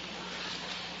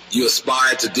 You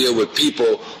aspire to deal with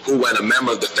people who, when a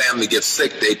member of the family gets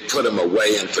sick, they put them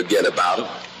away and forget about them.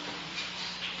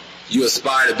 You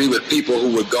aspire to be with people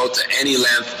who would go to any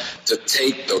length to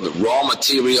take the raw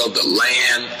material, the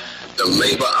land, the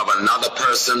labor of another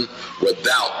person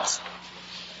without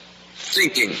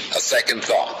thinking a second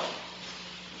thought.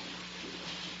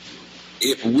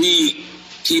 If we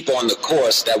keep on the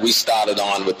course that we started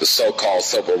on with the so-called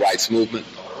civil rights movement,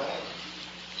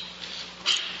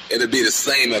 it would be the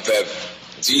same if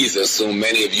Jesus, whom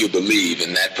many of you believe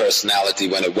in, that personality,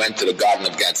 when it went to the Garden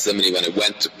of Gethsemane, when it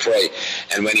went to pray,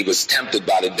 and when he was tempted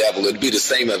by the devil, it'd be the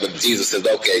same as if Jesus says,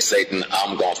 okay, Satan,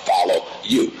 I'm going to follow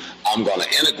you. I'm going to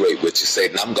integrate with you,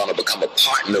 Satan. I'm going to become a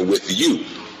partner with you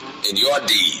in your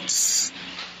deeds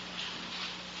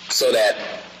so that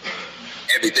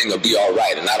everything will be all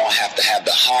right, and I don't have to have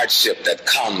the hardship that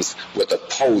comes with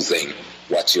opposing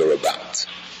what you're about.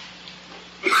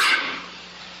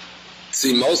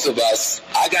 See, most of us,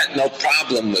 I got no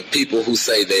problem with people who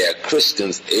say they are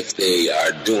Christians if they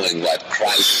are doing what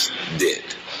Christ did.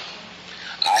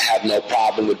 I have no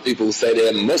problem with people who say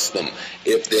they're Muslim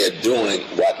if they're doing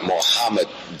what Muhammad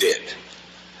did.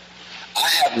 I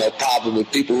have no problem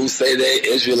with people who say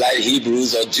they're Israelite,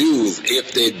 Hebrews, or Jews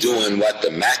if they're doing what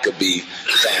the Maccabee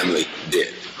family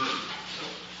did.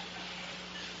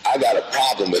 I got a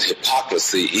problem with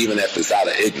hypocrisy even if it's out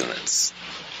of ignorance.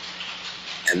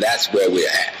 And that's where we're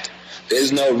at.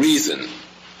 There's no reason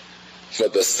for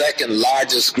the second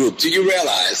largest group. Do you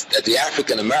realize that the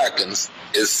African Americans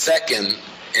is second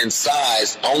in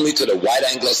size only to the white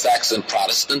Anglo-Saxon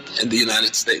Protestant in the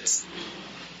United States?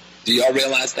 Do y'all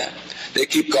realize that? They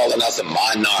keep calling us a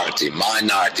minority.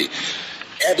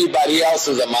 Everybody else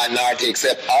is a minority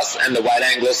except us and the white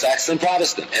Anglo-Saxon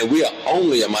Protestant. And we are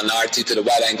only a minority to the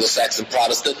white Anglo-Saxon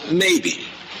Protestant, maybe.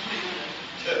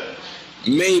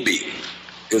 Maybe.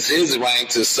 Because his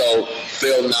ranks is so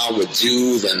filled now with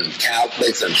Jews and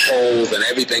Catholics and Poles and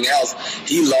everything else,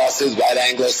 he lost his white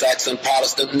Anglo-Saxon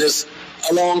Protestantness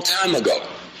a long time ago.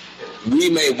 We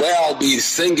may well be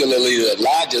singularly the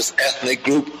largest ethnic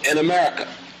group in America.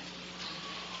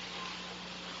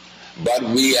 But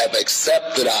we have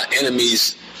accepted our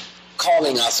enemies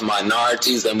calling us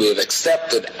minorities, and we have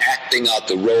accepted acting out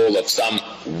the role of some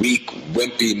weak,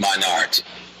 wimpy minority.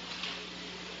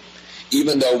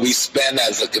 Even though we spend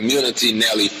as a community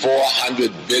nearly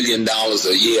 $400 billion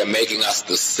a year, making us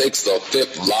the 6th or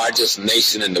 5th largest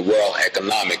nation in the world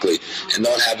economically, and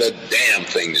don't have a damn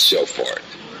thing to show for it.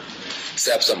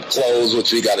 Except some clothes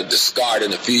which we got to discard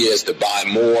in a few years to buy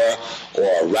more,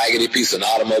 or a raggedy piece of an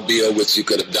automobile which you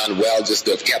could have done well just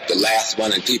to have kept the last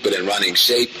one and keep it in running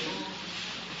shape,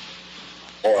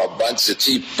 or a bunch of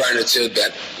cheap furniture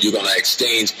that you're going to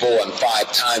exchange 4 and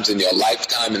 5 times in your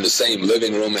lifetime in the same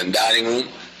living room and dining room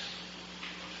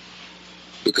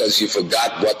because you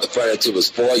forgot what the furniture was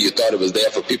for. You thought it was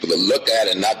there for people to look at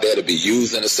and not there to be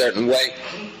used in a certain way.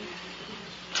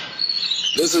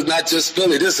 This is not just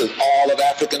Philly. This is all of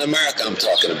African America I'm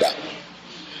talking about.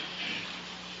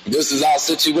 This is our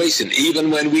situation.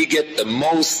 Even when we get the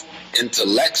most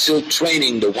intellectual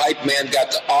training the white man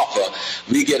got to offer,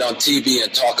 we get on TV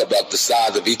and talk about the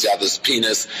size of each other's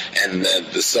penis and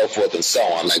the so forth and so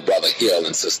on, like Brother Hill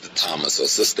and Sister Thomas, or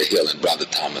Sister Hill and Brother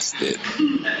Thomas did.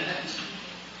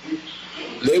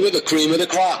 They were the cream of the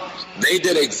crop. They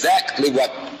did exactly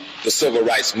what the civil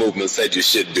rights movement said you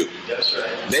should do. That's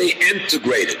right. They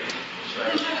integrated.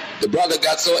 That's right. The brother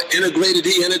got so integrated,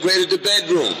 he integrated the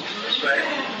bedroom. That's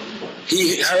right.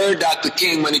 He heard Dr.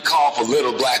 King when he called for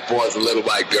little black boys and little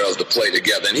white girls to play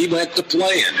together, and he went to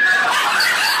playing and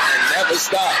never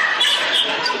stopped.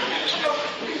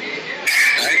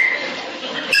 Right?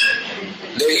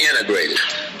 They integrated.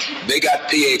 They got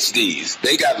PhDs.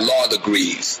 They got law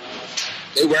degrees.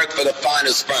 They worked for the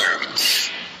finest firms.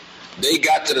 They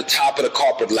got to the top of the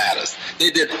corporate ladders.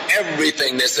 They did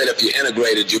everything they said if you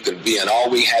integrated you could be, and all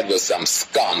we had was some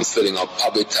scum sitting on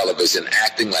public television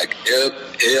acting like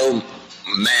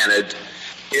ill-mannered,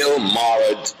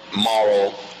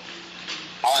 moral,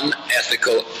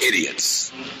 unethical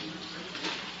idiots.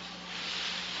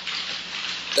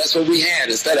 That's what we had.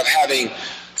 Instead of having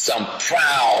some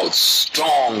proud,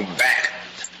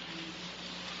 strong-backed,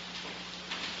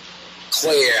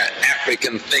 clear,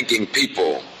 African-thinking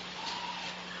people,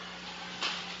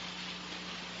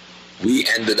 we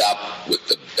ended up with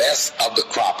the best of the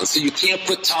crop. And see, you can't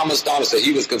put Thomas down and say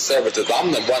he was conservative.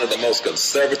 I'm one of the most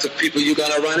conservative people you're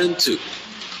going to run into.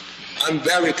 I'm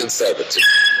very conservative.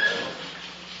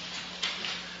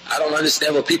 I don't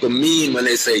understand what people mean when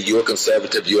they say you're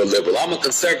conservative, you're liberal. I'm a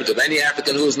conservative. Any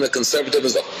African who isn't a conservative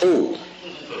is a fool.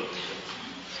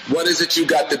 What is it you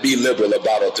got to be liberal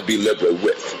about or to be liberal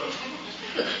with?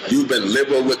 You've been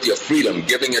liberal with your freedom,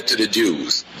 giving it to the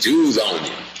Jews. Jews own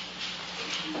you.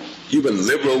 You've been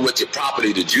liberal with your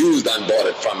property. The Jews done bought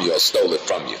it from you or stole it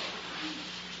from you.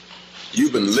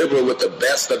 You've been liberal with the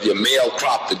best of your male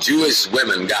crop. The Jewish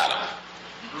women got them.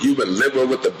 You've been liberal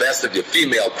with the best of your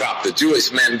female crop. The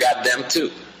Jewish men got them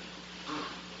too.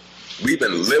 We've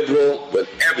been liberal with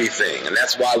everything, and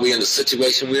that's why we're in the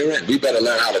situation we're in. We better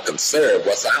learn how to conserve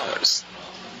what's ours.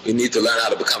 We need to learn how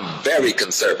to become very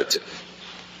conservative.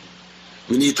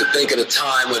 We need to think of a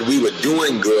time when we were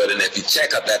doing good, and if you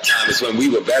check out that time, it's when we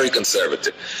were very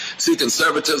conservative. See,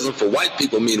 conservatism for white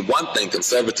people mean one thing.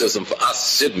 Conservatism for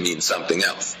us should mean something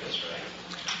else.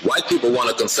 White people want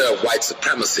to conserve white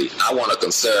supremacy. I want to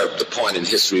conserve the point in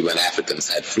history when Africans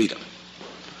had freedom.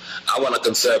 I want to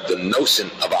conserve the notion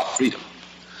of our freedom.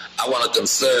 I want to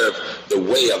conserve the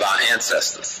way of our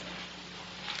ancestors.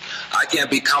 I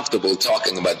can't be comfortable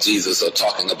talking about Jesus or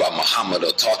talking about Muhammad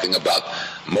or talking about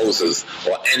Moses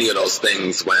or any of those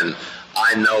things when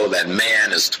I know that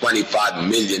man is 25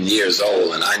 million years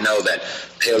old, and I know that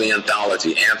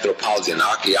paleontology, anthropology, and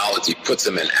archaeology puts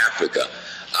him in Africa.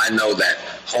 I know that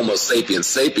Homo sapiens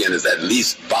sapien is at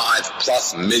least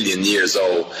 5+ million years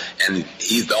old, and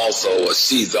he's also or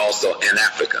she's also in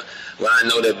Africa. When I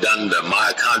know they've done the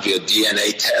mitochondrial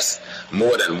DNA test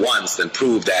more than once and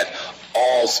proved that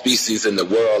all species in the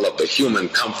world of the human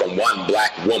come from one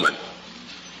black woman.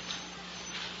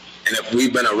 And if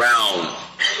we've been around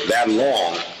that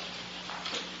long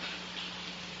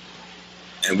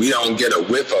and we don't get a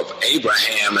whiff of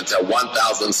Abraham until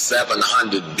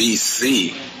 1700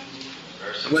 BC,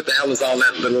 what the hell is all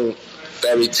that little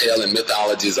fairy tale and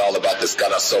mythology is all about that's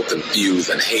got us so confused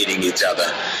and hating each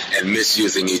other and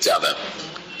misusing each other?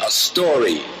 A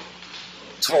story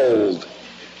told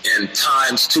in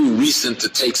times too recent to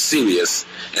take serious,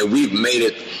 and we've made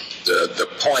it the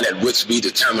point at which we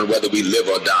determine whether we live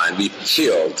or die, and we've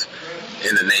killed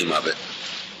in the name of it.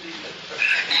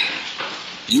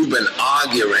 You've been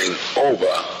arguing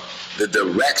over the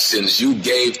directions you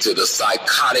gave to the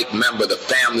psychotic member of the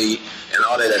family in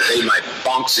order that they might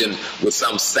function with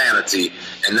some sanity,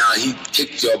 and now he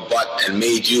kicked your butt and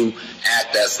made you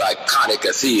act as psychotic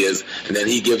as he is, and then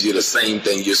he gives you the same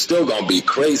thing. You're still going to be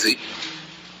crazy.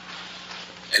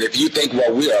 And if you think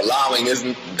what we're allowing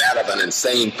isn't that of an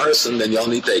insane person, then you'll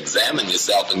need to examine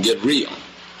yourself and get real.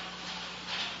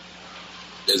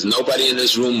 There's nobody in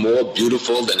this room more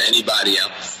beautiful than anybody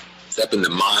else, except in the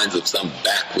minds of some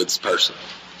backwoods person.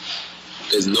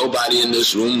 There's nobody in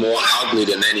this room more ugly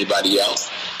than anybody else,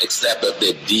 except if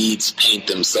their deeds paint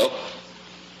them so.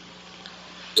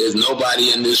 There's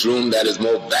nobody in this room that is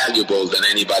more valuable than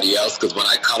anybody else, because when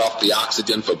I cut off the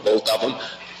oxygen for both of them,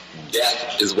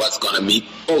 death is what's going to meet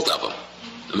both of them,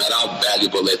 no matter how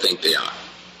valuable they think they are.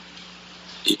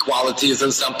 Equality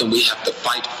isn't something we have to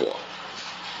fight for.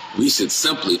 We should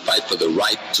simply fight for the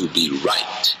right to be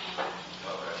right.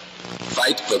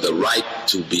 Fight for the right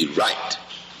to be right.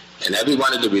 In every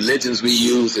one of the religions we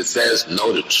use, it says,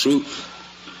 know the truth,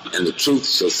 and the truth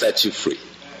shall set you free.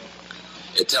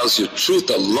 It tells you truth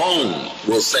alone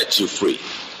will set you free.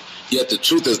 Yet the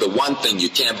truth is the one thing you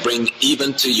can't bring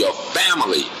even to your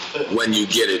family when you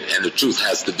get it, and the truth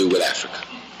has to do with Africa.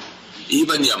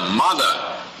 Even your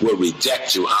mother will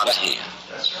reject you out of hand.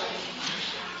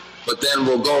 But then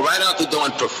we'll go right out the door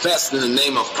and profess in the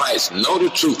name of Christ, know the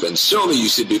truth, and surely you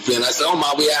should be free. And I say, oh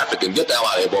my, we African. Get the hell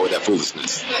out of here, boy, with that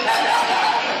foolishness.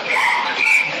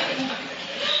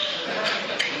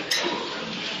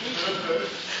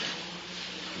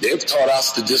 They've taught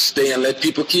us to just stay and let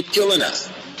people keep killing us.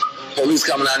 Police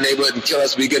come in our neighborhood and kill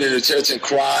us. We get into church and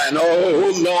cry, and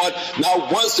oh Lord,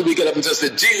 not once do we get up and just say,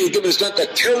 Jesus, give me the strength to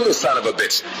kill the son of a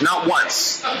bitch. Not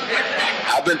once.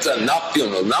 I've been to enough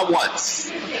funerals, not once.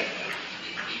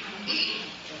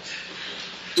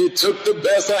 They took the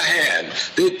best I had.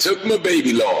 They took my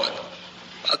baby, Lord.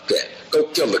 Okay, go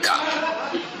kill the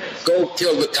cop. Go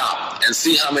kill the cop and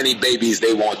see how many babies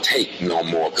they won't take no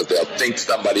more, because they'll think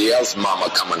somebody else mama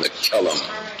coming to kill them.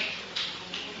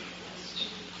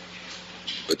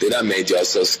 But they done made y'all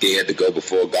so scared to go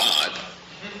before God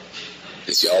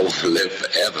that y'all want to live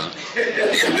forever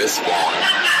in this form.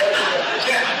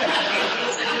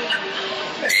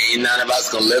 Ain't none of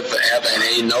us gonna live forever, and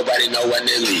ain't nobody know when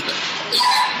they're leaving.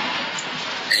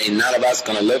 Ain't none of us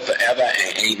gonna live forever,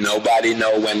 and ain't nobody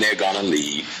know when they're gonna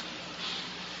leave.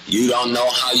 You don't know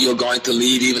how you're going to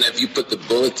leave, even if you put the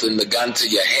bullets and the gun to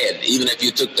your head. Even if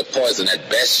you took the poison, at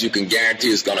best you can guarantee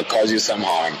it's gonna cause you some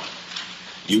harm.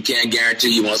 You can't guarantee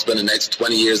you won't spend the next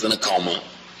 20 years in a coma.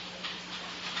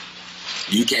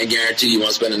 You can't guarantee you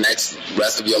won't spend the next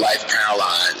rest of your life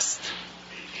paralyzed.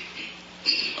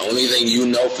 Only thing you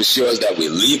know for sure is that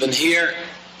we're leaving here.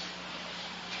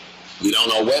 We don't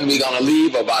know when we're going to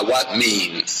leave or by what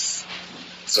means.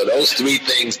 So those three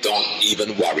things don't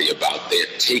even worry about.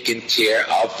 They're taken care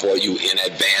of for you in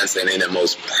advance and in a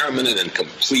most permanent and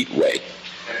complete way.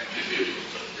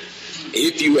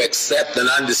 If you accept and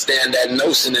understand that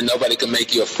notion, then nobody can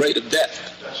make you afraid of death.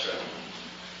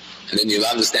 And then you'll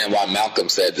understand why Malcolm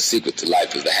said the secret to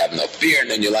life is to have no fear,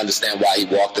 and then you'll understand why he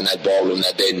walked in that ballroom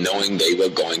that day knowing they were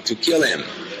going to kill him.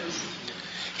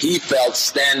 He felt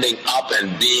standing up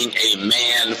and being a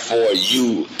man for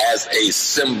you as a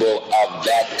symbol of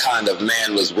that kind of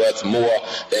man was worth more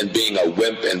than being a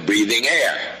wimp and breathing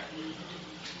air.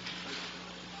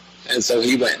 And so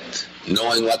he went,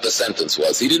 knowing what the sentence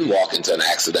was. He didn't walk into an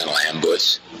accidental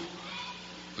ambush.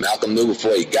 Malcolm knew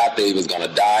before he got there he was going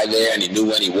to die there, and he knew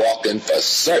when he walked in for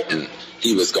certain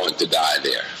he was going to die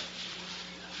there.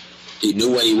 He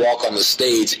knew when he walked on the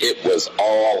stage it was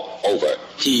all over.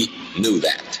 He knew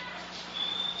that.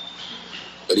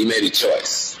 But he made a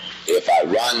choice. If I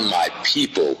run, my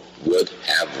people would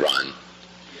have run.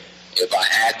 If I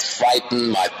act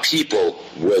frightened, my people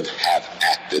would have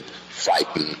acted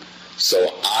frightened.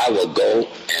 So I will go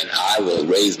and I will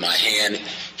raise my hand.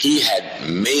 He had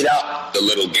made up the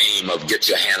little game of get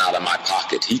your hand out of my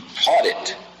pocket. He taught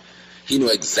it. He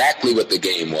knew exactly what the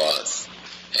game was.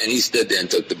 And he stood there and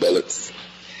took the bullets.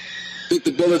 Took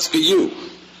the bullets for you.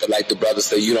 But like the brother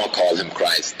said, you don't call him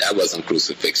Christ. That wasn't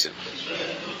crucifixion.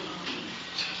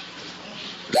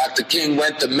 Dr. King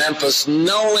went to Memphis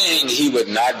knowing he would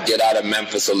not get out of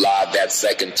Memphis alive that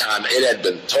second time. It had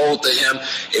been told to him.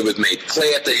 It was made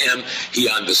clear to him. He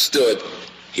understood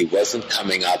he wasn't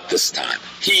coming out this time.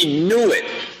 He knew it.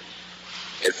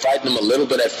 It frightened him a little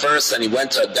bit at first, and he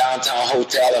went to a downtown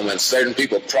hotel, and when certain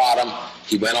people prodded him,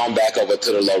 he went on back over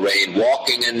to the Lorraine,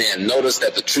 walking in there and noticed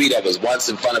that the tree that was once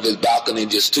in front of his balcony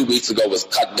just 2 weeks ago was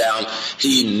cut down.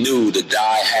 He knew the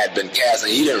die had been cast,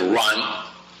 and he didn't run.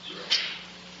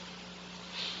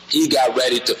 He got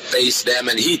ready to face them,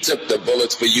 and he took the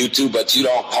bullets for you too, but you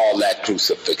don't call that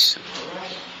crucifixion.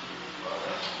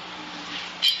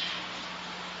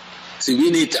 See,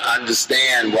 we need to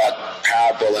understand what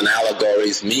parable and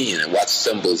allegories mean and what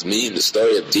symbols mean. The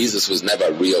story of Jesus was never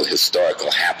a real historical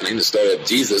happening. The story of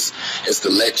Jesus is to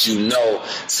let you know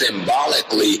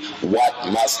symbolically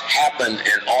what must happen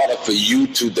in order for you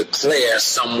to declare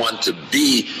someone to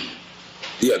be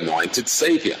the anointed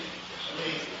Savior.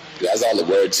 That's all the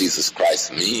word Jesus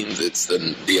Christ means. It's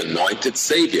the anointed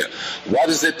Savior. What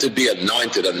is it to be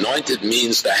anointed? Anointed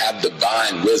means to have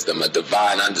divine wisdom, a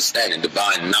divine understanding,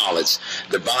 divine knowledge.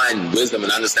 Divine wisdom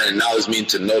and understanding knowledge mean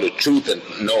to know the truth and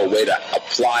know a way to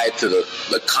apply it to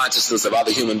the consciousness of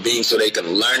other human beings so they can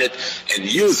learn it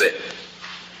and use it.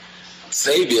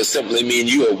 Savior simply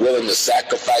means you are willing to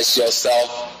sacrifice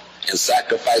yourself and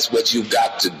sacrifice what you've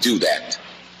got to do that,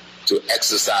 to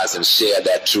exercise and share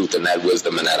that truth and that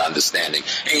wisdom and that understanding.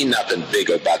 Ain't nothing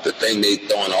bigger about the thing they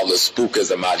throwing all the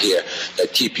spookism out here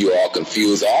that keep you all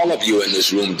confused. All of you in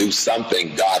this room do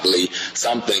something godly,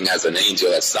 something as an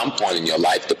angel at some point in your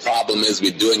life. The problem is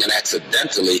we're doing it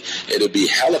accidentally. It'll be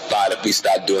hellified if we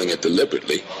start doing it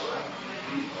deliberately.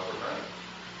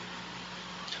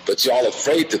 But y'all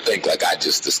afraid to think like I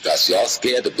just discussed. Y'all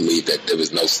scared to believe that there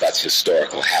was no such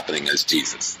historical happening as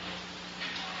Jesus.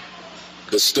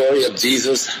 The story of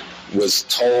Jesus was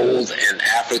told in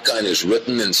Africa and is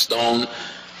written in stone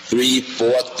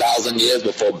 3,000-4,000 years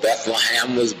before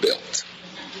Bethlehem was built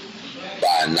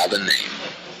by another name.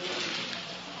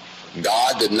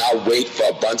 God did not wait for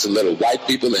a bunch of little white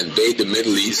people to invade the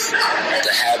Middle East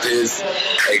to have his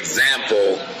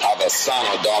example of a son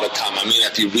or daughter come. I mean,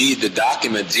 if you read the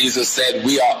document, Jesus said,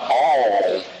 we are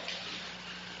all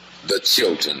the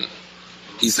children.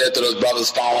 He said to those brothers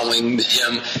following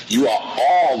him, you are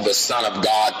all the Son of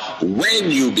God when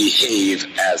you behave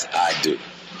as I do.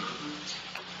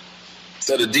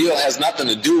 So the deal has nothing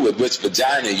to do with which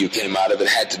vagina you came out of. It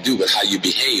had to do with how you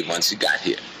behave once you got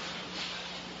here.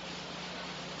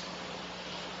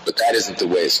 But that isn't the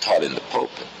way it's taught in the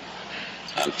pulpit,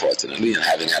 unfortunately. And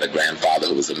having had a grandfather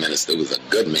who was a minister, who was a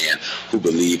good man, who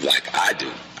believed like I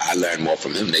do, I learned more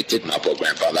from him. They kicked my poor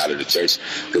grandfather out of the church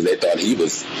because they thought he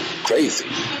was crazy.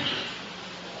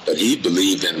 But he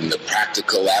believed in the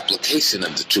practical application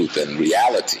of the truth and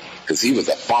reality because he was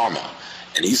a farmer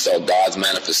and he saw God's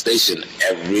manifestation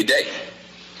every day.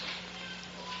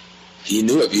 He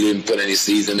knew if you didn't put any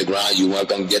seeds in the ground, you weren't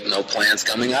going to get no plants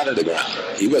coming out of the ground.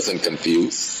 He wasn't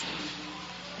confused.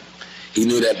 He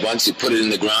knew that once you put it in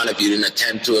the ground, if you didn't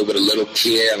attend to it with a little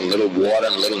care and a little water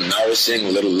and a little nourishing, a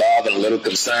little love and a little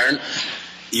concern,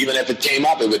 even if it came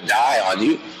up, it would die on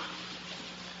you.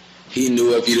 He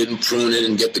knew if you didn't prune it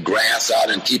and get the grass out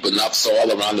and keep enough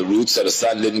soil around the roots so the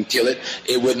sun didn't kill it,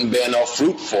 it wouldn't bear no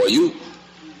fruit for you.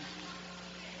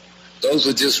 Those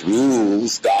were just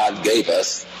rules God gave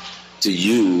us to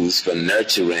use for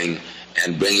nurturing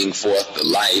and bringing forth the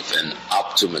life and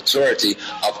up to maturity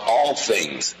of all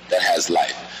things that has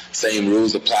life. Same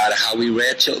rules apply to how we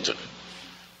rear children.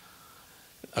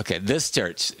 Okay, this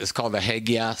church is called the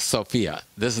Hagia Sophia.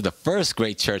 This is the first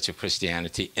great church of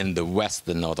Christianity in the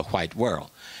Western or the white world.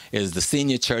 It is the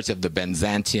senior church of the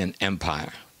Byzantine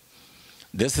Empire.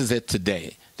 This is it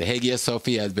today. The Hagia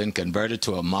Sophia has been converted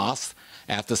to a mosque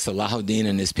after Salahuddin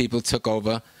and his people took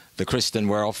over the Christian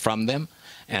world from them.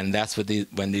 And that's what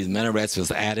when these minarets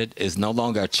was added, is no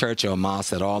longer a church or a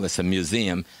mosque at all. It's a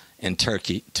museum in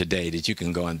Turkey today that you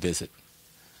can go and visit.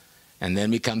 And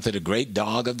then we come to the great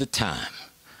dog of the time,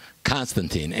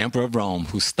 Constantine, Emperor of Rome,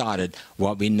 who started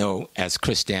what we know as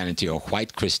Christianity or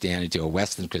white Christianity or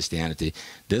Western Christianity.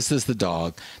 This is the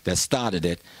dog that started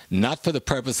it, not for the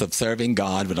purpose of serving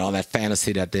God with all that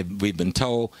fantasy that we've been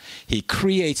told. He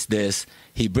creates this.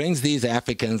 He brings these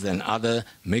Africans and other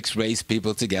mixed race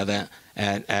people together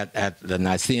at the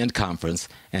Nicene Conference.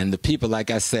 And the people,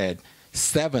 like I said,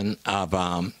 7 of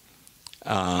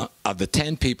the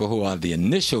 10 people who are the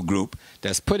initial group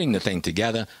that's putting the thing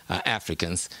together are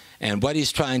Africans. And what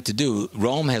he's trying to do,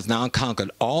 Rome has now conquered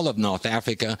all of North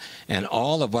Africa and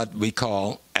all of what we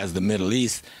call as the Middle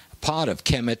East, part of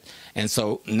Kemet. And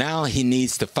so now he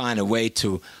needs to find a way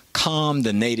to calm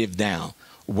the native down.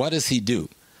 What does he do?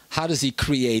 How does he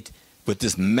create, with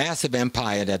this massive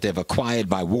empire that they've acquired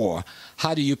by war,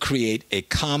 how do you create a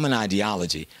common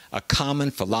ideology, a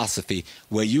common philosophy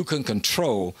where you can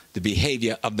control the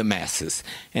behavior of the masses?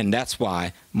 And that's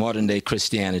why modern-day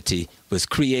Christianity was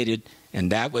created,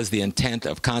 and that was the intent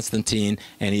of Constantine,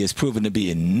 and he has proven to be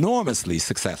enormously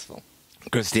successful.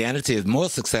 Christianity is more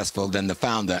successful than the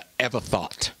founder ever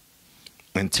thought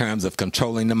in terms of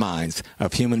controlling the minds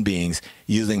of human beings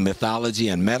using mythology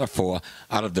and metaphor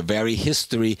out of the very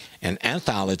history and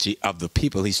anthology of the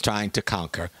people he's trying to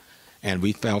conquer. And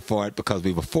we fell for it because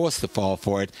we were forced to fall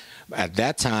for it at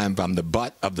that time from the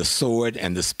butt of the sword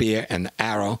and the spear and the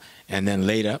arrow, and then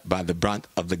later by the brunt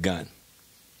of the gun.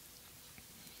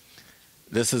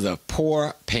 This is a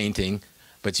poor painting,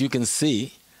 but you can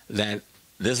see that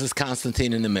this is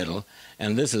Constantine in the middle,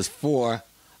 and this is 4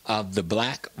 of the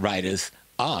black writers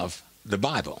of the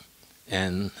Bible.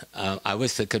 And I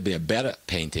wish there could be a better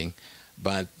painting,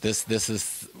 but this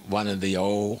is one of the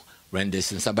old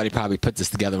renditions. Somebody probably put this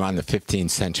together around the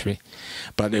 15th century.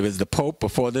 But it was the Pope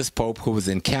before this Pope who was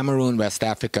in Cameroon, West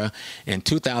Africa in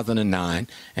 2009,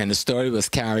 and the story was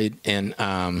carried in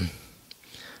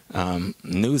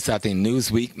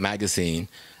Newsweek magazine.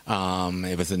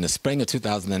 It was in the spring of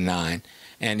 2009,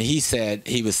 and he said,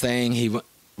 he was saying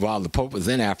while the Pope was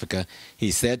in Africa, he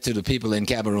said to the people in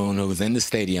Cameroon who was in the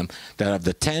stadium that of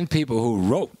the 10 people who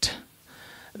wrote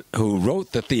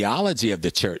the theology of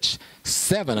the church,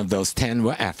 7 of those 10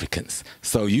 were Africans.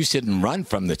 So you shouldn't run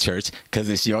from the church because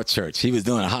it's your church. He was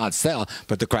doing a hard sell,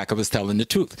 but the cracker was telling the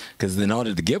truth, because in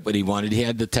order to get what he wanted, he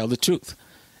had to tell the truth.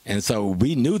 And so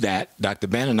we knew that. Dr.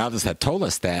 Ben and others had told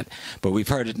us that, but we've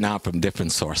heard it now from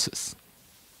different sources.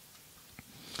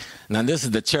 Now, this is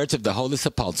the Church of the Holy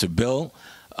Sepulchre, built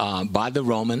by the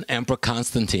Roman Emperor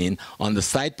Constantine on the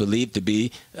site believed to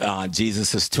be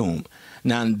Jesus' tomb.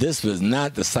 Now, this was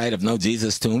not the site of no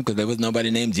Jesus tomb, because there was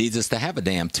nobody named Jesus to have a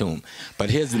damn tomb.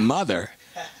 But his mother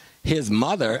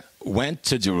went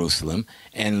to Jerusalem,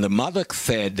 and the mother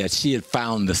said that she had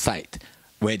found the site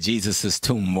where Jesus'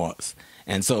 tomb was.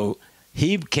 And so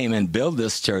he came and built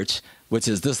this church, which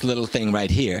is this little thing right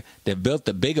here. They built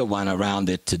the bigger one around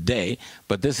it today,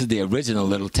 but this is the original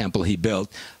little temple he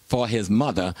built for his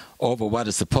mother over what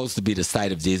is supposed to be the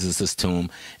site of Jesus' tomb.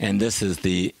 And this is,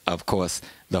 of course,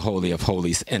 the Holy of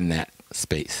Holies in that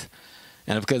space.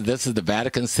 And of course, this is the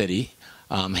Vatican City,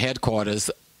 headquarters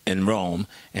in Rome,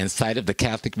 and site of the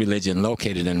Catholic religion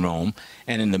located in Rome.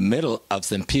 And in the middle of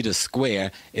St. Peter's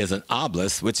Square is an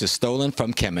obelisk, which is stolen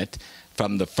from Kemet,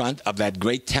 from the front of that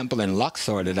great temple in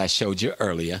Luxor that I showed you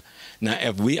earlier. Now,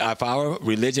 if our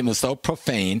religion was so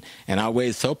profane and our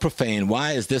ways so profane,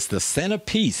 why is this the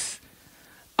centerpiece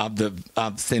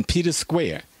of St. Peter's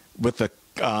Square with a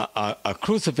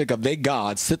crucifix of their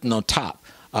god sitting on top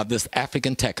of this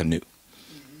African tekanut?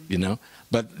 You know,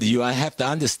 but you have to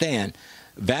understand,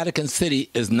 Vatican City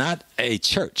is not a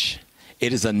church;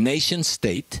 it is a nation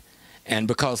state, and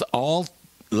because all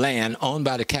land owned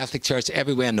by the Catholic Church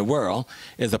everywhere in the world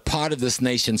is a part of this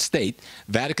nation state,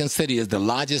 Vatican City is the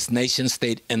largest nation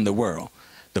state in the world.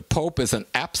 The Pope is an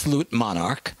absolute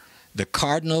monarch. The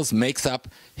cardinals makes up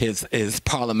his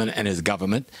parliament and his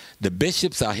government. The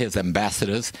bishops are his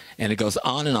ambassadors, and it goes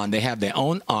on and on. They have their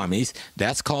own armies.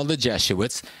 That's called the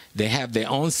Jesuits. They have their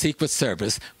own secret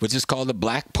service, which is called the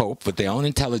Black Pope, with their own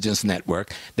intelligence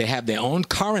network. They have their own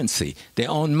currency, their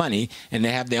own money, and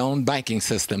they have their own banking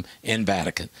system in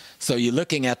Vatican. So you're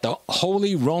looking at the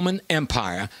Holy Roman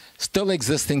Empire still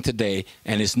existing today,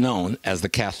 and is known as the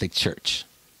Catholic Church.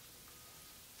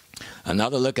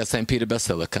 Another look at St. Peter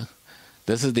Basilica.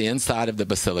 This is the inside of the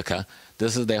basilica.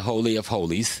 This is the Holy of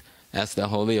Holies. That's the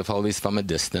Holy of Holies from a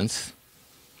distance.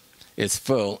 It's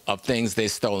full of things they've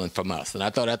stolen from us. And I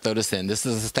thought I'd throw this in. This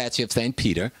is a statue of St.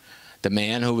 Peter, the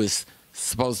man who was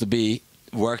supposed to be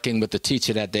working with the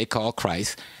teacher that they call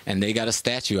Christ. And they got a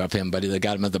statue of him, but they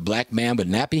got him as a black man with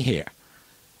nappy hair.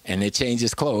 And they change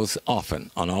his clothes often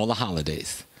on all the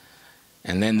holidays.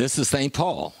 And then this is St.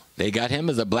 Paul. They got him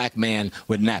as a black man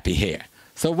with nappy hair.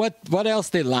 So what else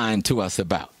they lying to us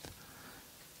about?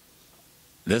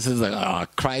 This is a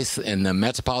Christ in the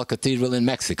Metropolitan Cathedral in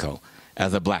Mexico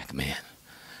as a black man.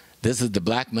 This is the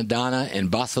Black Madonna in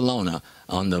Barcelona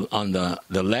on the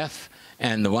left,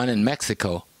 and the one in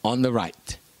Mexico on the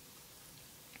right.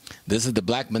 This is the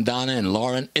Black Madonna in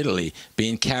Lorraine, Italy,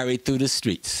 being carried through the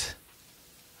streets.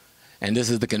 And this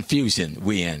is the confusion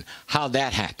we in. How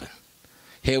that happened?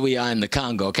 Here we are in the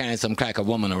Congo carrying some cracker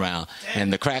woman around,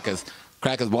 and the crackers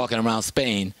walking around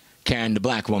Spain carrying the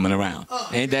black woman around.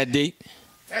 Ain't that deep?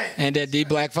 Ain't that deep,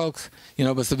 black folks? You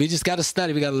know, but so we just got to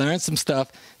study. We got to learn some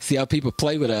stuff, see how people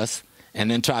play with us, and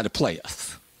then try to play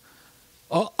us.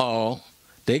 Uh-oh.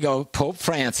 They go Pope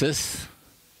Francis,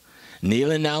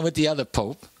 kneeling down with the other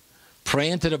Pope,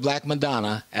 praying to the Black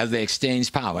Madonna as they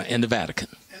exchange power in the Vatican.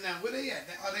 And now, where they at?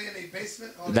 Are they in the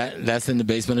basement? That's in the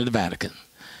basement of the Vatican.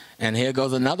 And here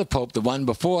goes another Pope, the one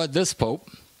before this Pope,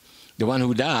 the one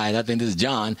who died, I think this is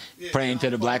John, praying to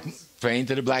the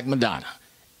Black Madonna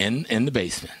in the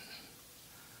basement.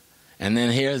 And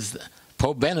then here's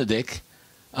Pope Benedict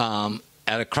at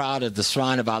a crowd at the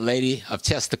shrine of Our Lady of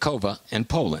Czestochowa in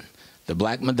Poland, the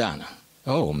Black Madonna.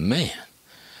 Oh, man.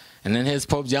 And then here's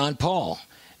Pope John Paul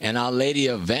and Our Lady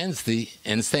of Vanity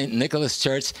in St. Nicholas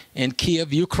Church in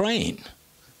Kiev, Ukraine.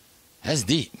 That's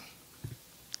deep.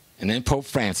 And then Pope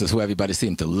Francis, who everybody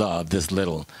seemed to love, this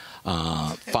little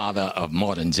father of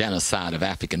modern genocide of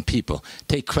African people.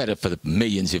 Take credit for the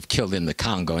millions you've killed in the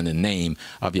Congo in the name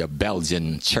of your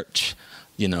Belgian church.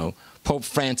 You know, Pope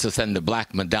Francis and the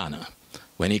Black Madonna.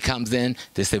 When he comes in,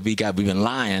 they said, we've been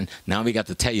lying. Now we got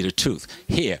to tell you the truth.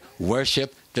 Here,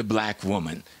 worship the black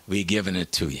woman. We're giving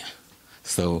it to you.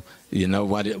 So, you know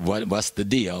what's the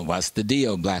deal? What's the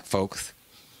deal, black folks?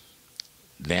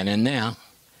 Then and now.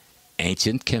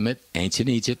 Ancient Kemet, ancient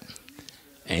Egypt,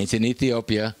 ancient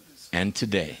Ethiopia, and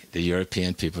today, the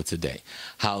European people today.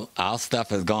 How our stuff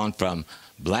has gone from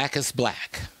blackest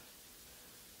black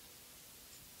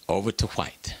over to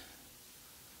white.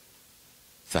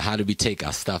 So how do we take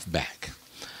our stuff back?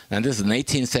 Now this is an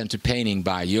 18th century painting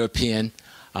by a European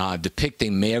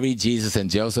depicting Mary, Jesus, and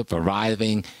Joseph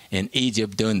arriving in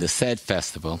Egypt during the Sed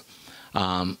festival.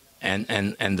 And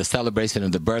the celebration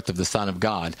of the birth of the Son of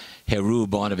God, Heru,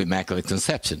 born of Immaculate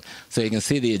Conception. So you can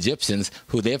see the Egyptians,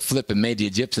 who they flipped and made the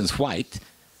Egyptians white,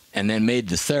 and then made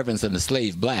the servants and the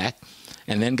slave black,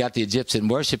 and then got the Egyptian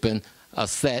worshiping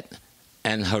Set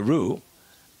and Heru,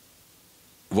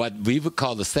 what we would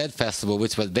call the Sed festival,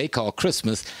 which what they call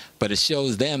Christmas, but it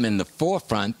shows them in the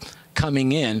forefront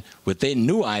coming in with their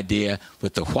new idea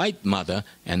with the white mother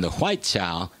and the white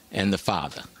child and the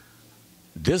father.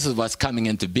 This is what's coming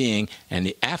into being, and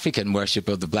the African worship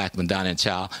of the Black Madonna and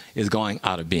Child is going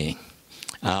out of being.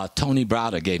 Tony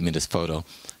Browder gave me this photo.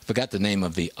 I forgot the name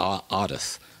of the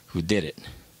artist who did it.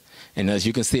 And as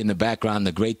you can see in the background,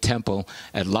 the great temple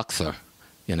at Luxor,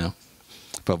 you know.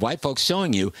 But white folks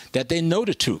showing you that they know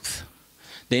the truth.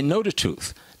 They know the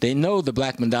truth. They know the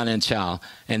Black Madonna and Child,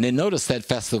 and they know the Sed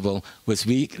festival, which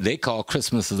they call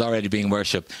Christmas, is already being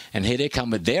worshipped. And here they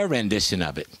come with their rendition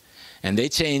of it. And they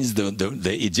changed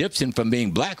the Egyptian from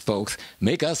being black folks,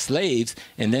 make us slaves,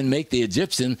 and then make the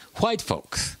Egyptian white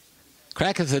folks.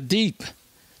 Crackers are deep.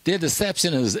 Their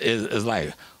deception is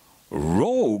like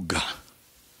rogue.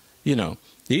 You know,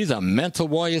 these are mental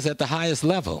warriors at the highest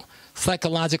level,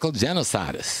 psychological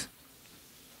genocidists.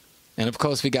 And of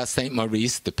course, we got St.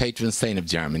 Maurice, the patron saint of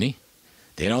Germany.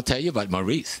 They don't tell you about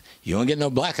Maurice. You don't get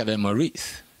no blacker than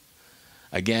Maurice.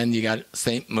 Again, you got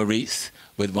St. Maurice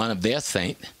with one of their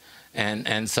saints.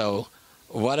 And so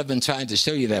what I've been trying to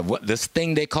show you that this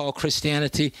thing they call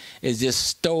Christianity is just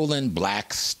stolen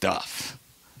black stuff.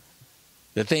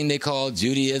 The thing they call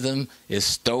Judaism is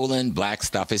stolen black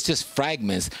stuff. It's just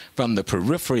fragments from the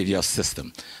periphery of your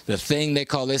system. The thing they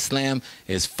call Islam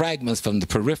is fragments from the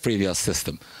periphery of your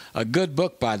system. A good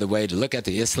book, by the way, to look at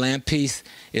the Islam piece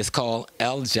is called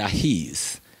El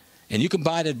Jahiz. And you can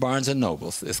buy it at Barnes &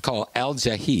 Nobles. It's called El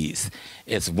Jahiz.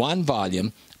 It's one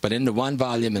volume, but in the one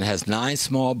volume it has 9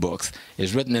 small books.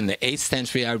 It's written in the 8th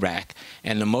century Iraq,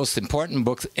 and the most important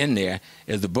book in there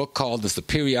is the book called The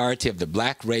Superiority of the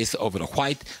Black Race Over the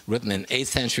White, written in 8th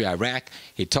century Iraq.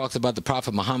 He talks about the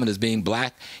Prophet Muhammad as being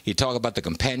black. He talks about the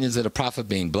companions of the Prophet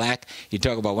being black. He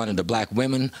talks about one of the black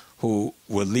women who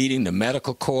were leading the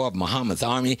medical corps of Muhammad's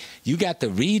army. You got to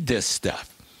read this stuff.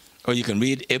 Or you can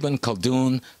read Ibn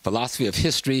Khaldun, Philosophy of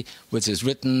History, which is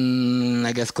written,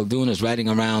 I guess Khaldun is writing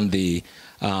around the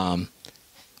 10th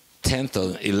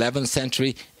or 11th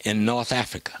century in North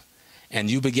Africa.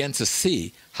 And you begin to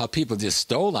see how people just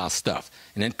stole our stuff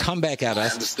and then come back at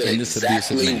us in this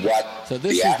abusive manner. What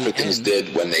the Africans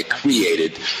did when they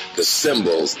created the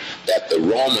symbols that the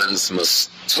Romans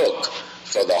mistook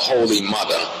for the Holy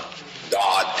Mother,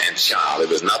 God and child. It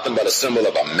was nothing but a symbol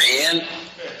of a man,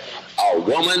 a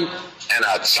woman, and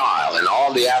a child. And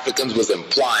all the Africans was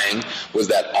implying was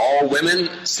that all women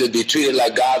should be treated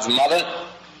like God's mother,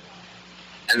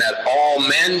 and that all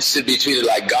men should be treated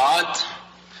like God,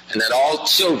 and that all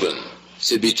children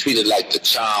should be treated like the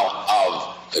child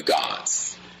of the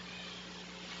gods.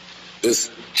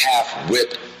 This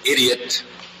half-wit idiot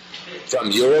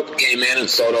from Europe came in and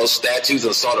saw those statues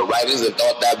and saw the writings and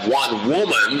thought that one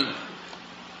woman,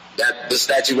 that the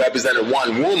statue represented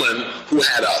one woman who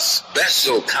had a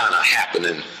special kind of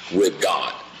happening with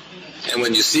God. And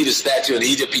when you see the statue in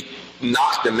Egypt, he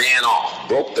knocked the man off,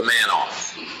 broke the man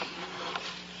off.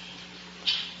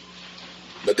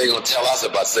 But they're going to tell us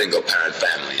about single-parent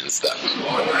family and stuff.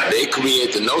 They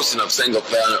create the notion of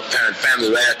single-parent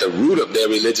family right at the root of their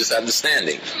religious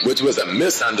understanding, which was a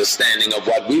misunderstanding of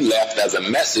what we left as a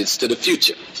message to the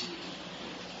future.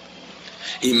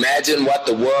 Imagine what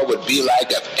the world would be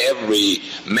like if every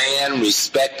man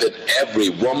respected every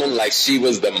woman like she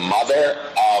was the mother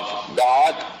of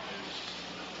God,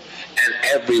 and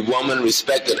every woman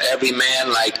respected every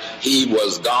man like he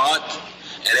was God,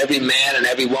 and every man and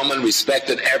every woman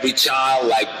respected every child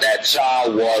like that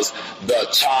child was the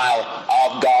child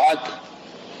of God.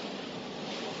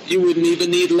 You wouldn't even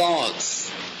need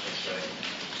laws.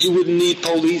 You wouldn't need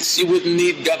police. You wouldn't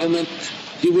need government.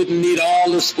 You wouldn't need all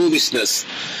this foolishness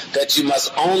that you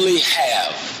must only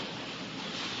have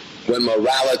when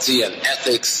morality and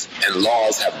ethics and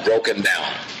laws have broken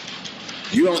down.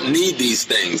 You don't need these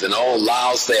things. And old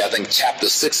Lao say, I think chapter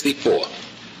 64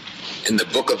 in the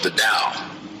book of the Tao,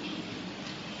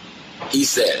 he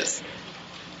says,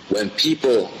 when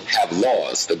people have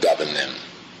laws to govern them,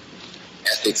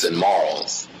 ethics and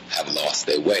morals have lost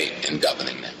their way in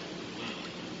governing them.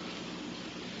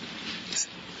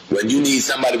 When you need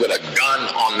somebody with a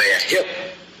gun on their hip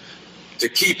to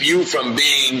keep you from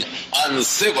being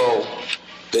uncivil,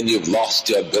 then you've lost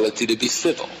your ability to be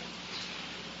civil.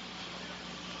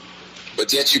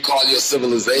 But yet you call your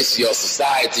civilization, your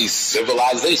society,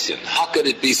 civilization. How could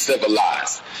it be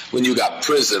civilized when you got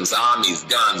prisons, armies,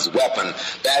 guns, weapons?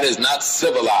 That is not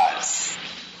civilized.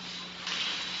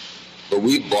 But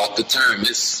we bought the term,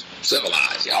 it's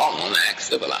civilized. Y'all want to act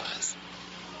civilized.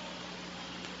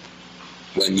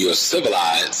 When you're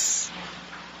civilized,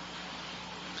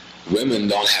 women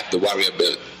don't have to worry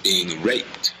about being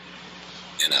raped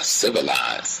in a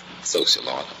civilized social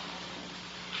order.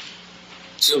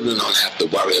 Children don't have to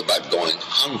worry about going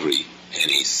hungry in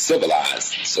a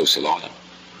civilized social order.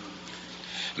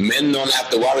 Men don't have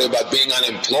to worry about being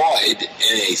unemployed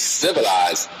in a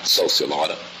civilized social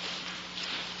order.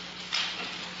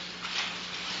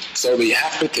 So the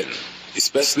African,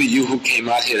 especially you who came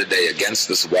out here today against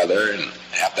this weather and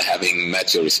after having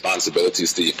met your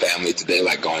responsibilities to your family today,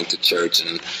 like going to church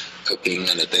and cooking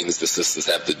and the things the sisters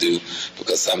have to do,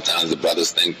 because sometimes the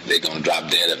brothers think they're going to drop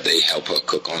dead if they help her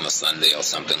cook on a Sunday or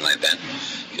something like that,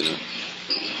 you know.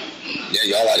 Yeah,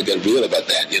 y'all ought to get real about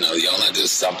that, you know. Y'all are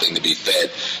just something to be fed.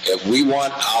 If we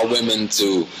want our women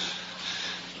to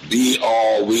be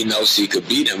all we know she could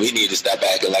be, then we need to stop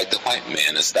acting like the white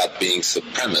man and stop being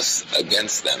supremacist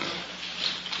against them.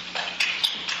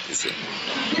 You see?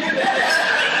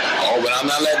 Oh, but I'm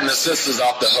not letting the sisters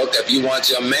off the hook. If you want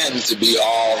your men to be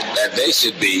all that they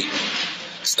should be,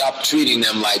 stop treating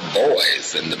them like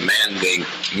boys and demanding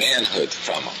manhood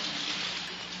from them.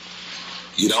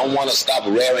 You don't want to stop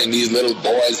rearing these little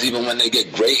boys even when they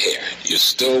get gray hair. You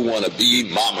still want to be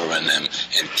mamaing them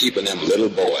and keeping them little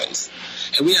boys.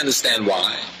 And we understand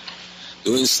why.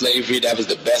 During slavery, that was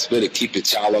the best way to keep your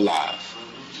child alive.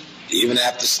 Even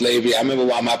after slavery, I remember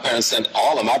why my parents sent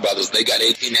all of my brothers, they got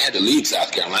 18, they had to leave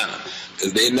South Carolina.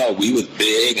 Because they know we was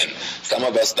big and some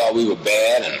of us thought we were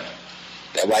bad and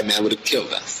that white man would have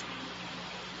killed us.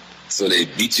 So they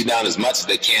beat you down as much as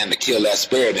they can to kill that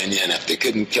spirit in you, and if they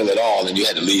couldn't kill it all, then you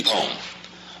had to leave home.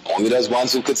 Only those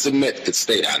ones who could submit could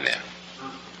stay down there.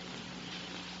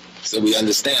 So we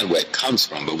understand where it comes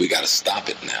from, but we got to stop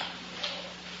it now.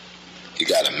 You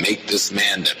got to make this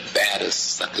man the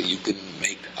baddest sucker you can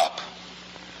make up.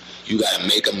 You got to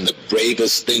make him the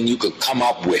bravest thing you could come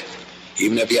up with,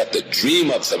 even if you have to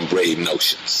dream up some brave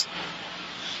notions.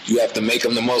 You have to make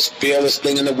him the most fearless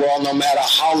thing in the world, no matter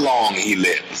how long he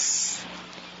lives.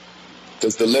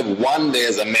 Because to live one day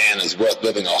as a man is worth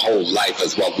living a whole life,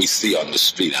 as what we see on the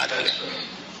street out here.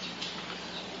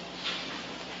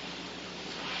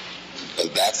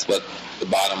 Because that's what the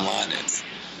bottom line is.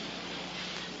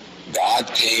 God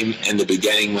came in the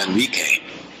beginning when we came.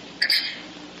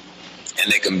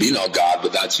 And there can be no God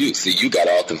without you. See, you got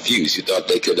all confused. You thought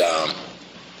they could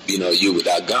be no you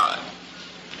without God.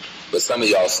 But some of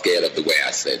y'all scared of the way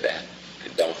I said that.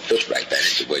 It don't fit right. That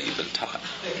ain't the way you've been taught.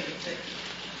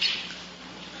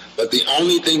 But the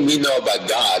only thing we know about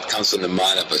God comes from the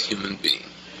mind of a human being.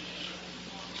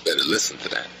 Better listen to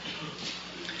that.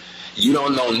 You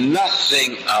don't know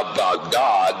nothing about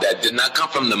God that did not come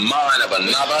from the mind of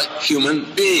another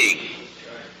human being.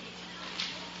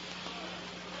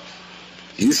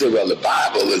 You say, well, the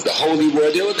Bible is the holy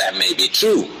word. Well, that may be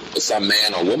true, but some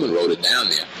man or woman wrote it down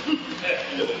there.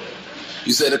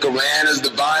 You say the Quran is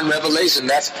divine revelation.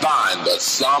 That's fine, but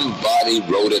somebody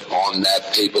wrote it on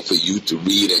that paper for you to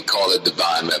read and call it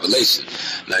divine revelation.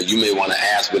 Now, you may want to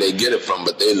ask where they get it from,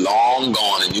 but they're long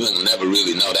gone, and you will never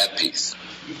really know that piece.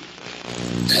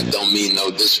 That don't mean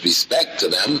no disrespect to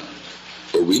them,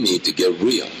 but we need to get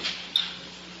real.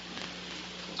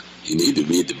 You need to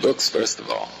read the books, first of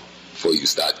all, before you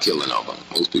start killing over them.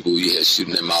 Most people you hear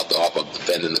shooting their mouth off of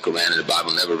defending the Quran and the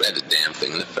Bible never read a damn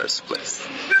thing in the first place.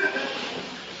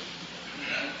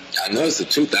 I know it's the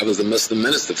truth. I was a Muslim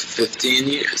minister for 15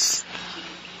 years.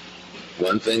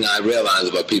 One thing I realized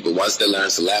about people, once they learn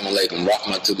Salaam Alaikum,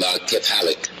 Rahmatullah,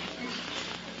 Kefalik,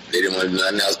 they didn't want to do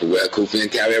nothing else but wear a kufi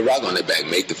and carry a rug on their back,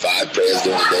 make the 5 prayers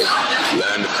during the day,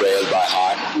 learn the prayers by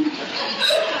heart.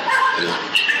 You know?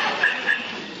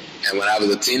 And when I was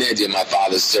a teenager in my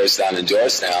father's church down in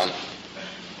Georgetown,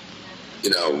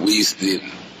 we used to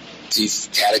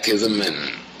teach catechism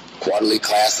and quarterly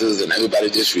classes, and everybody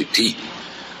just repeat.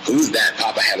 Who's that?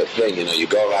 Papa had a thing, you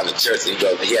go around the church and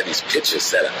he had these pictures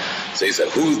set up. So he said,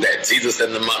 who's that? Jesus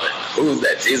and the mother. Who's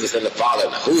that? Jesus and the Father.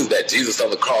 And who's that? Jesus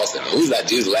on the cross. And who's that?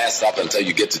 Jesus last supper, until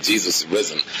you get to Jesus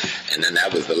risen. And then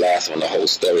that was the last one, the whole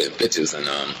story in pictures. And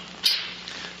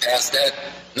past that,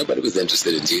 nobody was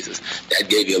interested in Jesus. That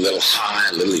gave you a little high,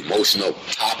 a little emotional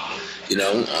top,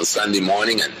 on Sunday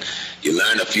morning. And you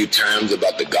learn a few terms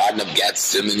about the Garden of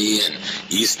Gethsemane, and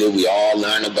Easter we all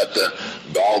learn about the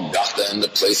Golgotha and the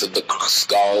place of the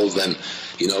skulls, and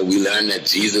we learn that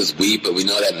Jesus wept, but we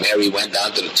know that Mary went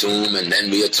down to the tomb, and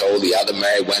then we are told the other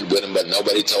Mary went with him, but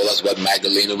nobody told us what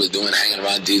Magdalena was doing hanging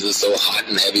around Jesus so hot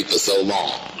and heavy for so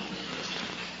long.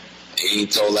 He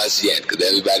ain't told us yet, because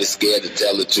everybody's scared to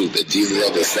tell the truth, that Jesus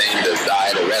had the same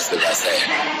desire the rest of us had.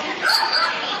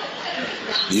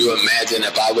 You imagine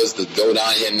if I was to go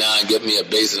down here now and give me a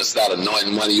basin and start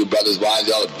anointing one of you brothers' wives,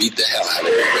 y'all would beat the hell out of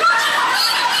me.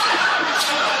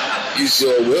 You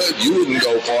sure would. You wouldn't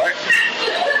go for it.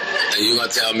 And you're going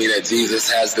to tell me that Jesus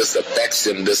has this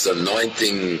affection, this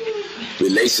anointing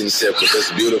relationship with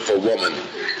this beautiful woman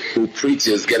who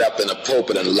preachers get up in the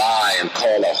pulpit and lie and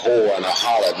call a whore and a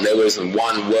harlot. And there isn't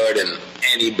one word in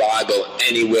any Bible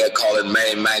anywhere calling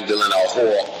Mary Magdalene a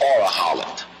whore or a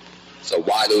harlot. So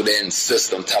why do they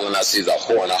insist on telling us she's a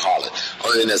whore and a harlot?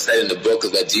 Only thing that's said in the book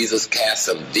is that Jesus cast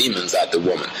some demons out the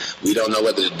woman. We don't know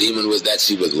whether the demon was that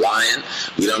she was lying.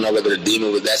 We don't know whether the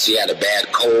demon was that she had a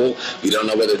bad cold. We don't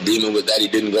know whether the demon was that he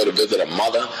didn't go to visit a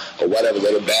mother or whatever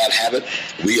little bad habit.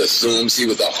 We assume she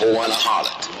was a whore and a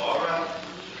harlot.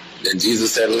 Then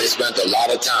Jesus certainly spent a lot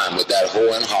of time with that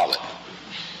whore and harlot.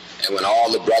 And when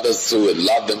all the brothers who had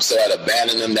loved him so had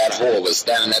abandoned him, that whore was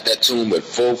standing at that tomb with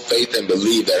full faith and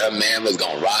believed that her man was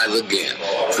going to rise again.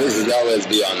 So this is always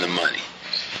beyond the money.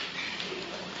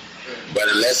 But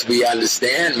unless we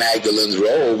understand Magdalene's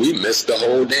role, we miss the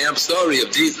whole damn story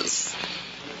of Jesus.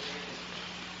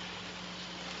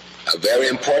 A very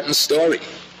important story.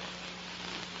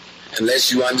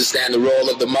 Unless you understand the role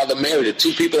of the Mother Mary, the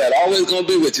two people that are always going to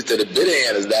be with you to the bitter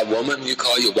end is that woman you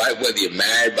call your wife, whether you're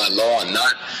married by law or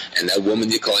not, and that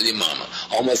woman you call your mama.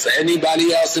 Almost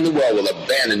anybody else in the world will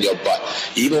abandon your butt.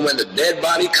 Even when the dead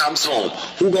body comes home,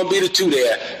 who's going to be the two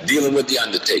there dealing with the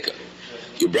undertaker?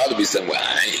 Your brother be saying, well,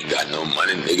 I ain't got no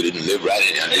money, nigga didn't live right,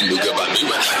 and I didn't do good by me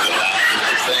when I was alive. You know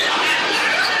what I'm saying?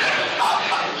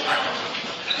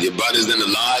 Your brother's in the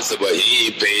lodge, so but he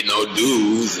ain't paid no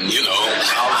dues, and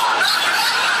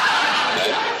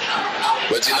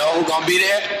But you know who's gonna be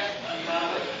there?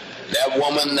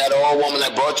 that old woman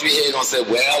that brought you here gonna say,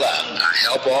 well, I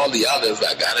help all the others,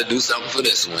 I gotta do something for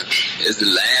this one. It's the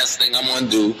last thing I'm gonna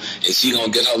do, and she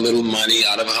gonna get her little money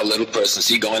out of her little person.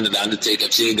 She going to the undertaker,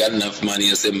 if she ain't got enough money,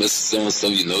 and say, Mr. So-and-so,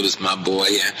 you notice my boy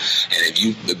here, and if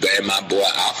you bury my boy,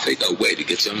 I'll figure a way to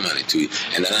get your money to you.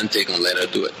 And that undertaker gonna let her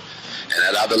do it. And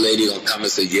that other lady gonna come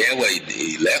and say, yeah, well,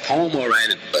 he left home all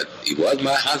right, but he was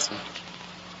my husband.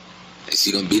 And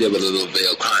she gonna be there with a little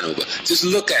veil crying over. Just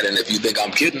look at it, and if you think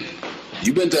I'm kidding,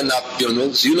 you've been to enough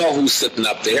funerals, you know who's sitting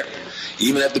up there.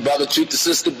 Even if the brother treat the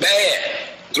sister bad,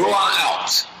 throw her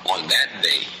out on that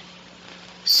day.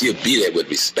 She'll be there with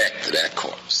respect to that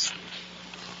corpse.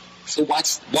 So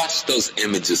watch those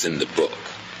images in the book.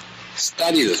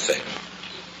 Study the thing.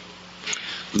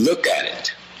 Look at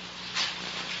it.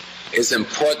 It's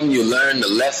important you learn the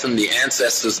lesson the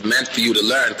ancestors meant for you to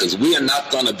learn, because we are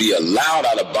not going to be allowed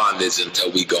out of bondage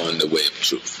until we go in the way of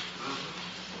truth.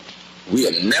 We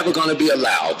are never going to be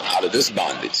allowed out of this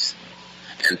bondage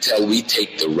until we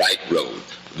take the right road.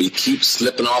 We keep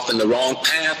slipping off in the wrong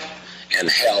path, and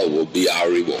hell will be our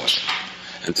reward.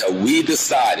 Until we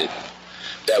decided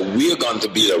that we're going to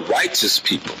be the righteous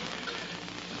people,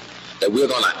 that we're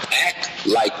going to act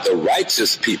like the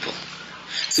righteous people.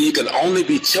 See, you can only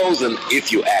be chosen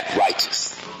if you act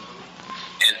righteous.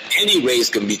 And any race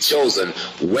can be chosen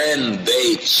when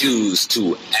they choose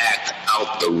to act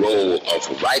out the role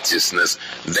of righteousness.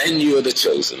 Then you're the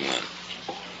chosen one.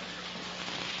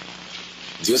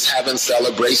 Just having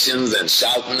celebrations and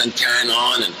shouting and carrying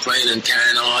on and praying and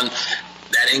carrying on,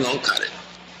 that ain't gonna cut it.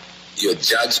 You're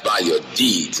judged by your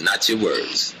deeds, not your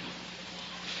words.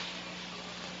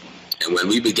 And when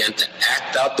we begin to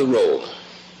act out the role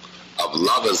of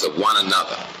lovers of one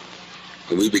another,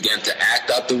 when we begin to act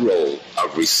out the role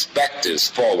of respecters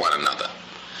for one another,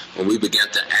 when we begin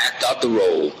to act out the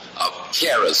role of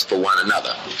carers for one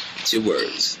another, it's your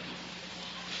words.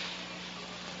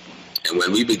 And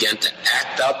when we begin to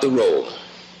act out the role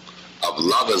of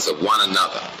lovers of one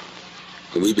another,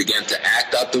 when we begin to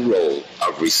act out the role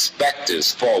of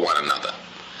respecters for one another,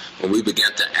 when we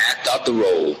begin to act out the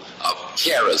role of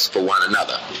carers for one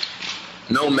another,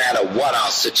 no matter what our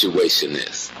situation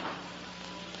is,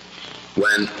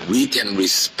 when we can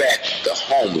respect the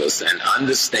homeless and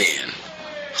understand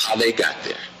how they got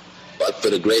there. But for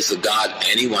the grace of God,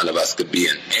 any one of us could be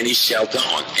in any shelter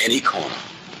on any corner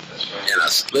in a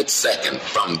split second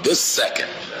from this second.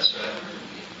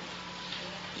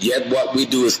 Yet what we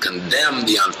do is condemn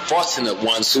the unfortunate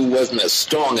ones who wasn't as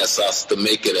strong as us to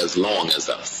make it as long as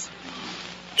us.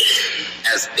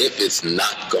 As if it's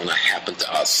not going to happen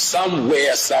to us.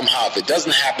 Somewhere, somehow, if it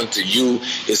doesn't happen to you,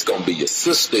 it's going to be your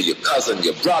sister, your cousin,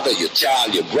 your brother, your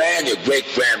child, your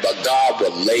great-grand, but God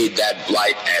will lay that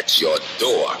blight at your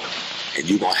door. And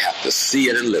you're going to have to see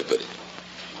it and live with it.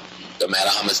 No matter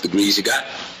how much degrees you got,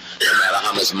 no matter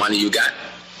how much money you got.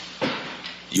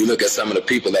 You look at some of the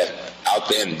people that out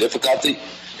there in difficulty,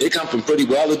 they come from pretty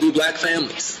well-to-do black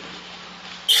families.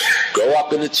 Grow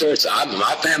up in the church.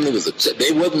 My family was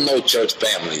they wasn't no church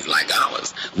families like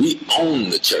ours. We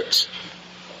owned the church.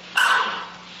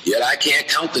 Yet I can't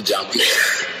count the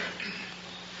junkies.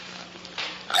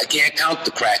 I can't count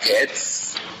the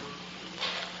crackheads.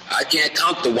 I can't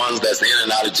count the ones that's in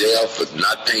and out of jail for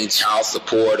not paying child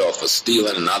support or for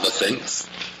stealing and other things.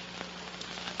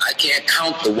 I can't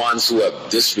count the ones who have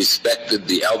disrespected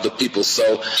the elder people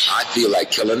so I feel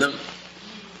like killing them.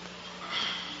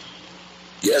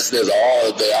 Yes, there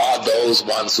are those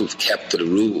ones who've kept to the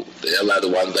rule. There are the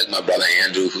ones like my brother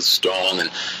Andrew, who's strong,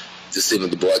 and just even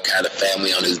the boy carried a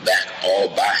family on his back all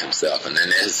by himself. And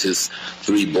then there's his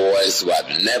 3 boys who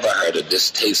I've never heard a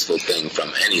distasteful thing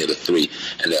from any of the 3,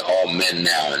 and they're all men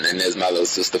now. And then there's my little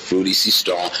sister Fruity, she's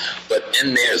strong. But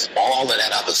then there's all of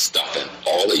that other stuff, and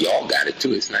all of y'all got it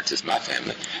too. It's not just my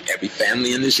family. Every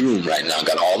family in this room right now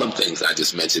got all them things I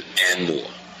just mentioned and more.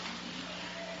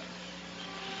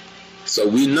 So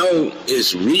we know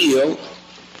it's real,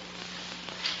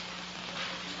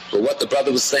 but what the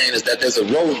brother was saying is that there's a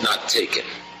road not taken.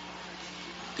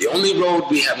 The only road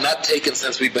we have not taken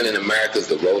since we've been in America is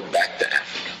the road back to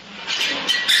Africa.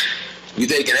 We've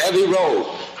taken every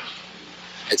road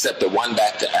except the one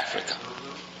back to Africa.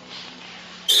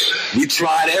 We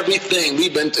tried everything.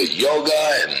 We've been to yoga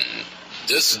and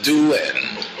just do and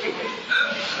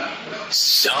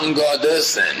Shango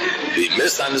this, and we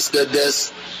misunderstood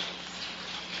this.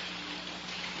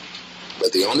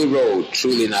 But the only road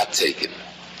truly not taken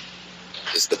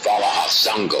is to follow our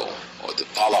Shango, or to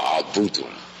follow our Voodoo,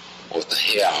 or to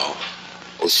hear our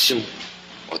Oshun,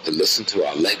 or to listen to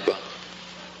our Legba,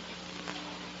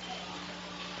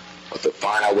 or to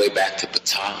find our way back to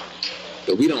Ptah.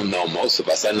 But we don't know, most of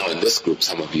us. I know in this group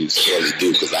some of you surely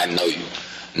do, because I know you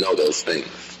know those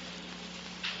things.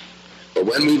 But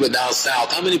when we were down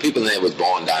south, how many people in there was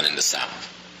born down in the south?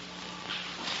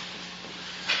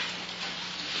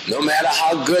 No matter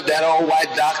how good that old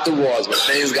white doctor was, when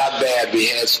things got bad, we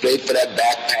headed straight for that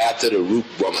back path to the root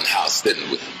woman house, didn't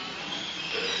we?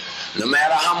 No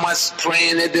matter how much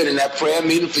praying they did in that prayer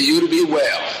meeting for you to be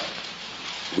well,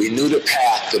 we knew the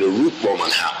path to the root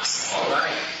woman house. All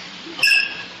right.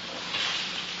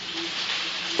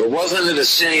 But wasn't it a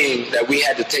shame that we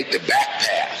had to take the back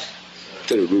path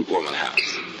to the root woman house?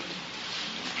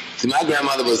 See, my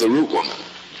grandmother was a root woman.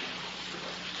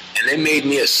 And they made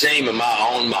me ashamed of my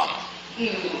own mama.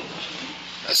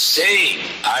 Ashamed.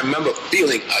 I remember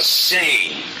feeling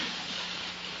ashamed.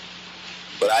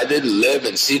 But I didn't live,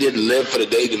 and she didn't live for the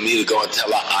day to me to go and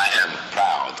tell her I am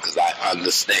proud, because I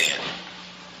understand.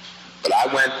 But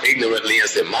I went ignorantly and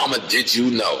said, Mama, did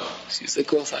you know? She said, of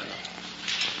course I know.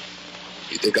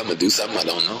 You think I'm going to do something I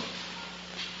don't know?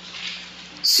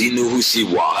 She knew who she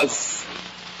was.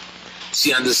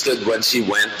 She understood when she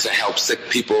went to help sick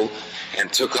people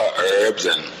and took her herbs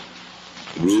and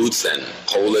roots and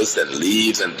polis and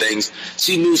leaves and things.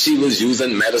 She knew she was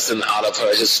using medicine out of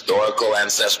her historical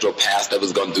ancestral past that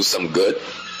was going to do some good.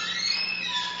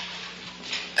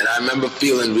 And I remember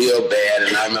feeling real bad,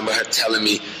 and I remember her telling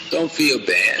me, don't feel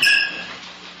bad.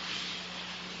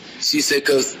 She said,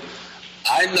 because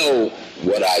I know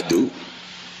what I do.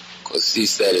 Because she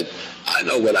said it, I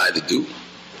know what I do.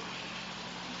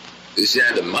 Because she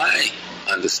had my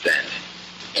understanding.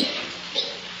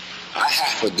 I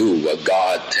have to do what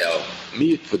God tell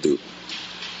me to do.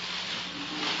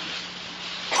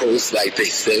 Of course, like they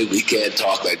say, we can't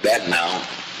talk like that now,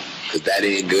 because that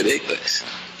ain't good English.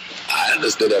 I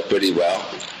understood that pretty well.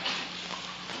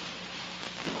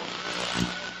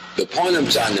 The point I'm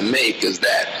trying to make is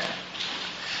that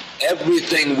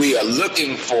everything we are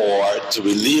looking for to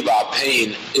relieve our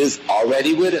pain is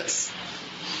already with us.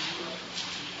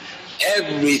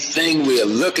 Everything we are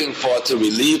looking for to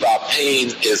relieve our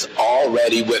pain is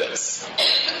already with us.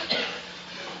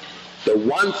 The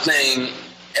one thing,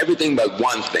 everything but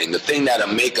one thing, the thing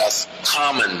that'll make us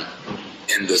common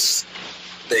in the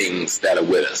things that are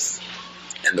with us.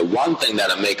 And the one thing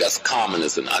that'll make us common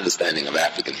is an understanding of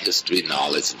African history,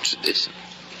 knowledge, and tradition.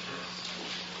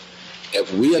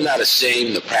 If we are not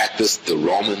ashamed to practice the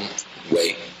Roman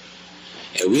way,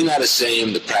 and we're not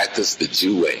ashamed to practice the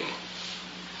Jew way,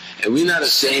 and we're not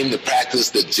ashamed to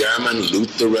practice the German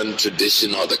Lutheran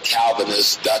tradition or the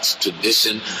Calvinist Dutch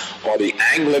tradition or the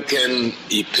Anglican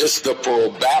Episcopal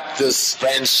Baptist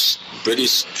French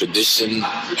British tradition,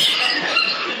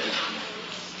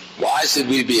 why should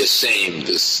we be ashamed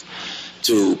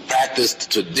to practice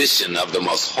the tradition of the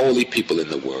most holy people in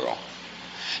the world?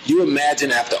 You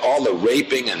imagine after all the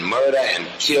raping and murder and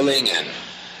killing and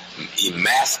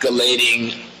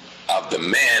emasculating of the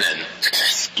men and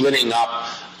splitting up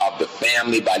of the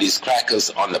family by these crackers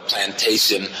on the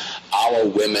plantation, our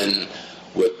women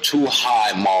were too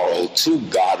high moral, too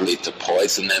godly to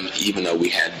poison them, even though we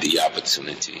had the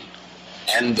opportunity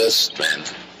and the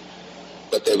strength.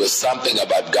 But there was something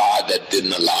about God that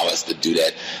didn't allow us to do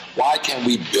that. Why can't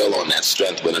we build on that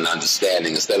strength with an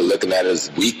understanding instead of looking at it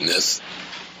as weakness?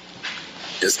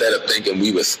 Instead of thinking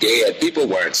we were scared. People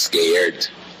weren't scared.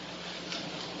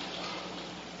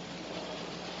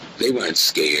 They weren't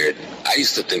scared. I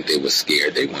used to think they were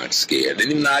scared. They weren't scared.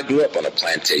 And even though I grew up on a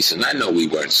plantation, I know we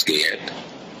weren't scared.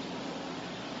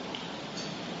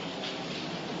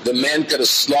 The men could have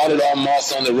slaughtered our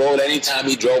moss on the road anytime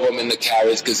he drove them in the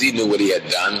carriage because he knew what he had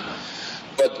done.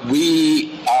 But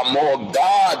we are more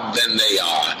God than they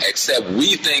are, except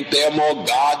we think they're more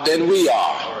God than we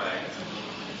are.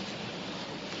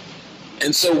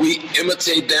 And so we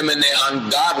imitate them in their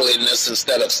ungodliness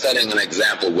instead of setting an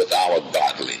example with our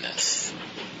godliness.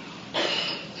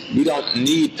 We don't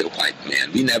need the white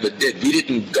man. We never did. We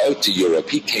didn't go to Europe.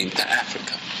 He came to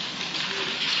Africa.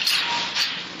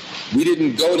 We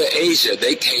didn't go to Asia.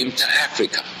 They came to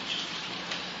Africa.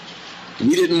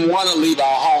 We didn't want to leave our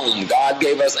home. God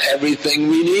gave us everything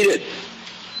we needed.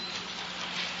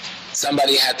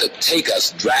 Somebody had to take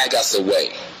us, drag us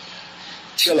away,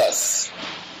 kill us.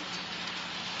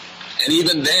 And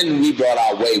even then, we brought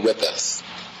our way with us.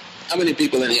 How many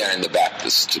people in here are in the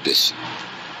Baptist tradition?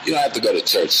 You don't have to go to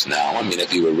church now. I mean,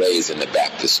 if you were raised in the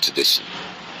Baptist tradition,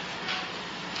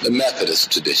 the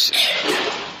Methodist tradition,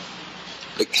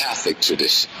 the Catholic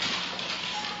tradition.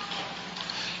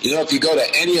 You know, if you go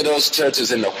to any of those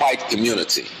churches in the white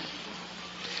community,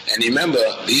 and remember,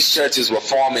 these churches were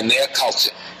formed in their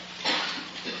culture,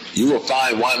 you will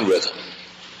find one rhythm.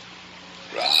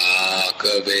 Rock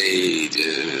of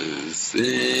ages,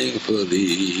 sing for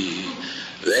thee.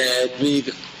 Let me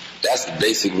go. That's the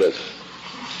basic rhythm.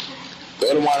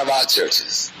 Go to one of our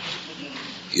churches.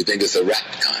 You think it's a rap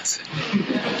concert.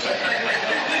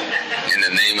 In the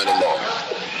name of the Lord.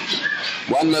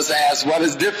 One must ask, what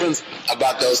is different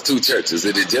about those two churches?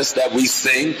 Is it just that we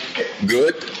sing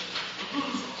good?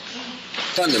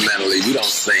 Fundamentally, we don't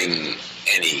sing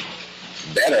any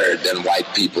better than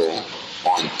white people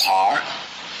on par.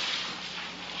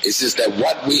 It's just that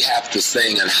what we have to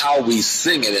sing and how we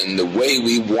sing it and the way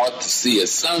we want to see it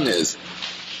sung is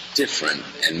different,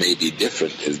 and maybe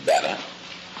different is better.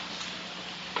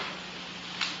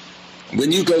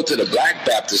 When you go to the Black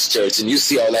Baptist church and you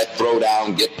see all that throw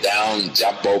down, get down,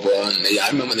 jump over, and I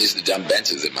remember when they used to jump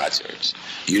benches in my church.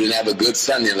 You didn't have a good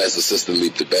Sunday unless the sister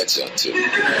leaped the bench on too.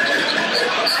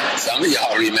 Some of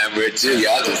y'all remember it too.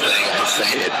 Y'all just think I'm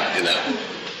saying it, you know.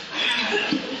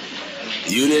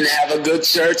 You didn't have a good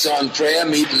church on prayer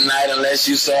meeting night unless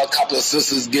you saw a couple of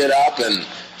sisters get up and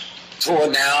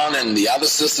tore down and the other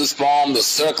sisters formed a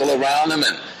circle around them,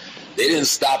 and they didn't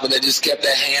stop it. They just kept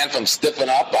their hand from stiffening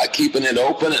up by keeping it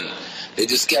open, and they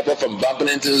just kept her from bumping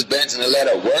into this bench, and they let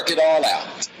her work it all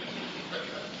out.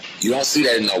 You don't see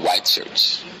that in no white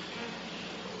church.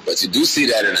 But you do see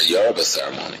that in a Yoruba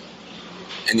ceremony.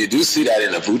 And you do see that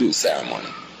in a voodoo ceremony.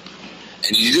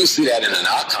 And you do see that in an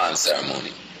Akan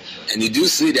ceremony. And you do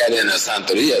see that in a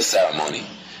Santeria ceremony.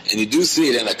 And you do see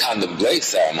it in a Candomblé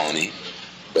ceremony.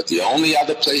 But the only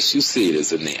other place you see it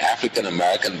is in the African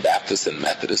American Baptist and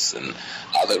Methodist and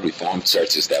other Reformed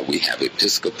churches that we have,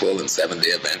 Episcopal and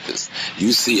Seventh-day Adventist.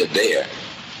 You see it there.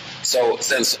 So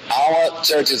since our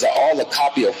churches are all a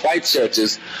copy of white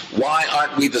churches, why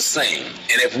aren't we the same?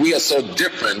 And if we are so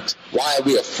different, why are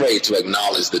we afraid to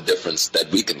acknowledge the difference that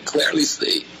we can clearly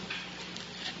see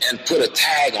and put a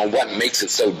tag on what makes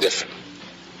it so different?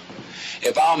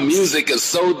 If our music is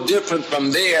so different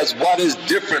from theirs, what is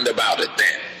different about it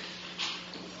then?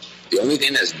 The only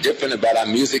thing that's different about our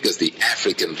music is the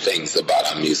African things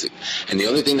about our music. And the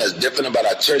only thing that's different about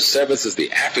our church service is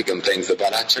the African things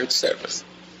about our church service.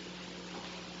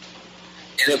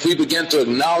 And if we begin to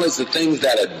acknowledge the things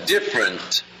that are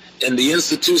different in the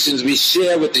institutions we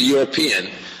share with the European,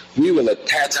 we will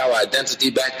attach our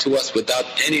identity back to us without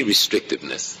any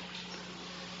restrictiveness.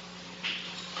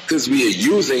 Because we are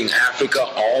using Africa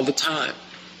all the time.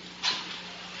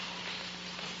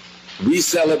 We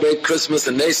celebrate Christmas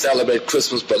and they celebrate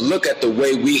Christmas, but look at the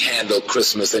way we handle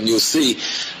Christmas and you'll see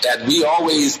that we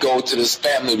always go to this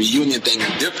family reunion thing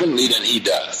differently than he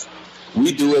does.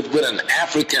 We do it with an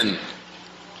African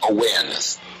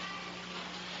awareness.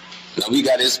 Now we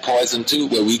got his poison too,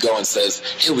 where we go and says,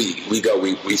 here we go,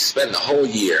 we spend the whole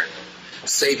year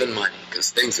saving money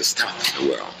because things are tough in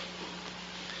the world.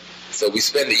 So we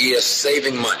spend the year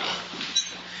saving money.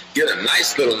 Get a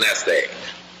nice little nest egg.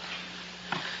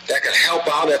 That could help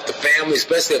out if the family,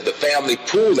 especially if the family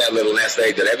pool that little nest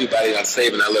egg that everybody done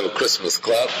saved in that little Christmas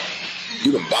club.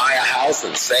 You can buy a house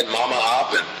and set mama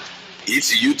up, and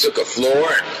each of you took a floor,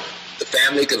 and the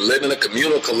family can live in a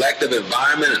communal collective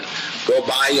environment and go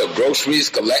buy your groceries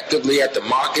collectively at the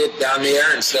market down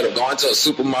there instead of going to a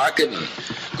supermarket, and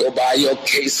go buy your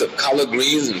case of collard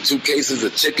greens and 2 cases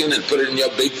of chicken and put it in your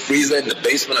big freezer in the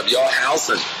basement of your house,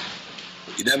 and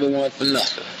you never want for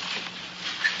nothing.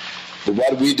 But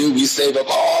what do? We save up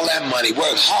all that money, work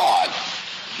hard.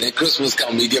 Then Christmas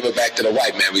comes, we give it back to the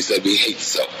white man. We said we hate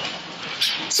so.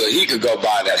 So he could go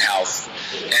buy that house,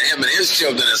 and him and his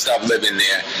children and stuff live in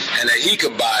there, and then he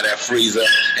could buy that freezer,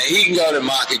 and he can go to the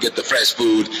market, get the fresh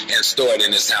food, and store it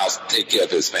in his house, take care of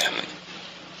his family.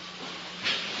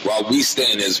 While we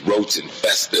stay in his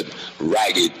roach-infested,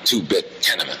 ragged, 2-bit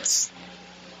tenements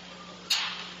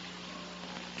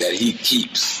that he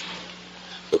keeps,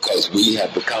 because we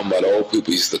have become what old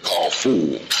people used to call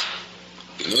fools.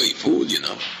 You know, you fool, you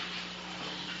know.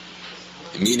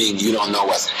 Meaning you don't know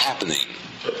what's happening.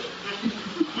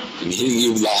 Meaning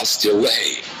you've lost your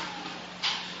way.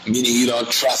 Meaning you don't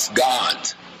trust God.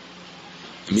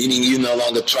 Meaning you no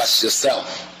longer trust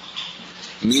yourself.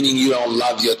 Meaning you don't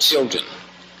love your children.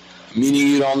 Meaning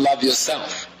you don't love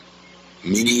yourself.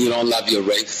 Meaning you don't love your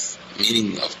race.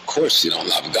 Meaning, of course, you don't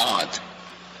love God.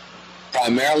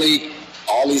 Primarily,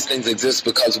 all these things exist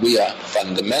because we are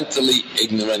fundamentally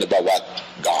ignorant about what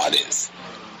God is.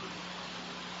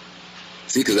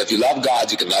 See, because if you love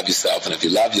God, you can love yourself, and if you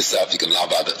love yourself, you can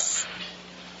love others.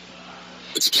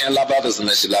 But you can't love others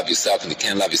unless you love yourself, and you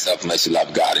can't love yourself unless you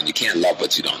love God, and you can't love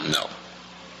what you don't know.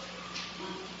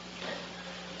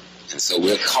 And so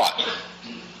we're caught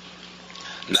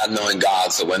not knowing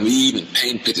God. So when we even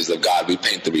paint pictures of God, we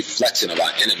paint the reflection of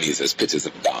our enemies as pictures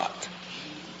of God.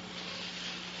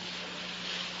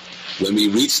 When we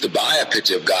reach to buy a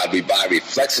picture of God, we buy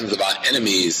reflections of our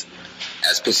enemies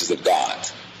as pictures of God.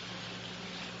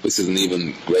 This is an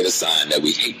even greater sign that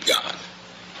we hate God.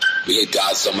 We hate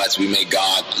God so much we make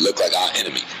God look like our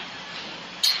enemy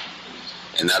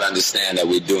and not understand that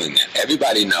we're doing that.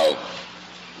 Everybody know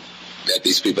that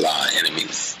these people are our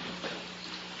enemies.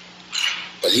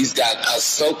 But he's got us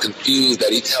so confused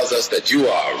that he tells us that you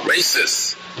are a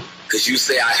racist because you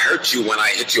say I hurt you when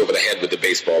I hit you over the head with the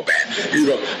baseball bat. You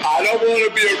go, I don't want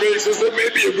to be a racist, and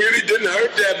maybe it really didn't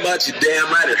hurt that much. You're damn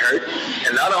right it hurt.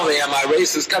 And not only am I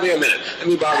racist, come here a minute, let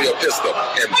me borrow your pistol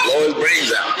and blow his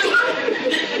brains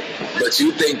out. But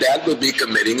you think that would be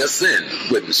committing a sin,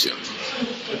 wouldn't you?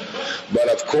 But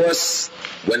of course,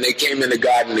 when they came in the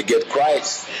garden to get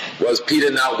Christ, was Peter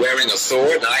not wearing a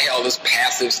sword? Now, all this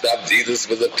passive stuff, Jesus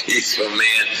was a peaceful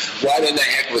man. What in the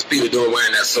heck was Peter doing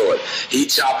wearing that sword? He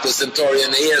chopped the centurion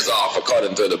ears off,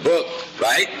 according to the book,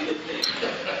 right?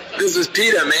 This is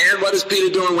Peter, man. What is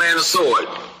Peter doing wearing a sword?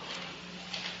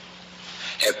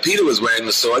 If Peter was wearing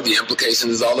the sword, the implication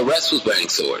is all the rest was wearing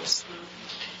swords.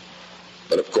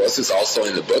 But of course, it's also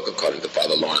in the book, according to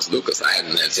Father Lawrence Lucas. I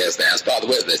hadn't had a chance to ask Father,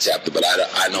 where's that chapter? But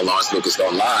I know Lawrence Lucas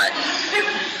don't lie.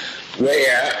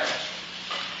 Where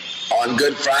on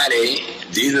Good Friday,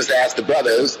 Jesus asked the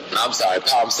brothers,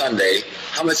 Palm Sunday,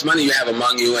 how much money you have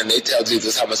among you? And they tell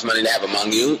Jesus how much money they have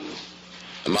among you,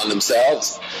 among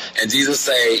themselves. And Jesus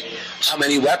say, how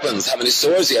many weapons, how many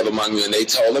swords you have among you? And they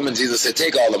told him, and Jesus said,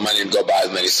 take all the money and go buy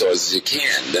as many swords as you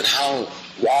can. Then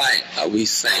why are we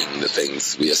saying the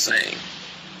things we are saying?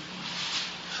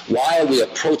 Why are we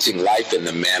approaching life in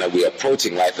the manner we are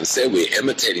approaching life and say we're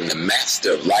imitating the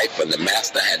master of life when the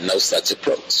master had no such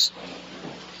approach?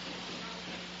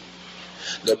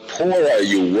 The poorer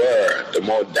you were, the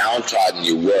more downtrodden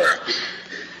you were,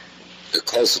 the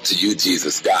closer to you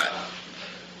Jesus got.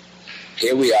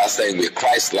 Here we are saying we're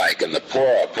Christ-like, and the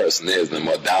poorer a person is, the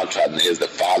more downtrodden is, the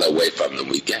farther away from them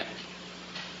we get.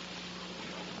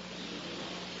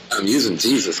 I'm using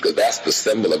Jesus because that's the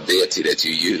symbol of deity that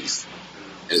you use.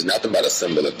 It's nothing but a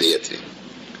symbol of deity.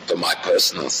 For my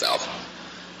personal self,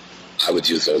 I would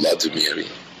use Ola to Mary.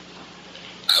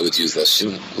 I would use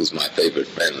Lashun, who's my favorite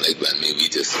friend. Like, we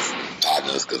just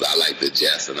partners because I like to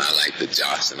jest and I like to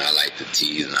josh and I like to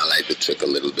tease and I like to trick a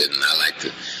little bit and I like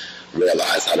to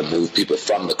realize how to move people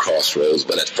from the crossroads.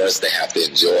 But at first they have to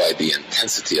enjoy the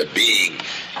intensity of being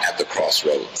at the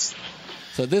crossroads.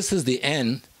 So this is the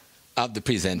end of the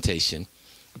presentation,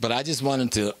 but I just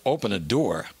wanted to open a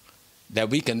door that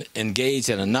we can engage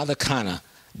in another kind of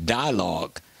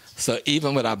dialogue. So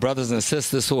even with our brothers and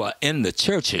sisters who are in the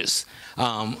churches,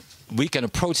 we can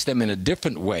approach them in a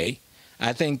different way.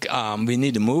 I think we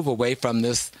need to move away from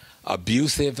this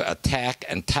abusive,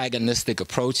 antagonistic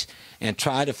approach and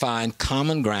try to find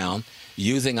common ground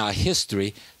using our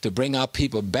history to bring our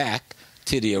people back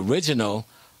to the original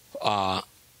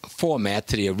format,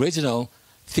 to the original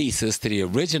thesis, to the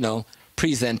original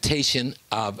presentation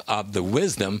of the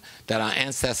wisdom that our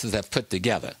ancestors have put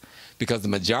together. Because the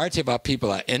majority of our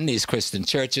people are in these Christian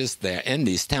churches, they're in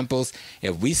these temples.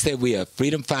 If we say we are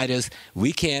freedom fighters,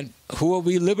 we can't, who are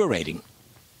we liberating?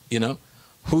 You know,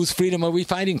 whose freedom are we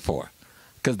fighting for?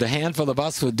 Because the handful of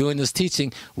us who are doing this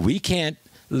teaching, we can't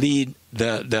lead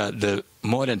the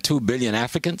more than 2 billion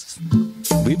Africans.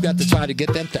 We've got to try to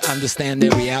get them to understand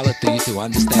their reality, to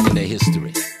understand their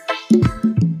history.